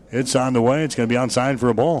 It's on the way. It's going to be outside for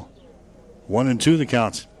a ball. 1-2 the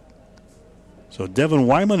count. So Devin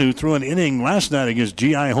Wyman, who threw an inning last night against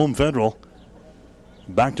GI Home Federal.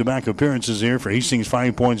 Back-to-back appearances here for Hastings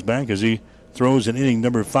 5 Points Bank as he throws an inning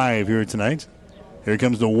number 5 here tonight. Here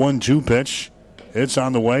comes the 1-2 pitch. It's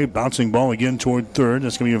on the way. Bouncing ball again toward third.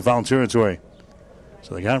 That's going to be in foul territory.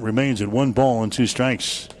 So the count remains at 1 ball and 2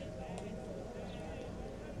 strikes.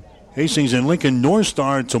 Hastings and Lincoln North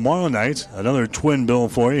Star tomorrow night. Another twin bill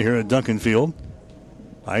for you here at Duncan Field.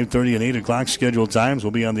 5:30 and 8 o'clock scheduled times.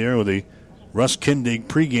 We'll be on the air with the Russ Kindig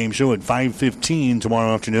pregame show at 5:15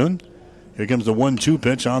 tomorrow afternoon. Here comes the 1-2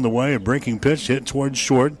 pitch on the way. A breaking pitch hit towards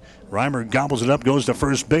short. Reimer gobbles it up, goes to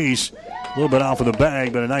first base. A little bit off of the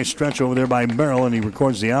bag, but a nice stretch over there by Merrill, and he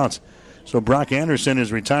records the out. So Brock Anderson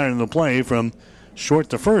is retiring the play from short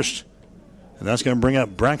to first. And that's going to bring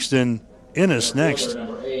up Braxton Ennis next.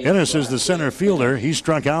 Ennis is the center fielder. He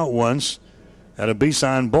struck out once at a base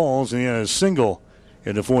on balls, and he had a single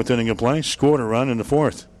in the 4th inning of play. Scored a run in the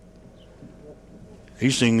 4th.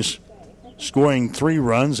 Hastings scoring 3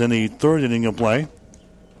 runs in the third inning of play.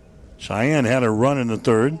 Cheyenne had a run in the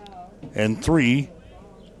third and 3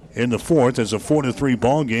 in the fourth. It's a 4-3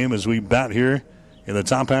 ball game as we bat here in the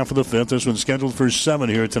top half of the fifth. This one's scheduled for 7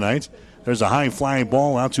 here tonight. There's a high fly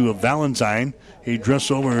ball out to a Valentine. He drifts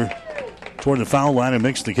over toward the foul line and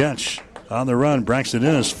makes the catch. On the run, Braxton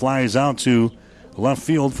Innes flies out to left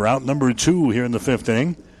field for out number 2 here in the fifth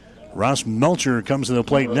inning. Ross Melcher comes to the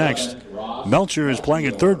plate next. Melcher is playing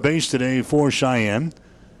at third base today for Cheyenne.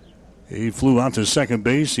 He flew out to second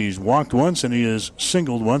base. He's walked once and he has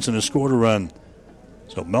singled once and has scored a run.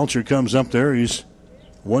 So Melcher comes up there. He's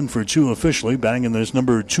 1 for 2 officially, batting in this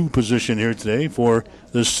number 2 position here today for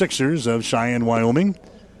the Sixers of Cheyenne, Wyoming.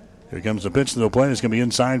 Here comes the pitch to the plate. It's going to be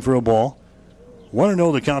inside for a ball.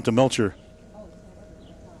 1-0 the count to Melcher.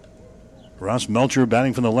 Ross Melcher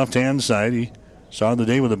batting from the left-hand side. He started the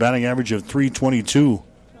day with a batting average of .322.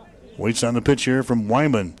 Waits on the pitch here from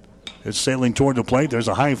Wyman. It's sailing toward the plate. There's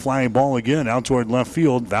a high fly ball again out toward left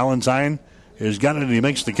field. Valentine has got it and he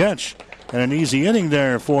makes the catch. And an easy inning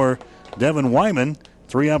there for Devin Wyman.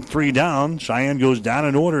 3 up, 3 down. Cheyenne goes down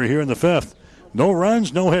in order here in the fifth. No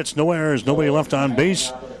runs, no hits, no errors, nobody left on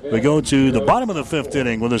base. We go to the bottom of the fifth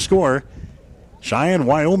inning with a score. Cheyenne,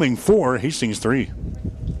 Wyoming 4, Hastings 3.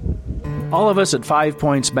 All of us at 5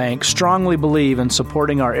 Points Bank strongly believe in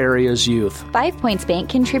supporting our area's youth. 5 Points Bank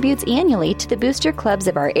contributes annually to the booster clubs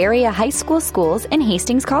of our area high school schools and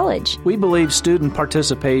Hastings College. We believe student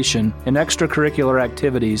participation in extracurricular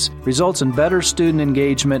activities results in better student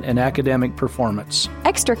engagement and academic performance.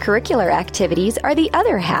 Extracurricular activities are the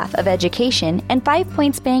other half of education, and 5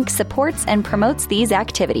 Points Bank supports and promotes these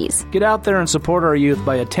activities. Get out there and support our youth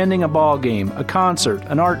by attending a ball game, a concert,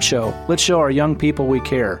 an art show. Let's show our young people we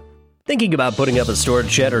care. Thinking about putting up a storage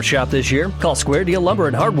shed or shop this year? Call Square Deal Lumber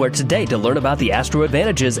and Hardware today to learn about the Astro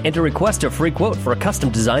Advantages and to request a free quote for a custom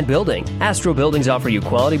designed building. Astro Buildings offer you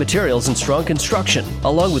quality materials and strong construction,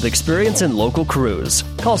 along with experience and local crews.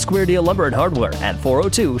 Call Square Deal Lumber and Hardware at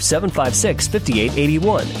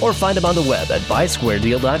 402-756-5881 or find them on the web at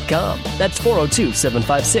buysquaredeal.com. That's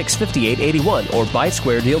 402-756-5881 or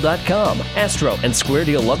buysquaredeal.com. Astro and Square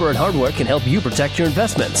Deal Lumber and Hardware can help you protect your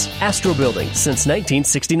investments. Astro Buildings since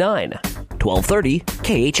 1969.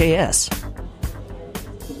 1230 KHAS.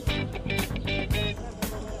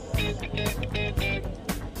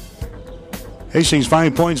 Hastings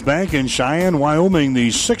 5 Points Bank in Cheyenne, Wyoming. The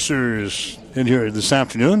Sixers in here this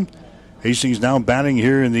afternoon. Hastings now batting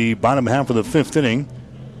here in the bottom half of the fifth inning.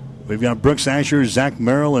 We've got Brooks Asher, Zach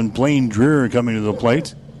Merrill, and Blaine Dreer coming to the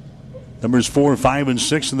plate. Numbers 4, 5, and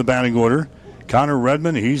 6 in the batting order. Connor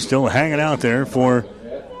Redmond, he's still hanging out there for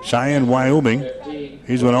Cheyenne, Wyoming.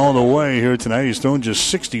 He's went all the way here tonight. He's thrown just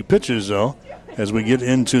 60 pitches, though, as we get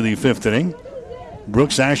into the fifth inning.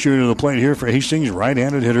 Brooks Asher to the plate here for Hastings,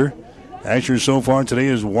 right-handed hitter. Asher so far today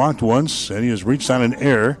has walked once, and he has reached on an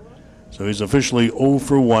error, so he's officially 0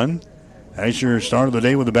 for 1. Asher started the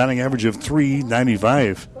day with a batting average of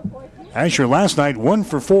 .395. Asher last night 1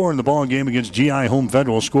 for 4 in the ball game against GI Home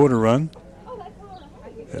Federal, scored a run.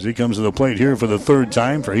 As he comes to the plate here for the third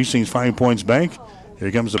time for Hastings 5 Points Bank.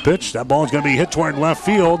 Here comes the pitch. That ball is going to be hit toward left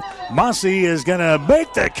field. Mossy is going to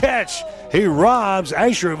make the catch. He robs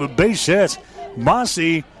Asher of a base hit.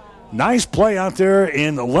 Mossy, nice play out there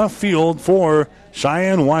in the left field for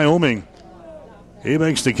Cheyenne, Wyoming. He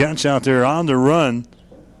makes the catch out there on the run,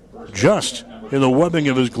 just in the webbing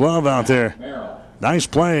of his glove out there. Nice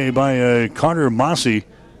play by Carter Mossy.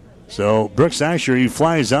 So Brooks Asher, he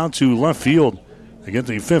flies out to left field to get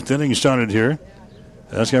the fifth inning started here.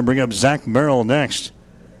 That's going to bring up Zach Merrill next.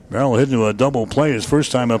 Merrill hit into a double play his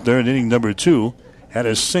first time up there in inning number 2. Had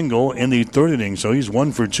a single in the third inning, so he's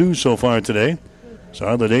 1 for 2 so far today.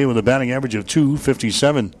 Started the day with a batting average of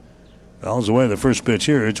 .257. Fouls away the first pitch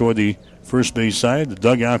here toward the first base side. The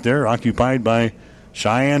dugout there occupied by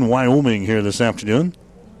Cheyenne, Wyoming here this afternoon.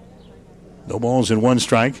 No balls and 1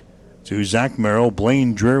 strike to Zach Merrill.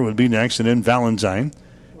 Blaine Dreer would be next, and then Valentine.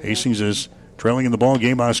 Hastings is trailing in the ball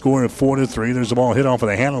game by a score of 4-3. There's a ball hit off of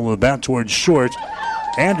the handle of the bat towards short.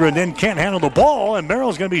 Andren then can't handle the ball, and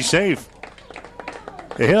Merrill's going to be safe.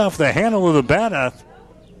 It hit off the handle of the bat.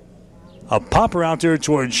 A popper out there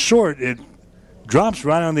towards short. It drops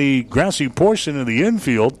right on the grassy portion of the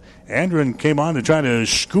infield. Andren came on to try to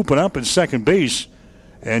scoop it up at second base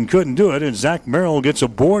and couldn't do it. And Zach Merrill gets a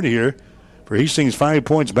board here for Hastings 5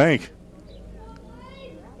 Points Bank.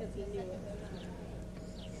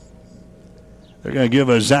 They're going to give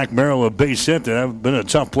Zach Merrill a base hit. That would have been a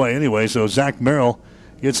tough play anyway. So Zach Merrill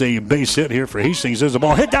gets a base hit here for Hastings. There's a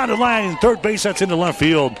ball hit down the line. Third base, that's into left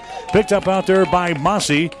field. Picked up out there by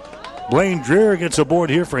Mossy. Blaine Dreer gets a board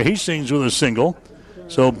here for Hastings with a single.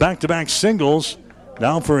 So back-to-back singles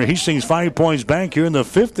now for Hastings 5 Points Bank here in the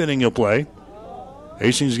 5th inning of play.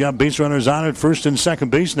 Hastings got base runners on at first and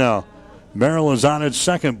second base now. Merrill is on at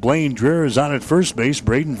second. Blaine Dreher is on at first base.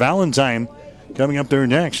 Braden Valentine coming up there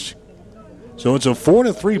next. So it's a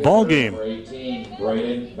 4-3 ball game. 18,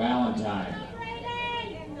 Braden Valentine.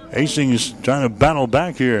 Hastings trying to battle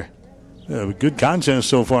back here. Good contest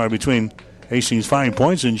so far between Hastings 5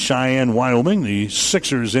 Points and Cheyenne, Wyoming. The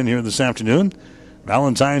Sixers in here this afternoon.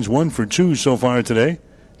 Valentine's 1 for 2 so far today.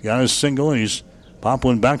 He got his single, and he's popped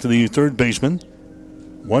one back to the third baseman.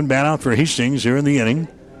 One bat out for Hastings here in the inning.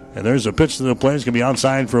 And there's a pitch to the plate. It's going to be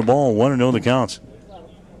outside for a ball. 1-0 the count.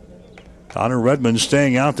 Connor Redmond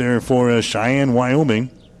staying out there for Cheyenne,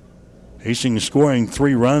 Wyoming. Hastings scoring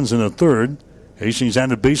 3 runs in the third. Hastings had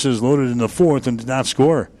the bases loaded in the fourth and did not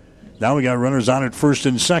score. Now we got runners on at first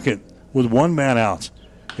and second with one man out.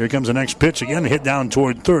 Here comes the next pitch again. Hit down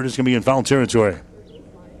toward third. It's going to be in foul territory.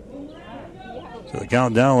 So the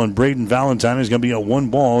count down on Braden Valentine is going to be a 1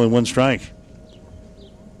 ball and 1 strike.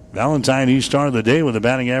 Valentine, he started the day with a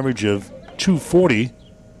batting average of .240.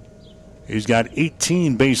 He's got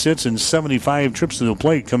 18 base hits and 75 trips to the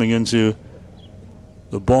plate coming into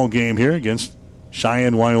the ball game here against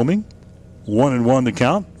Cheyenne, Wyoming. 1-1 the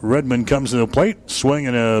count. Redmond comes to the plate. Swing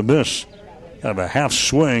and a miss. Kind of a half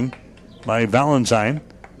swing by Valentine.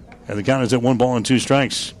 And the count is at 1 ball and 2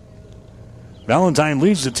 strikes. Valentine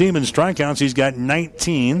leads the team in strikeouts. He's got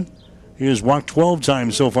 19. He has walked 12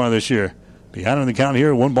 times so far this year. Behind on the count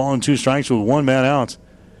here, 1 ball and 2 strikes with 1 man out.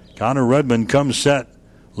 Connor Redmond comes set.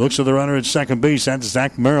 Looks at the runner at second base. That's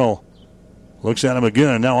Zach Merrill. Looks at him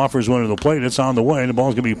again. Now offers one to the plate. It's on the way. The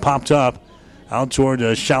ball's going to be popped up out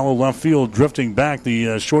toward shallow left field. Drifting back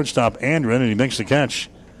the shortstop, Andren, and he makes the catch.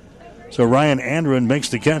 So Ryan Andren makes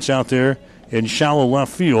the catch out there in shallow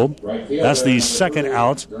left field. That's the second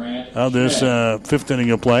out of this 5th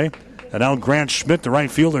inning of play. And now Grant Schmidt, the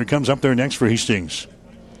right fielder, comes up there next for Hastings.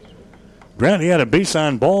 Grant, he had a base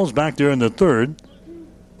on balls back there in the third.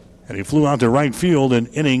 And he flew out to right field in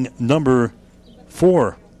inning number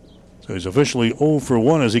 4. So he's officially 0 for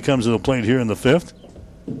 1 as he comes to the plate here in the 5th.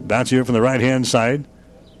 Bats here from the right-hand side.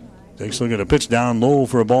 Takes a look at a pitch down low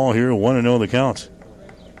for a ball here. 1-0 the count.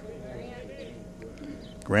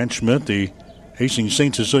 Grant Schmidt, the Hastings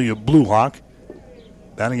St. Cecilia Blue Hawk.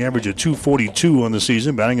 Batting average of .242 on the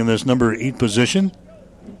season. Batting in this number 8 position.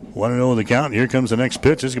 1-0 the count. Here comes the next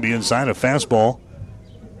pitch. This is going to be inside a fastball.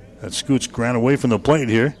 That scoots Grant away from the plate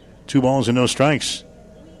here. 2 balls and no strikes.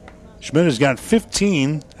 Schmidt has got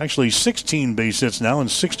 16 base hits now and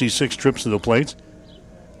 66 trips to the plate.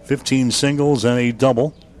 15 singles and a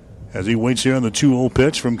double as he waits here on the 2-0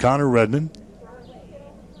 pitch from Connor Redmond.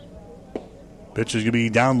 Pitch is going to be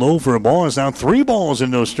down low for a ball. It's now 3 balls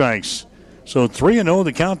and no strikes. So 3-0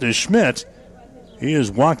 the count to Schmidt. He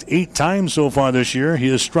has walked 8 times so far this year. He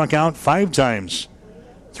has struck out 5 times.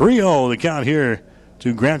 3-0 the count here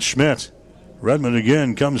to Grant Schmidt. Redmond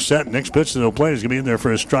again comes set. Next pitch to the plate is going to be in there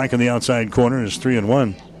for a strike in the outside corner. It's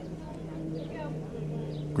 3-1.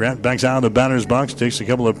 Grant backs out of the batter's box, takes a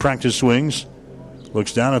couple of practice swings,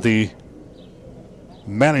 looks down at the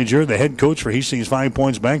manager, the head coach for Hastings 5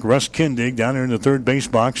 Points Bank, Russ Kindig, down there in the third base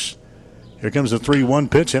box. Here comes the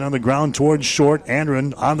 3-1 pitch, hit on the ground towards short.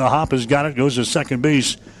 Andren on the hop has got it, goes to second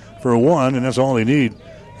base for 1, and that's all they need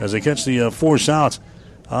as they catch the force out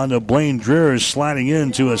on the Blaine Dreher sliding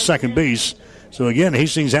into a second base. So again,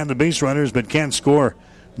 Hastings had the base runners but can't score.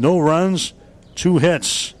 No runs, 2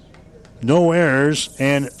 hits, no errors,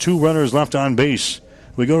 and 2 runners left on base.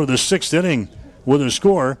 We go to the 6th inning with a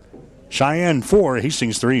score. Cheyenne 4,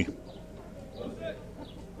 Hastings 3.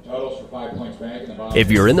 Totals for 5 Points Bank in the bottom.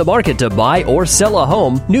 If you're in the market to buy or sell a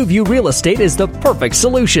home, Newview Real Estate is the perfect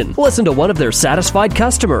solution. Listen to one of their satisfied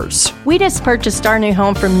customers. We just purchased our new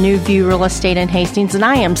home from New View Real Estate in Hastings, and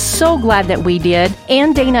I am so glad that we did.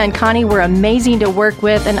 Ann, Dana, and Connie were amazing to work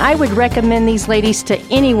with, and I would recommend these ladies to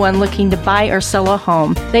anyone looking to buy or sell a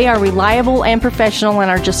home. They are reliable and professional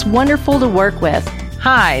and are just wonderful to work with.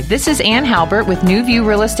 Hi, this is Ann Halbert with New View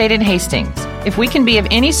Real Estate in Hastings. If we can be of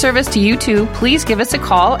any service to you too, please give us a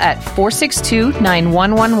call at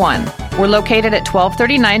 462-9111. We're located at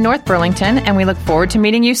 1239 North Burlington, and we look forward to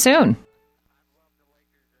meeting you soon.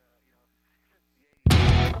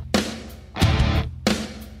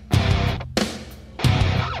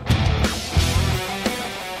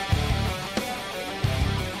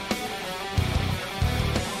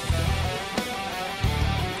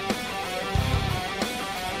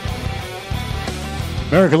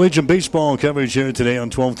 American Legion baseball coverage here today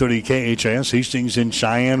on 1230 KHIS. Hastings in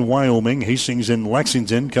Cheyenne, Wyoming. Hastings in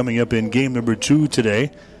Lexington coming up in game number 2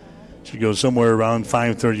 today. Should go somewhere around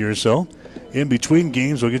 5:30 or so. in between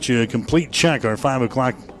games. We'll get you a complete check, our 5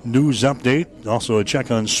 o'clock news update. Also a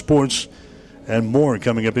check on sports and more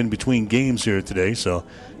coming up in between games here today. So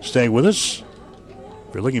stay with us.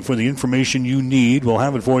 If you're looking for the information you need, we'll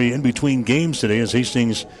have it for you in between games today as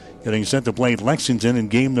Hastings getting set to play Lexington in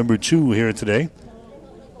game number 2 here today.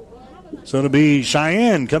 So it'll be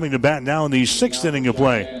Cheyenne coming to bat now in the 6th inning of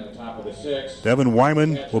play. Devin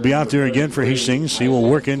Wyman will be out there again for Hastings. He will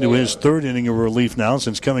work into his 3rd inning of relief now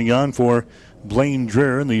since coming on for Blaine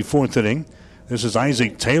Dreher in the 4th inning. This is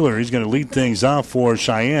Isaac Taylor. He's going to lead things off for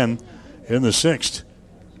Cheyenne in the 6th.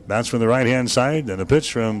 Bats from the right-hand side, and a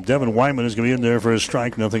pitch from Devin Wyman is going to be in there for a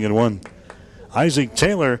strike, 0-1. Isaac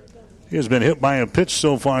Taylor, he has been hit by a pitch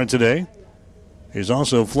so far today. He's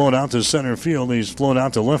also flown out to center field. He's flown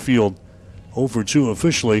out to left field. 0-2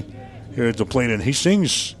 officially here at the plate in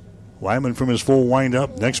Hastings. Wyman from his full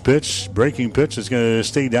windup. Next pitch, breaking pitch, is going to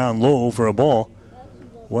stay down low for a ball.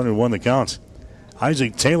 1-1 the count.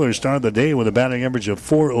 Isaac Taylor started the day with a batting average of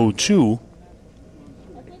 .402.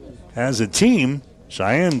 As a team,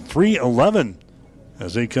 Cheyenne 3-11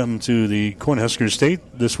 as they come to the Cornhusker State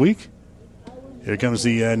this week. Here comes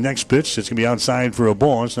the next pitch. It's going to be outside for a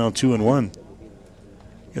ball. It's now 2-1.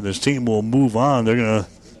 And this team will move on. They're going to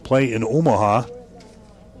play in Omaha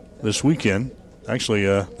this weekend. Actually,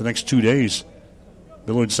 the next 2 days.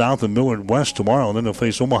 Millard South and Millard West tomorrow. And then they'll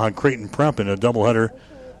face Omaha Creighton Prep in a doubleheader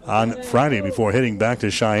on Friday before heading back to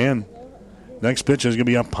Cheyenne. Next pitch is going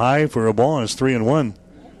to be up high for a ball, and it's 3-1.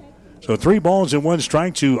 So 3 balls and 1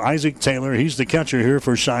 strike to Isaac Taylor. He's the catcher here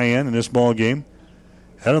for Cheyenne in this ball game.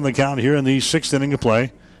 Head on the count here in the 6th inning of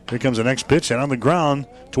play. Here comes the next pitch, and on the ground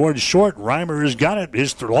towards short. Reimer has got it.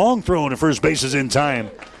 His long throw to first base is in time.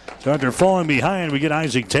 So after falling behind, we get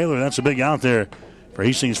Isaac Taylor. That's a big out there for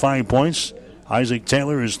Hastings 5 points. Isaac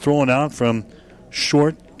Taylor is throwing out from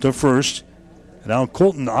short to first. And now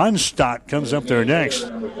Colton Onstadt comes up there next.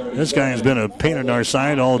 This guy has been a pain in our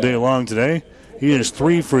side all day long today. He is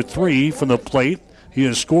 3 for 3 from the plate. He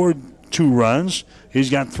has scored 2 runs. He's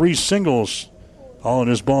got 3 singles all in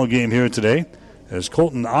this ball game here today. As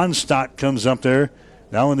Colton Onstadt comes up there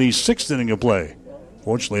now in the 6th inning of play.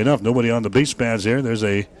 Fortunately enough, nobody on the base pads there. There's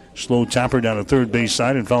a slow tapper down the third base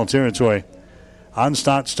side in foul territory.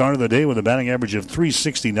 Onstadt started the day with a batting average of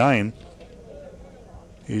 .369.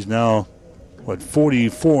 He's now,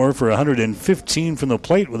 44 for 115 from the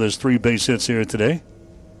plate with his 3 base hits here today.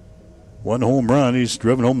 1 home run. He's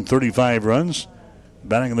driven home 35 runs.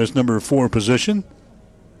 Batting in this number 4 position.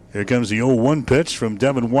 Here comes the 0-1 pitch from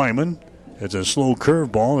Devin Wyman. It's a slow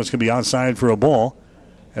curveball. It's going to be outside for a ball.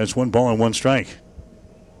 That's 1 ball and 1 strike.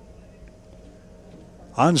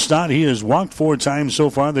 Onstadt, he has walked 4 times so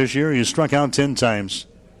far this year. He has struck out 10 times.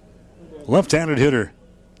 Left-handed hitter.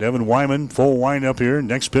 Devin Wyman, full wind up here.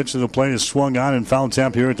 Next pitch to the plate is swung on and foul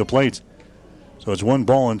tap here at the plate. So it's 1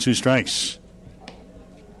 ball and 2 strikes.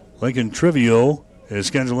 Lincoln Trivio is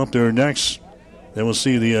scheduled up there next. Then we'll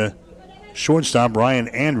see the shortstop, Ryan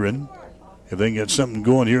Andren. If they can get something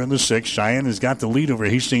going here in the 6th, Cheyenne has got the lead over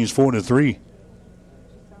Hastings 4-3.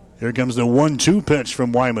 Here comes the 1-2 pitch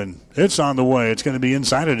from Wyman. It's on the way. It's going to be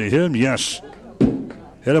inside of him. Yes.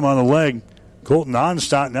 Hit him on the leg. Colton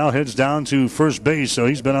Onstadt now heads down to first base, so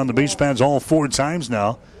he's been on the base pads all 4 times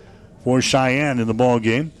now for Cheyenne in the ball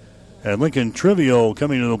game. And Lincoln Trivio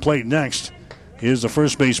coming to the plate next is the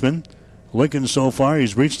first baseman. Lincoln so far,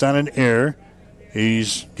 he's reached on an error.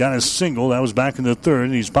 He's got a single. That was back in the 3rd,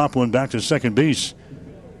 and he's popped one back to second base.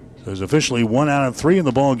 So there's officially 1 out of 3 in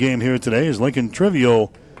the ball game here today as Lincoln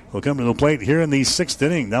Trivio will come to the plate here in the 6th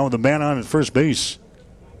inning. Now with the man on at first base.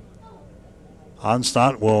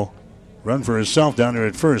 Onstadt will run for himself down there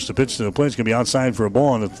at first. The pitch to the plate is going to be outside for a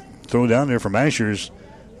ball, and the throw down there from Ashers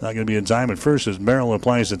not going to be in time at first as Merrill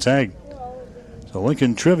applies the tag. So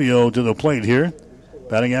Lincoln Trivio to the plate here.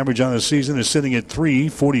 Batting average on the season is sitting at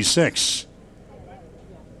 .346.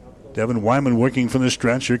 Devin Wyman working from the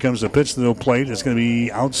stretch. Here comes the pitch to the plate. It's going to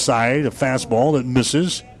be outside, a fastball that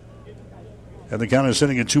misses. And the count is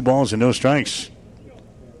sitting at 2 balls and no strikes.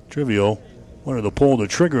 Trivio wanted to pull the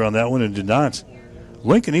trigger on that one and did not.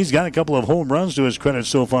 Lincoln, he's got a couple of home runs to his credit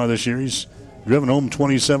so far this year. He's driven home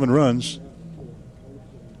 27 runs.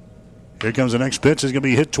 Here comes the next pitch. It's going to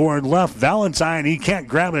be hit toward left. Valentine, he can't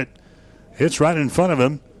grab it. Hits right in front of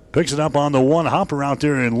him. Picks it up on the one hopper out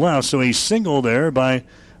there in left. So a single there by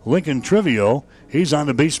Lincoln Trivio. He's on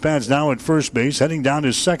the base pads now at first base. Heading down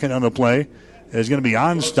to second on the play is going to be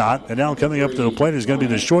Onstadt. And now coming up to the plate is going to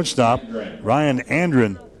be the shortstop, Ryan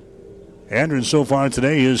Andren. Andren so far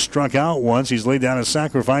today has struck out once. He's laid down a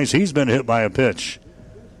sacrifice. He's been hit by a pitch.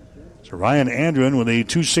 So Ryan Andren with a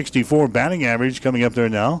 .264 batting average coming up there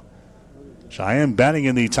now. Cheyenne batting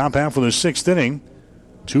in the top half of the 6th inning.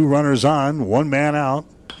 2 runners on, 1 man out.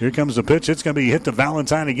 Here comes the pitch. It's going to be hit to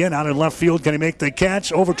Valentine again out in left field. Can he make the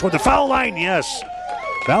catch over toward the foul line? Yes.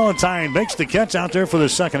 Valentine makes the catch out there for the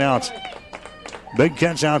second out. Big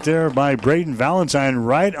catch out there by Braden Valentine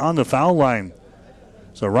right on the foul line.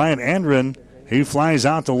 So Ryan Andren, he flies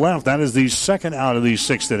out to left. That is the second out of the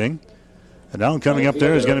 6th inning. And now coming up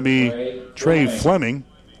there is going to be Trey Fleming.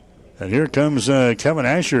 And here comes Kevin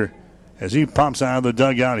Asher as he pops out of the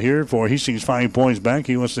dugout here for Hastings 5 Points Bank.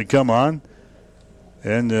 He wants to come on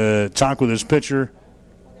and talk with his pitcher,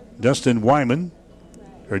 Devin Wyman,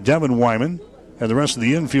 and the rest of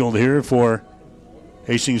the infield here for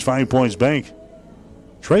Hastings 5 Points Bank.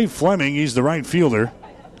 Trey Fleming, he's the right fielder,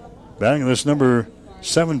 batting this number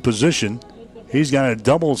 7 position. He's got a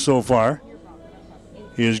double so far.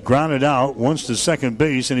 He is grounded out once to second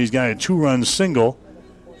base, and he's got a 2-run single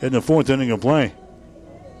in the 4th inning of play.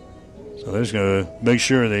 So they're just going to make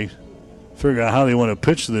sure they figure out how they want to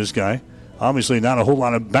pitch to this guy. Obviously not a whole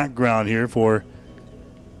lot of background here for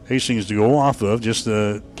Hastings to go off of, just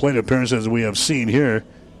the plate appearances we have seen here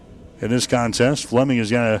in this contest. Fleming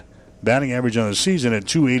has got a batting average on the season at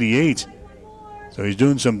 .288. So he's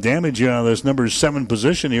doing some damage here on this number 7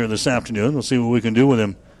 position here this afternoon. We'll see what we can do with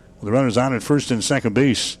him. With the runners on at first and second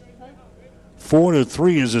base.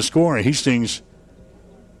 4-3 is the score. Hastings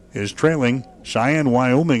is trailing Cheyenne,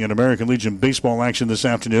 Wyoming in American Legion baseball action this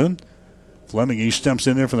afternoon. Fleming, he steps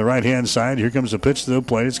in there from the right-hand side. Here comes the pitch to the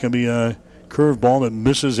plate. It's going to be a curveball that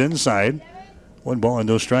misses inside. 1 ball and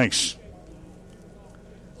no strikes.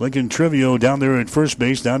 Lincoln Trivio down there at first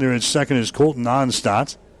base. Down there at second is Colton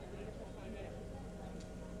Onstadt.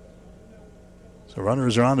 So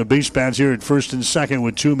runners are on the base pads here at first and second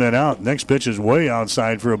with 2 men out. Next pitch is way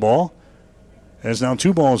outside for a ball. Has now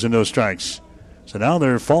 2 balls and no strikes. So now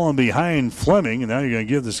they're falling behind Fleming, and now you're going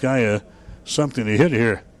to give this guy something to hit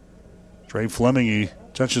here. Trey Fleming, he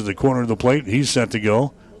touches the corner of the plate. He's set to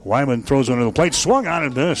go. Wyman throws one to the plate. Swung on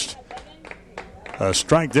and missed. A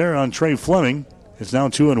strike there on Trey Fleming. It's now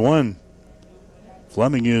 2-1.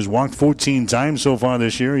 Fleming has walked 14 times so far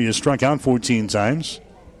this year. He has struck out 14 times.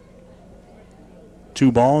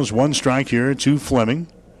 2 balls, 1 strike here to Fleming.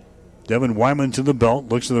 Devin Wyman to the belt.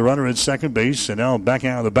 Looks to the runner at second base. And now back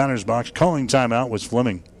out of the batter's box. Calling timeout was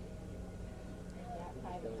Fleming.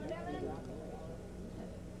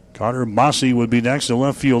 Carter Mossy would be next, the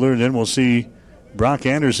left fielder. And then we'll see Brock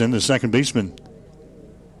Anderson, the second baseman.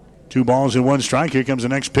 2 balls and 1 strike. Here comes the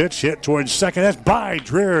next pitch. Hit towards second. That's by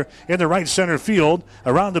Dreher in the right center field.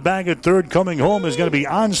 Around the bag at third. Coming home is going to be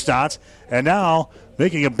Onstadt. And now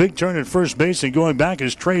making a big turn at first base and going back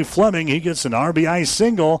is Trey Fleming. He gets an RBI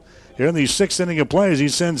single here in the 6th inning of play as he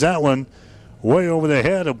sends that one way over the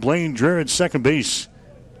head of Blaine Dreher at second base.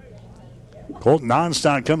 Colton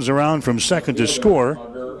Onstadt comes around from second to score.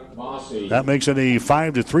 That makes it a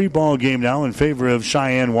 5-3 ball game now in favor of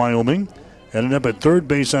Cheyenne, Wyoming. Ended up at third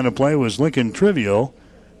base on the play was Lincoln Trivio.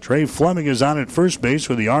 Trey Fleming is on at first base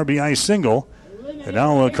with the RBI single. And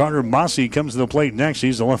now Carter Mossy comes to the plate next.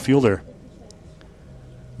 He's the left fielder.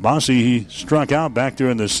 Mossy, he struck out back there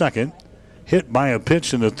in the second. Hit by a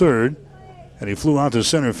pitch in the third. And he flew out to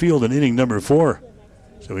center field in inning number 4.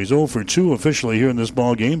 So he's 0 for 2 officially here in this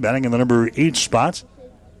ball game, batting in the number 8 spot.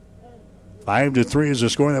 5-3 is the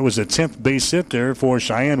score. That was a 10th base hit there for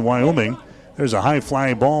Cheyenne, Wyoming. There's a high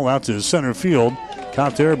fly ball out to center field.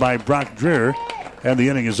 Caught there by Brock Dreher. And the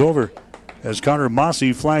inning is over as Connor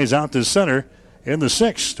Mossy flies out to center in the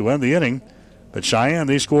 6th to end the inning. But Cheyenne,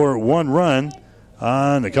 they score 1 run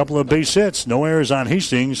on a couple of base hits. No errors on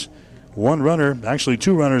Hastings. 1 runner, actually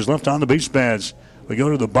 2 runners left on the base pads. We go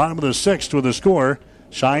to the bottom of the 6th with a score.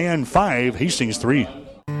 Cheyenne 5, Hastings 3.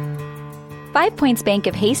 5 Points Bank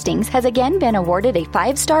of Hastings has again been awarded a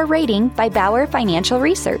 5-star rating by Bauer Financial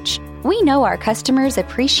Research. We know our customers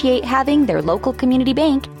appreciate having their local community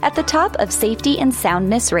bank at the top of safety and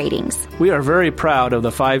soundness ratings. We are very proud of the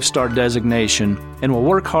 5-star designation and will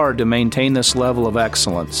work hard to maintain this level of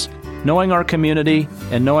excellence. Knowing our community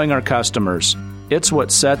and knowing our customers, it's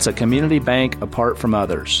what sets a community bank apart from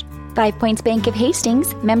others. 5 Points Bank of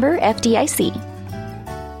Hastings, member FDIC.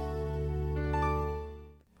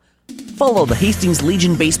 Follow the Hastings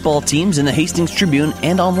Legion baseball teams in the Hastings Tribune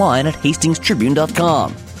and online at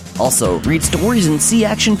hastingstribune.com. Also, read stories and see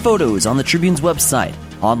action photos on the Tribune's website,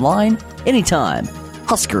 online, anytime.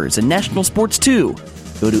 Huskers and national sports too.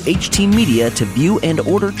 Go to HT Media to view and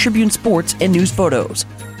order Tribune sports and news photos.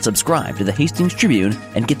 Subscribe to the Hastings Tribune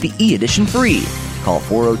and get the e-edition free. Call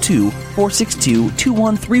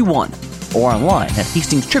 402-462-2131 or online at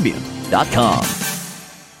hastingstribune.com.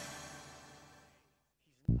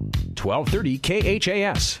 1230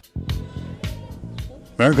 KHAS.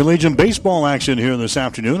 American Legion baseball action here this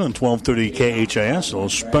afternoon on 1230 KHIS. A little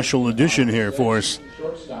special edition here for us.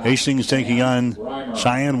 Hastings taking on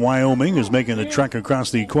Cheyenne, Wyoming, is making the trek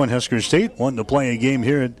across the Cornhusker State, wanting to play a game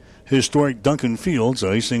here at historic Duncan Field.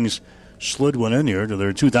 So Hastings slid one in here to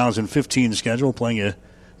their 2015 schedule, playing a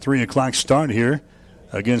 3 o'clock start here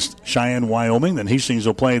against Cheyenne, Wyoming. Then Hastings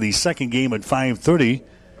will play the second game at 5:30,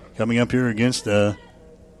 coming up here against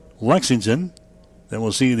Lexington. Then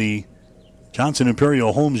we'll see the Johnson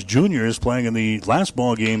Imperial Holmes Juniors playing in the last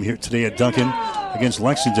ball game here today at Duncan against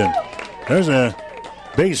Lexington. There's a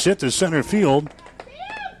base hit to center field.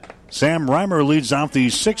 Sam Reimer leads off the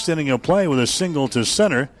 6th inning of play with a single to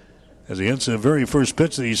center as he hits the very first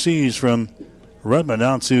pitch that he sees from Redmond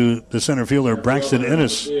out to the center fielder Braxton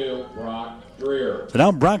Ennis. So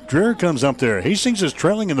now Brock Dreer comes up there. Hastings is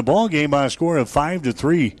trailing in the ball game by a score of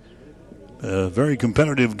 5-3. A very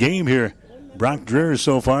competitive game here. Brock Dreer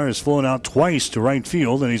so far has flown out twice to right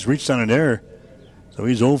field, and he's reached on an error. So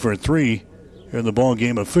he's 0 for 3 here in the ball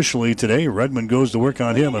game officially today. Redmond goes to work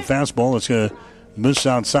on him. A fastball that's going to miss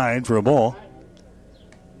outside for a ball.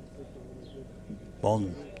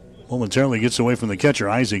 Ball momentarily gets away from the catcher,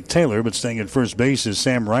 Isaac Taylor, but staying at first base is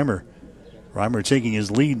Sam Reimer. Reimer taking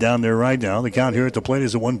his lead down there right now. The count here at the plate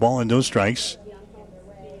is a 1 ball and no strikes.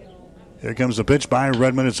 Here comes the pitch by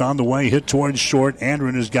Redmond. It's on the way. Hit towards short.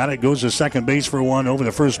 Andren has got it. Goes to second base for 1 over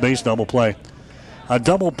the first base double play. A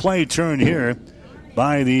double play turn here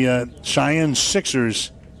by the Cheyenne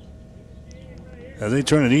Sixers. As they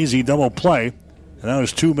turn an easy double play. And now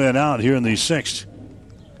there's 2 men out here in the 6th.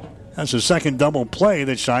 That's the second double play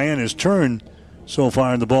that Cheyenne has turned so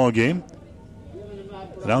far in the ball game.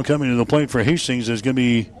 And now coming to the plate for Hastings is going to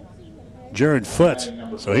be Jared Foote.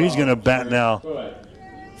 So he's going to bat now.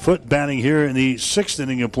 Foote batting here in the 6th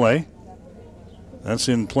inning of play. That's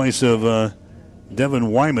in place of Devin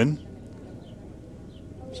Wyman.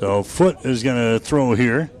 So Foote is going to throw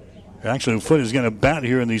here. Actually, Foote is going to bat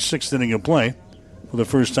here in the 6th inning of play for the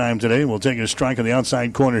first time today. We'll take a strike on the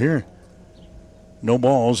outside corner here. No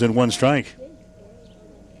balls and 1 strike.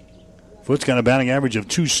 Foote's got a batting average of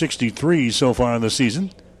 .263 so far in the season.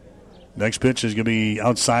 Next pitch is going to be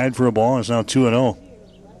outside for a ball. It's now 2-0.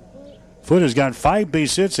 Foote has got 5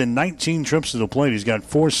 base hits and 19 trips to the plate. He's got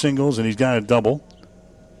 4 singles and he's got a double.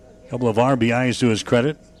 A couple of RBIs to his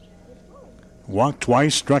credit. Walked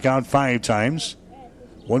twice, struck out 5 times.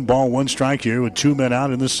 1 ball, 1 strike here with 2 men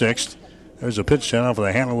out in the 6th. There's a pitch sent off with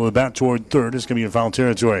a handle of the bat toward third. It's going to be in foul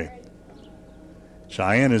territory.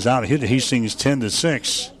 Cheyenne is out hit Hastings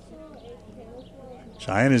 10-6.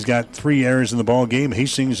 Cheyenne has got 3 errors in the ball game.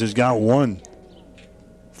 Hastings has got 1.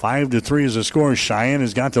 5-3 is the score. Cheyenne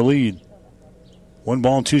has got the lead. 1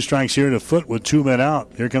 ball, 2 strikes here to Foote with 2 men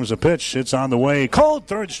out. Here comes the pitch. It's on the way. Called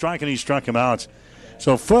third strike, and he struck him out.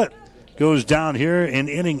 So Foote goes down here in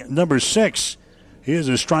inning number 6. He is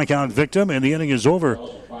a strikeout victim, and the inning is over.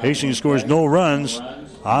 Hastings scores no runs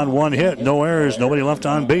on 1 hit. No errors. Nobody left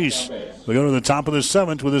on base. We go to the top of the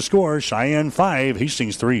 7th with a score. Cheyenne 5,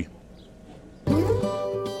 Hastings 3.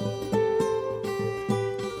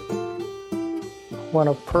 When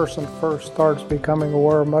a person first starts becoming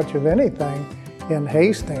aware of much of anything in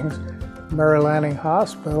Hastings, Mary Lanning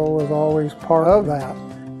Hospital is always part of that.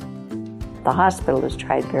 The hospital has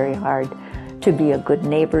tried very hard to be a good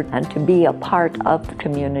neighbor and to be a part of the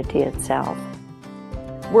community itself.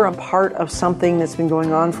 We're a part of something that's been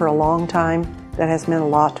going on for a long time that has meant a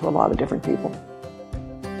lot to a lot of different people.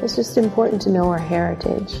 It's just important to know our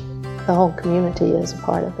heritage. The whole community is a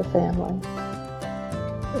part of the family.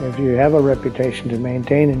 If you have a reputation to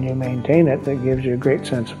maintain and you maintain it, that gives you a great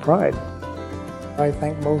sense of pride. I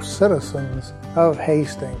think most citizens of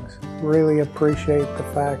Hastings really appreciate the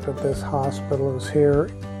fact that this hospital is here.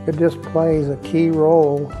 It just plays a key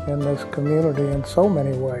role in this community in so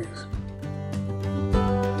many ways.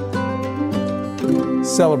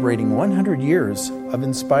 Celebrating 100 years of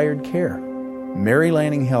inspired care. Mary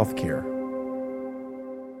Lanning Healthcare.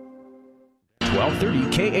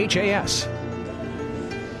 1230 KHAS.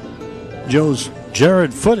 Joe's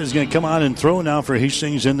Jared Foote is going to come on and throw now for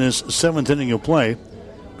Hastings in this 7th inning of play.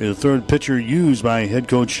 Be the 3rd pitcher used by head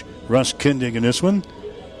coach Russ Kindig in this one.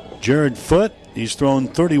 Jared Foote, he's thrown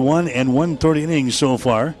 31 and 1/3 innings so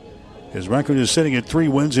far. His record is sitting at 3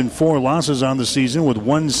 wins and 4 losses on the season with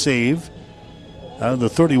 1 save. Out of the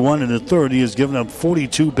 31 and a third, he has given up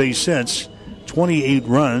 42 base hits, 28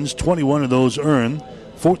 runs, 21 of those earned,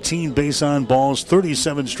 14 base on balls,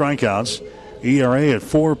 37 strikeouts. ERA at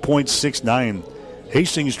 4.69.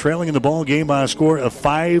 Hastings trailing in the ball game by a score of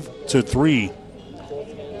 5-3.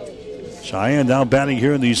 Cheyenne now batting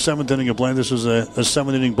here in the 7th inning of play. This is a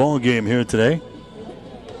 7th inning ball game here today.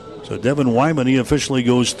 So Devin Wyman, he officially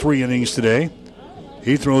goes 3 innings today.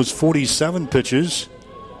 He throws 47 pitches,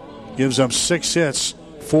 gives up 6 hits,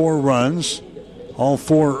 4 runs, all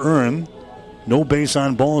 4 earned, no base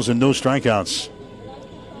on balls and no strikeouts.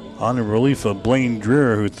 On the relief of Blaine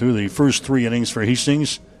Dreer, who threw the first 3 innings for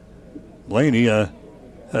Hastings. Blaine, he had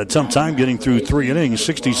a tough time getting through 3 innings,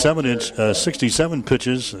 67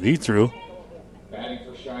 pitches that he threw.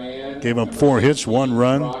 Gave up 4 hits, 1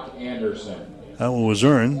 run. That one was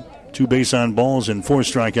earned. 2 base on balls and 4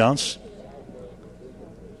 strikeouts.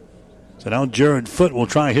 So now Jared Foote will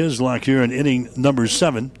try his luck here in inning number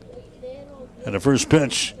 7. And the first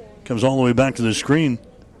pitch comes all the way back to the screen.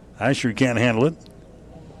 Asher can't handle it.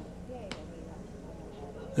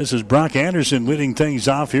 This is Brock Anderson leading things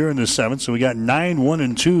off here in the 7th. So we got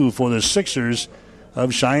 9-1-2 for the Sixers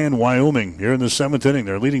of Cheyenne, Wyoming. Here in the 7th inning,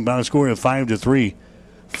 they're leading by a score of 5-3.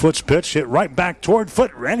 Foote's pitch hit right back toward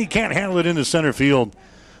Foote, and he can't handle it into center field.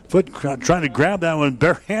 Foote trying to grab that one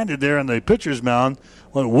barehanded there on the pitcher's mound.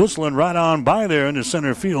 Went whistling right on by there into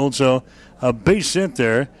center field. So a base hit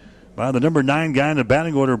there by the number 9 guy in the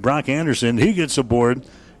batting order, Brock Anderson. He gets aboard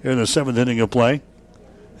here in the 7th inning of play.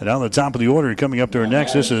 And on the top of the order coming up there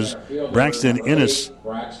next, this is Braxton Ennis.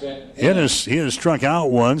 Ennis, he has struck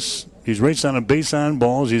out once. He's raced on a base on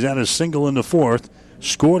balls. He's had a single in the 4th.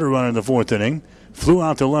 Scored a run in the 4th inning. Flew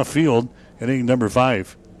out to left field in inning number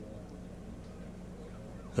 5.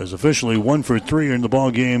 There's officially 1 for 3 in the ball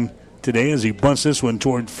game today as he bunts this one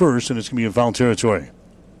toward first, and it's going to be in foul territory.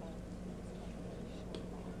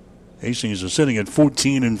 Hastings is sitting at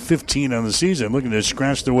 14-15 on the season, looking to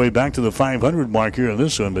scratch their way back to the 500 mark here in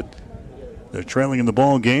this one, but they're trailing in the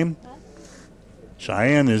ball game.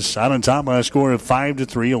 Cheyenne is out on top by a score of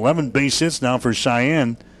 5-3. 11 base hits now for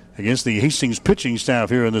Cheyenne against the Hastings pitching staff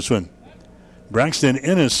here in this one. Braxton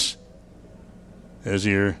Ennis is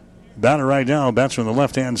your batter right now. Bats from the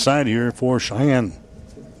left-hand side here for Cheyenne.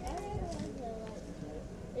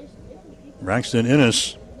 Braxton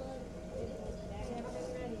Ennis,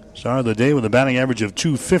 star of the day with a batting average of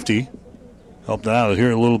 .250. Helped out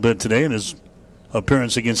here a little bit today in his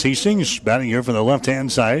appearance against Hastings. Batting here from the left-hand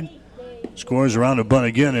side. Scores around a bunt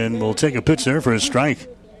again, and will take a pitch there for a strike.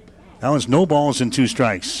 Now it's no balls and 2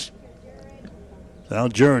 strikes. Now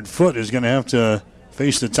Jared Foote is going to have to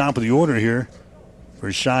face the top of the order here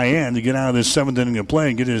for Cheyenne to get out of this 7th inning of play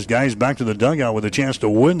and get his guys back to the dugout with a chance to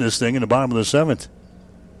win this thing in the bottom of the 7th.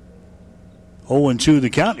 0-2 the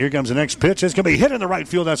count. Here comes the next pitch. It's going to be hit in the right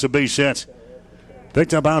field. That's a base hit.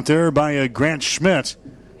 Picked up out there by Grant Schmidt.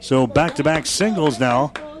 So back-to-back singles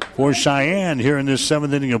now for Cheyenne here in this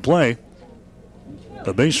 7th inning of play.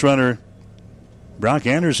 The base runner, Brock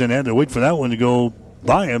Anderson, had to wait for that one to go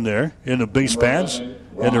by him there in the base pads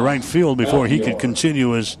in the right field before he could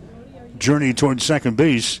continue his journey towards second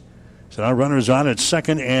base. So now runners on at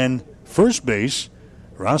second and first base.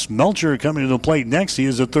 Ross Melcher coming to the plate next. He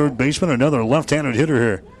is a third baseman, another left-handed hitter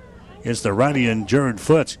here. It's the righty and Jared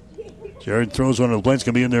Foote. Jared throws one of the plates,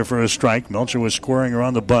 going to be in there for a strike. Melcher was squaring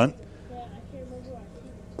around the bunt.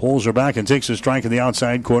 Pulls her back and takes a strike in the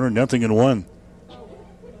outside corner, 0-1.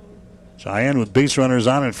 Cheyenne with base runners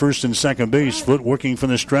on at first and second base. Foote working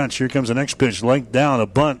from the stretch. Here comes the next pitch. Leg down, a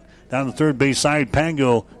bunt down the third base side.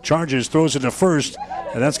 Pango charges, throws it to first,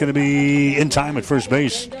 and that's going to be in time at first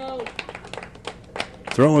base.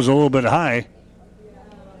 Throw was a little bit high.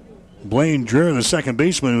 Blaine Dreer, the second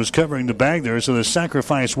baseman, was covering the bag there, so the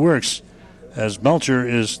sacrifice works as Melcher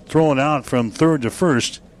is thrown out from third to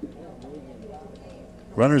first.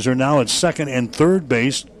 Runners are now at second and third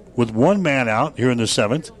base with 1 man out here in the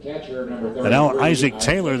 7th. And now Isaac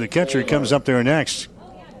Taylor, the catcher, comes up there next.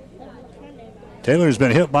 Taylor's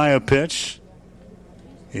been hit by a pitch.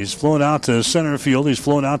 He's flown out to center field. He's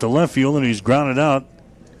flown out to left field, and he's grounded out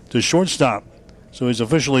to shortstop. So he's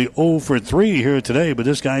officially 0 for 3 here today, but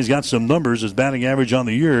this guy's got some numbers. His batting average on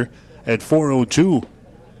the year at .402.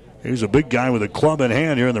 Here's a big guy with a club in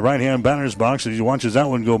hand here in the right-hand batter's box as he watches that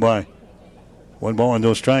one go by. 1 ball and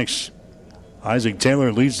no strikes. Isaac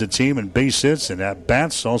Taylor leads the team in base hits and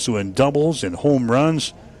at-bats, also in doubles, in home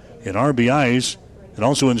runs, in RBIs, and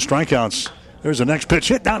also in strikeouts. There's the next pitch,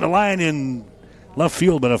 hit down the line in left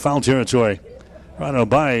field, but a foul territory. Right on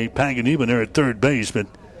by Panganiban there at third base, but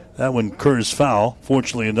that one curves foul,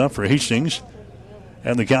 fortunately enough for Hastings.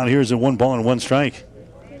 And the count here is at 1 ball and 1 strike.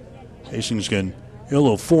 Hastings can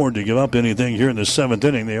ill afford to give up anything here in the 7th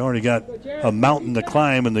inning. They already got a mountain to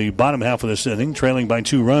climb in the bottom half of this inning, trailing by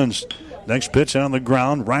 2 runs. Next pitch on the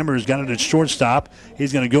ground. Reimer's got it at shortstop.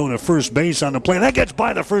 He's going to go to first base on the plate. That gets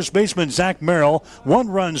by the first baseman, Zach Merrill. 1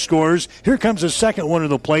 run scores. Here comes the second one to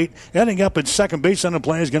the plate. Ending up at second base on the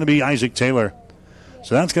play is going to be Isaac Taylor.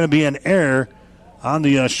 So that's going to be an error on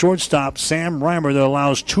the shortstop, Sam Reimer, that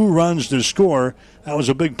allows 2 runs to score. That was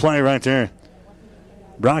a big play right there.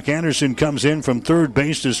 Brock Anderson comes in from third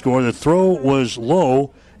base to score. The throw was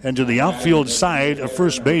low and to the outfield side of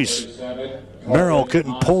first base. Merrill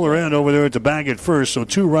couldn't pull her in over there at the bag at first, so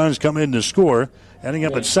 2 runs come in to score. Ending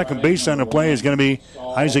up at second base on the play is going to be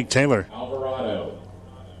Isaac Taylor.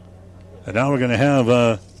 And now we're going to have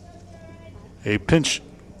a pinch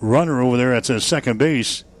runner over there at second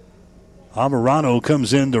base. Alvarado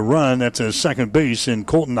comes in to run. That's a second base, and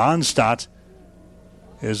Colton Onstadt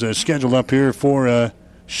is scheduled up here for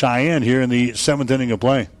Cheyenne here in the 7th inning of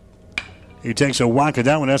play. He takes a whack at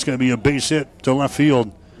that one. That's going to be a base hit to left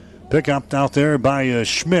field. Pick up out there by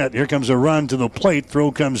Schmidt. Here comes a run to the plate.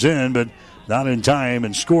 Throw comes in, but not in time.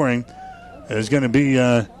 And scoring is going to be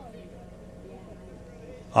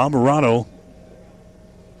Alvarado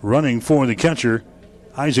running for the catcher,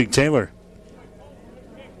 Isaac Taylor.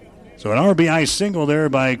 So an RBI single there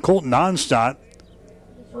by Colton Onstadt.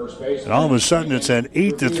 And all of a sudden it's an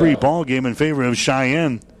 8-3 ball game in favor of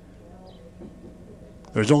Cheyenne.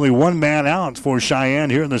 There's only one man out for Cheyenne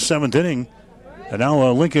here in the 7th inning. And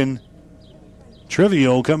now Lincoln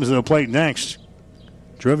Trivio comes to the plate next.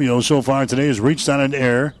 Trivio so far today has reached on an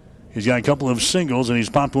error. He's got a couple of singles and he's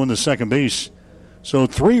popped one to second base. So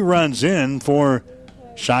 3 runs in for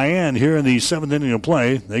Cheyenne here in the 7th inning of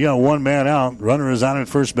play. They got one man out. Runner is out at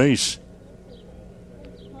first base.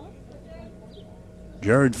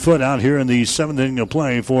 Jared Foote out here in the 7th inning of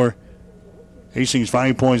play for Hastings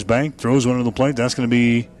 5 Points Bank. Throws one to the plate. That's going to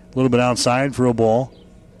be a little bit outside for a ball.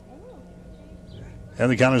 And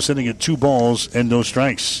the count is sitting at 2 balls and no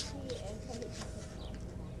strikes.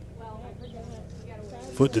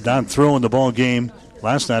 Foote did not throw in the ball game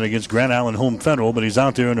last night against Grand Island Home Federal, but he's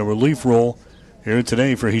out there in a relief role here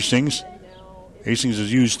today for Hastings. Hastings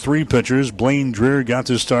has used 3 pitchers. Blaine Dreer got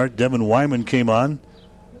to start. Devin Wyman came on.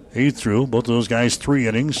 He threw. Both of those guys 3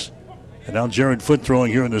 innings. And now Jared Foote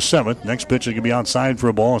throwing here in the 7th. Next pitch is going to be outside for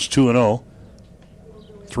a ball. It's 2-0.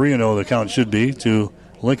 3-0 the count should be to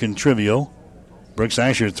Lincoln Trivio. Brooks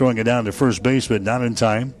Asher throwing it down to first base, but not in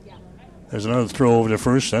time. There's another throw over to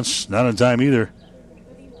first. That's not in time either.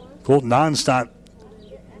 Colton Onstadt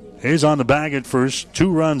is on the bag at first.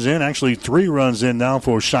 2 runs in, actually 3 runs in now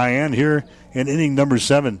for Cheyenne here in inning number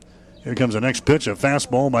 7. Here comes the next pitch, a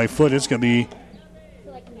fastball by Foote. It's going to be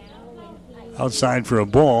outside for a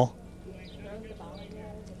ball.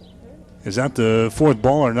 Is that the 4th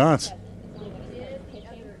ball or not?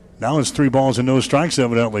 Now it's 3 balls and no strikes,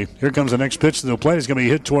 evidently. Here comes the next pitch to the plate. It's going to be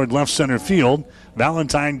hit toward left center field.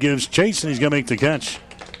 Valentine gives chase, and he's going to make the catch.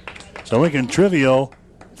 So Lincoln Trivio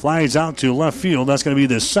flies out to left field. That's going to be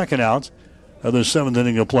the 2nd out of the 7th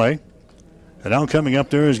inning of play. And now coming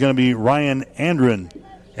up there is going to be Ryan Andren.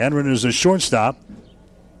 Andren is a shortstop.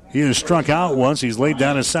 He has struck out once. He's laid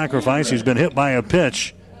down his sacrifice. He's been hit by a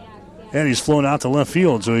pitch, and he's flown out to left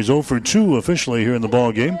field. So he's 0 for 2 officially here in the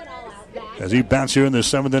ball game. As he bats here in the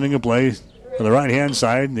 7th inning of play on the right-hand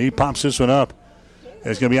side, and he pops this one up.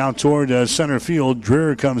 It's going to be out toward center field.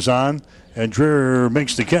 Dreer comes on, and Dreer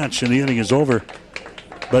makes the catch, and the inning is over.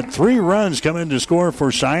 But 3 runs come in to score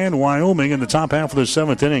for Cheyenne, Wyoming in the top half of the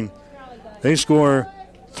 7th inning. They score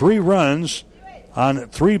 3 runs on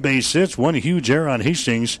 3 base hits, 1 huge error on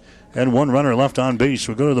Hastings, and 1 runner left on base.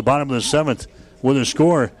 We'll go to the bottom of the 7th with a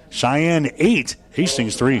score. Cheyenne 8,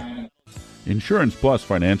 Hastings 3. Insurance Plus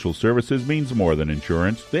Financial Services means more than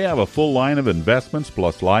insurance. They have a full line of investments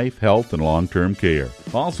plus life, health, and long-term care.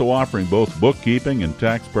 Also offering both bookkeeping and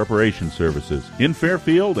tax preparation services in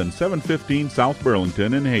Fairfield and 715 South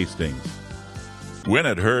Burlington in Hastings. When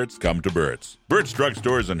it hurts, come to Burt's. Burt's Drug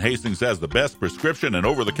Stores in Hastings has the best prescription and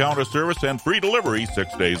over-the-counter service and free delivery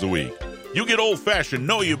 6 days a week. You get old-fashioned,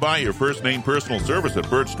 know you buy your first name personal service at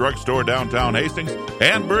Burt's Drug Store downtown Hastings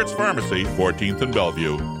and Burt's Pharmacy, 14th and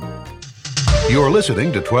Bellevue. You're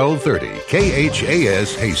listening to 1230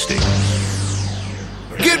 KHAS Hastings.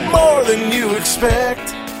 Get more than you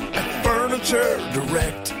expect at Furniture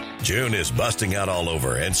Direct. June is busting out all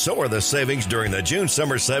over, and so are the savings during the June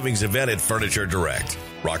Summer Savings event at Furniture Direct.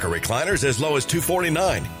 Rocker recliners as low as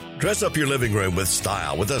 $249. Dress up your living room with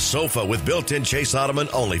style with a sofa with built-in chase ottoman,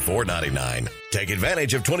 only $499. Take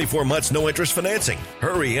advantage of 24 months no-interest financing.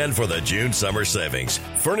 Hurry in for the June Summer Savings.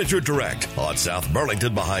 Furniture Direct on South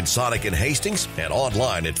Burlington behind Sonic in Hastings and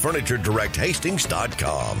online at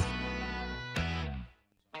FurnitureDirectHastings.com.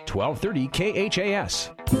 1230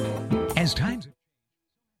 KHAS. As times...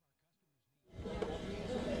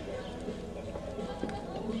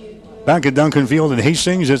 Back at Duncan Field in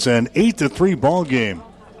Hastings, it's an 8-3 ball game.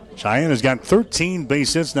 Cheyenne has got 13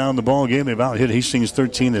 base hits now in the ball game. They've out-hit Hastings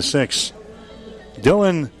 13-6.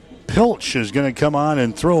 Dylan Pilch is going to come on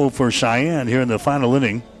and throw for Cheyenne here in the final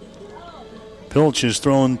inning. Pilch has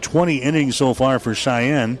thrown 20 innings so far for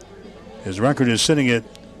Cheyenne. His record is sitting at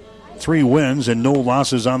 3 wins and no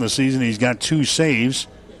losses on the season. He's got 2 saves.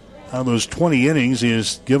 Out of those 20 innings, he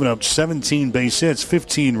has given up 17 base hits,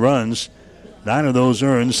 15 runs, 9 of those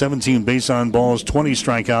earned, 17 base on balls, 20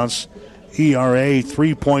 strikeouts, ERA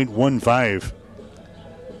 3.15.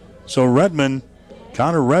 So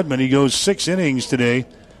Connor Redmond, he goes 6 innings today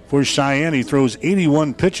for Cheyenne. He throws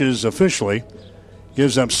 81 pitches officially,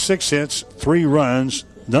 gives up 6 hits, 3 runs,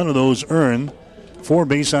 none of those earned, 4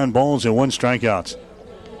 base on balls and 1 strikeout.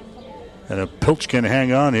 And if Pilch can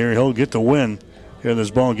hang on here, he'll get the win here in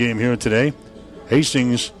this ball game here today.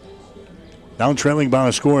 Hastings now trailing by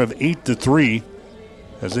a score of 8-3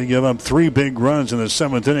 as they give up 3 big runs in the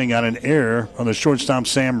 7th inning on an error on the shortstop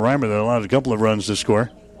Sam Reimer that allowed a couple of runs to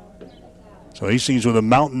score. So Hastings with a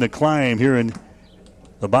mountain to climb here in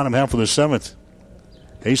the bottom half of the 7th.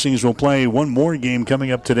 Hastings will play one more game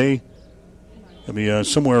coming up today. It'll be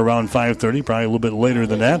somewhere around 5:30, probably a little bit later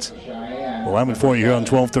than that. We'll have it for you here on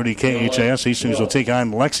 1230 KHAS. Hastings will take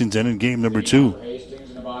on Lexington in game number 2.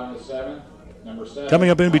 Coming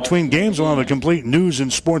up in between games, we'll have a complete news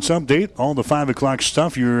and sports update. All the 5 o'clock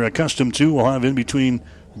stuff you're accustomed to, we'll have in between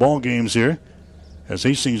ball games here. As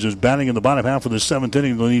Hastings is batting in the bottom half of the 7th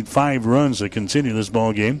inning, they'll need 5 runs to continue this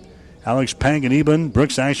ball game. Alex Panganiban,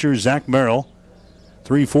 Brooks Asher, Zach Merrill.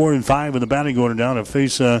 3, 4, and 5 in the batting order now to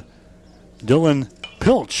face Dylan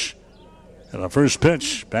Pilch. And the first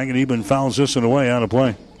pitch, Panganiban fouls this one away out of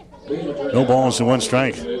play. No balls and 1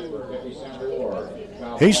 strike.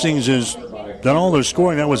 Hastings has done all their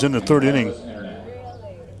scoring. That was in the 3rd inning.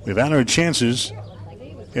 We've had our chances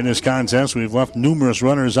in this contest. We've left numerous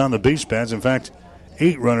runners on the base pads. In fact,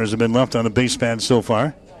 8 runners have been left on the base pads so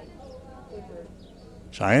far.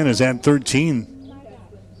 Cheyenne has had 13.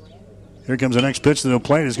 Here comes the next pitch to the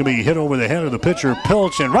plate. It's going to be hit over the head of the pitcher,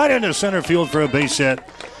 Pilch, and right into center field for a base hit.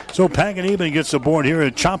 So Panganiban gets aboard here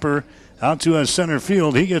at Chopper out to center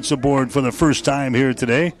field. He gets aboard for the first time here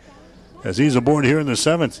today as he's aboard here in the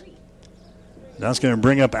 7th. That's going to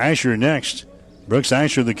bring up Asher next. Brooks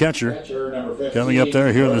Asher, the catcher, coming up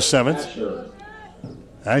there here in the 7th.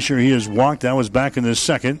 Asher, he has walked. That was back in the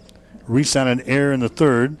 2nd. Reached out an error in the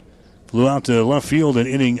 3rd. Flew out to left field in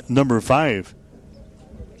inning number 5.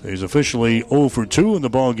 So he's officially 0 for 2 in the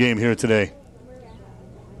ball game here today.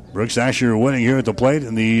 Brooks Asher winning here at the plate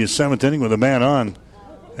in the 7th inning with a man on.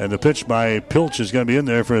 And the pitch by Pilch is going to be in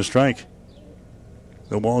there for a strike.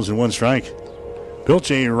 No balls and 1 strike.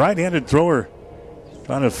 Pilch, a right-handed thrower,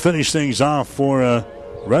 trying to finish things off for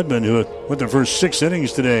Redmond, who went the first 6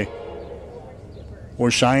 innings today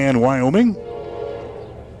for Cheyenne, Wyoming.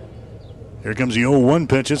 Here comes the 0-1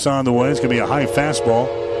 pitch. It's on the way. It's going to be a high fastball.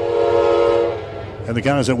 And the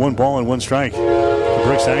count is at 1 ball and 1 strike for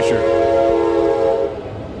Brooks Asher.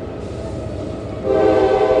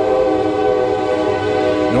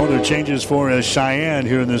 No other changes for Cheyenne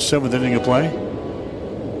here in the 7th inning of play.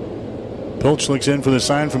 Pilch looks in for the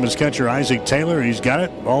sign from his catcher, Isaac Taylor. He's got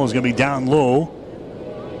it. Ball is going to be down low.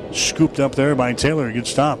 Scooped up there by Taylor. Good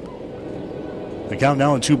stop. The count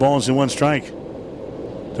now at 2 balls and 1 strike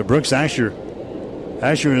to Brooks Asher.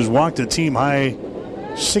 Asher has walked a team high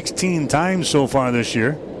 16 times so far this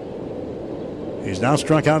year. He's now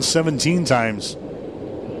struck out 17 times.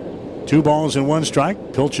 2 balls and 1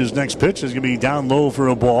 strike. Pilch's next pitch is going to be down low for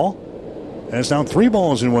a ball. And it's now 3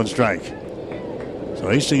 balls and 1 strike. So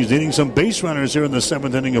Hastings needing some base runners here in the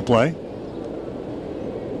 7th inning of play.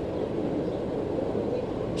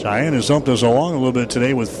 Cheyenne has helped us along a little bit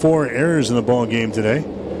today with 4 errors in the ball game today.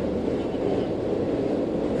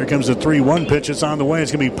 Here comes the 3-1 pitch. It's on the way.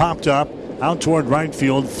 It's going to be popped up out toward right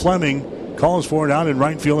field. Fleming calls for it out in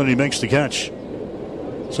right field, and he makes the catch.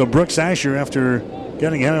 So Brooks Asher, after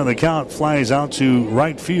getting ahead of the count, flies out to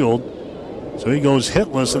right field. So he goes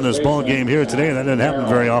hitless in this ball game here today. That doesn't happen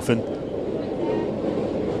very often.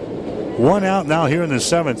 1 out now here in the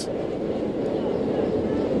 7th.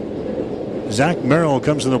 Zach Merrill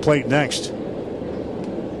comes to the plate next.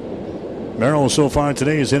 Merrill so far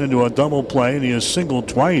today has hit into a double play, and he has singled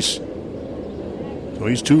twice. So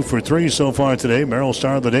he's 2 for 3 so far today. Merrill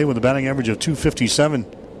started the day with a batting average of .257.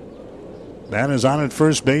 Man is on at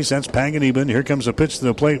first base. That's Panganiban. Here comes a pitch to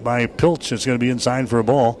the plate by Pilch. It's going to be inside for a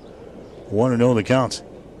ball. 1-0 the count.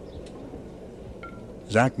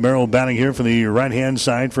 Zach Merrill batting here for the right-hand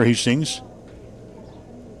side for Hastings.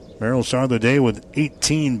 Merrill started the day with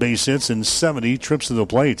 18 base hits and 70 trips to the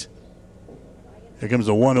plate. Here comes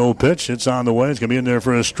the 1-0 pitch. It's on the way. It's going to be in there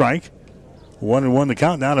for a strike. 1-1 the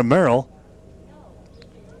count now to Merrill.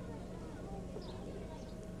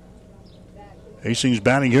 Hastings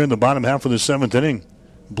batting here in the bottom half of the 7th inning.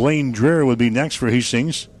 Blaine Dreher would be next for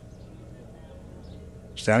Hastings.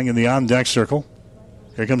 Standing in the on-deck circle.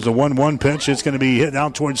 Here comes the 1-1 pitch. It's going to be hit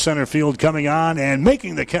out towards center field. Coming on and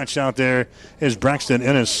making the catch out there is Braxton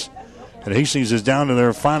Ennis. And Hastings is down to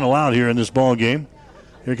their final out here in this ball game.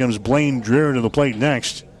 Here comes Blaine Dreher to the plate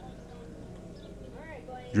next.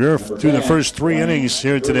 Dreher through the first 3 innings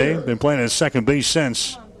here today. Been playing at second base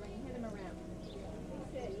since.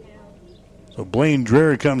 So Blaine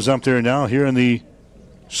Dreher comes up there now here in the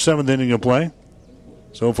 7th inning of play.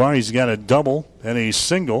 So far he's got a double and a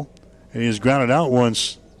single. And he's grounded out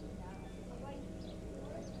once.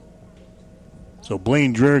 So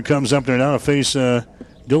Blaine Dreher comes up there now to face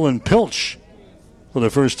Dylan Pilch for the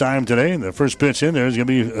first time today. And the first pitch in there is going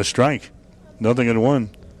to be a strike. 0-1.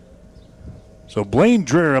 So Blaine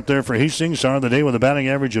Dreher up there for Hastings, started the day with a batting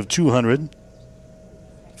average of 200.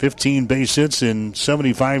 15 base hits and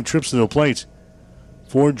 75 trips to the plate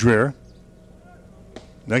for Dreher.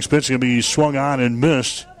 Next pitch is going to be swung on and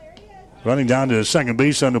missed. Running down to second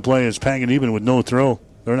base on the play is Panganiban with no throw.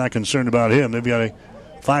 They're not concerned about him. They've got a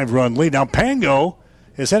 5-run lead. Now Pango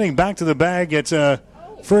is heading back to the bag at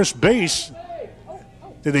first base.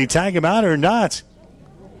 Did they tag him out or not?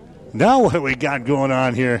 Now what do we got going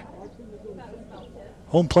on here?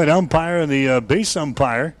 Home plate umpire and the base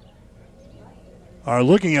umpire are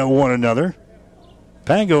looking at one another.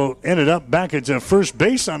 Pango ended up back at first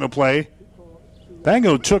base on the play.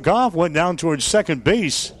 Pango took off, went down towards second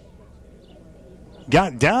base,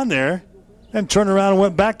 got down there, and turned around and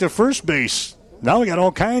went back to first base. Now we got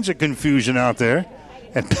all kinds of confusion out there.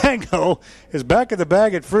 And Pango is back at the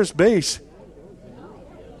bag at first base.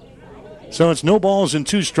 So it's no balls and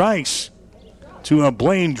 2 strikes to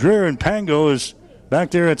Blaine Dreher, and Pango is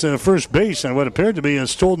back there at first base on what appeared to be a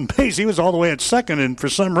stolen base. He was all the way at second, and for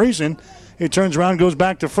some reason, he turns around and goes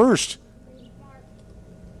back to first.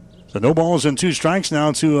 So no balls and 2 strikes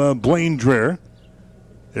now to Blaine Dreher.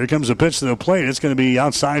 Here comes a pitch to the plate. It's going to be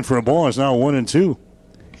outside for a ball. It's now 1-2.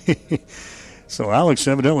 So Alex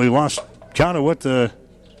evidently lost count of what the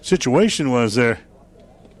situation was there.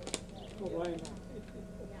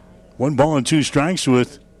 1 ball and 2 strikes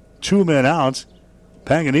with 2 men out.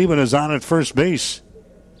 Panganiban is on at first base.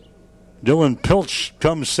 Dylan Pilch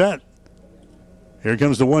comes set. Here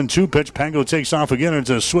comes the 1-2 pitch. Pango takes off again. It's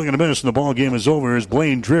a swing and a miss, and the ball game is over as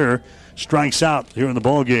Blaine Dreher strikes out here in the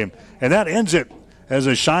ball game. And that ends it as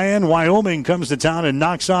a Cheyenne, Wyoming comes to town and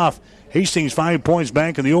knocks off Hastings 5 Points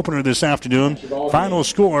Bank in the opener this afternoon. Final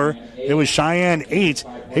score, it was Cheyenne 8,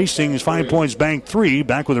 Hastings 5 Points Bank 3.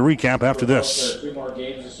 Back with a recap after this.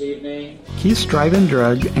 Keith's Drive-In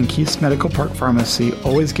Drug and Keith's Medical Park Pharmacy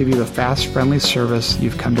always give you the fast, friendly service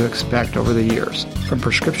you've come to expect over the years. From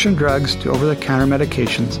prescription drugs to over-the-counter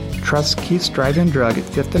medications, trust Keith's Drive-In Drug at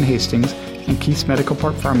 5th and Hastings and Keith's Medical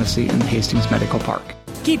Park Pharmacy in Hastings Medical Park.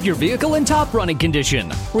 Keep your vehicle in top running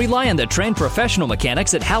condition. Rely on the trained professional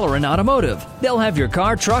mechanics at Halloran Automotive. They'll have your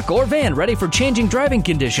car, truck, or van ready for changing driving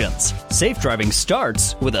conditions. Safe driving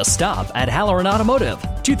starts with a stop at Halloran Automotive,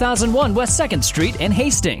 2001 West 2nd Street in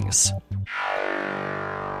Hastings.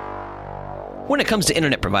 When it comes to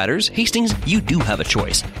internet providers, Hastings, you do have a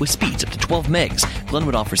choice. With speeds up to 12 megs,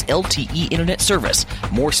 Glenwood offers LTE internet service.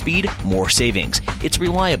 More speed, more savings. It's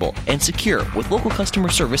reliable and secure with local customer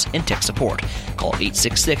service and tech support. Call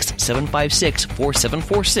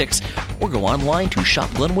 866-756-4746 or go online to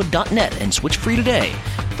shopglenwood.net and switch free today.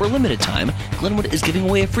 For a limited time, Glenwood is giving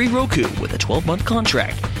away a free Roku with a 12-month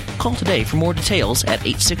contract. Call today for more details at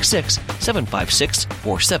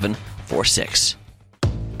 866-756-4746.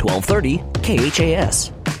 1230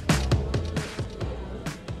 KHAS.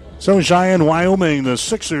 So Cheyenne, Wyoming, the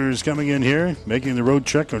Sixers coming in here, making the road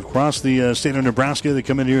trek across the state of Nebraska. They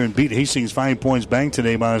come in here and beat Hastings 5 Points Bank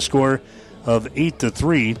today by a score of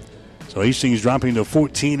 8-3. So Hastings dropping to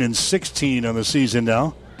 14-16 on the season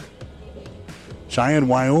now. Cheyenne,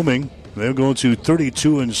 Wyoming, they'll go to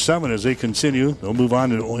 32-7 as they continue. They'll move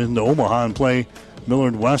on into Omaha and play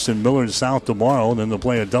Millard West and Millard South tomorrow. And then they'll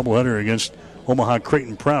play a doubleheader against Omaha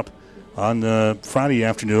Creighton Prep on Friday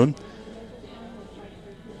afternoon.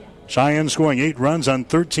 Cheyenne scoring 8 runs on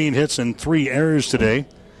 13 hits and 3 errors today.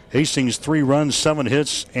 Hastings 3 runs, 7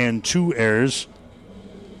 hits, and 2 errors.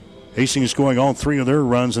 Hastings scoring all 3 of their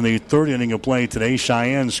runs in the 3rd inning of play today.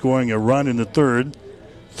 Cheyenne scoring a run in the 3rd,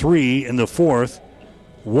 3 in the 4th,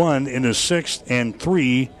 1 in the 6th, and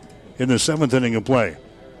 3 in the 7th inning of play.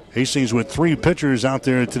 Hastings with 3 pitchers out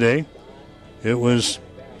there today. It was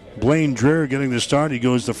Blaine Dreher getting the start. He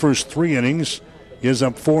goes the first 3 innings, gives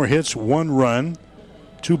up 4 hits, 1 run,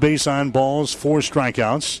 2 base on balls, 4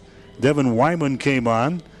 strikeouts. Devin Wyman came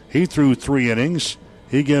on. He threw 3 innings.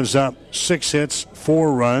 He gives up 6 hits,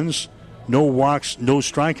 4 runs, no walks, no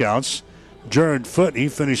strikeouts. Jared Foote, he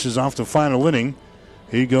finishes off the final inning.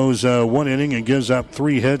 He goes 1 inning and gives up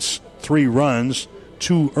 3 hits, 3 runs,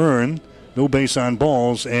 2 earned, no base on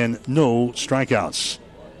balls, and no strikeouts.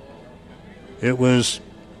 It was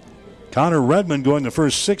Connor Redmond going the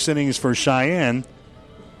first 6 innings for Cheyenne.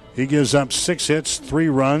 He gives up 6 hits, 3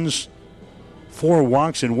 runs, 4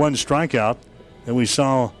 walks, and 1 strikeout. And we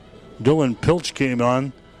saw Dylan Pilch came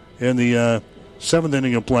on in the 7th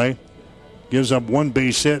inning of play. Gives up 1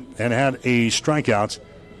 base hit and had a strikeout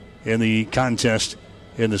in the contest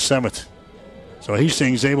in the 7th. So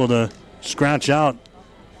Hastings able to scratch out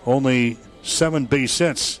only 7 base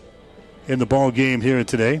hits in the ball game here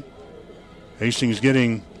today. Hastings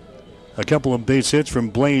getting a couple of base hits from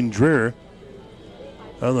Blaine Dreher.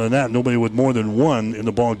 Other than that, nobody with more than 1 in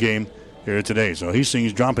the ball game here today. So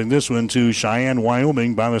Hastings dropping this one to Cheyenne,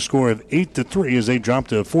 Wyoming by the score of 8-3 as they drop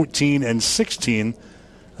to 14-16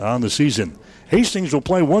 on the season. Hastings will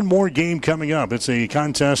play one more game coming up. It's a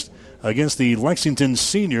contest against the Lexington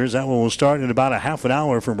Seniors. That one will start in about a half an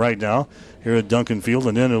hour from right now here at Duncan Field.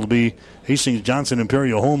 And then it'll be Hastings Johnson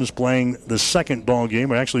Imperial Homes playing the second ball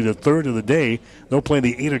game, or actually the third of the day. They'll play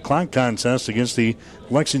the 8 o'clock contest against the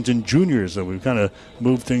Lexington Juniors. So we've kind of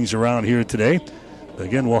moved things around here today.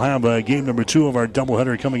 Again, we'll have game number 2 of our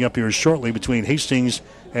doubleheader coming up here shortly between Hastings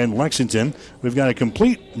and Lexington. We've got a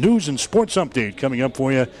complete news and sports update coming up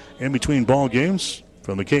for you in between ball games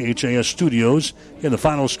from the KHAS studios. In the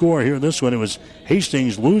final score here in this one, it was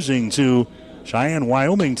Hastings losing to Cheyenne,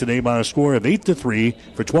 Wyoming today by a score of 8-3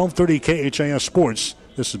 for 1230 KHAS Sports.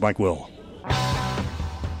 This is Mike Will.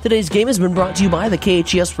 Today's game has been brought to you by the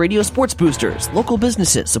KHES Radio Sports Boosters, local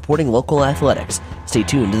businesses supporting local athletics. Stay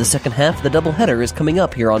tuned to the second half. The doubleheader is coming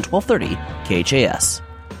up here on 1230 KHAS.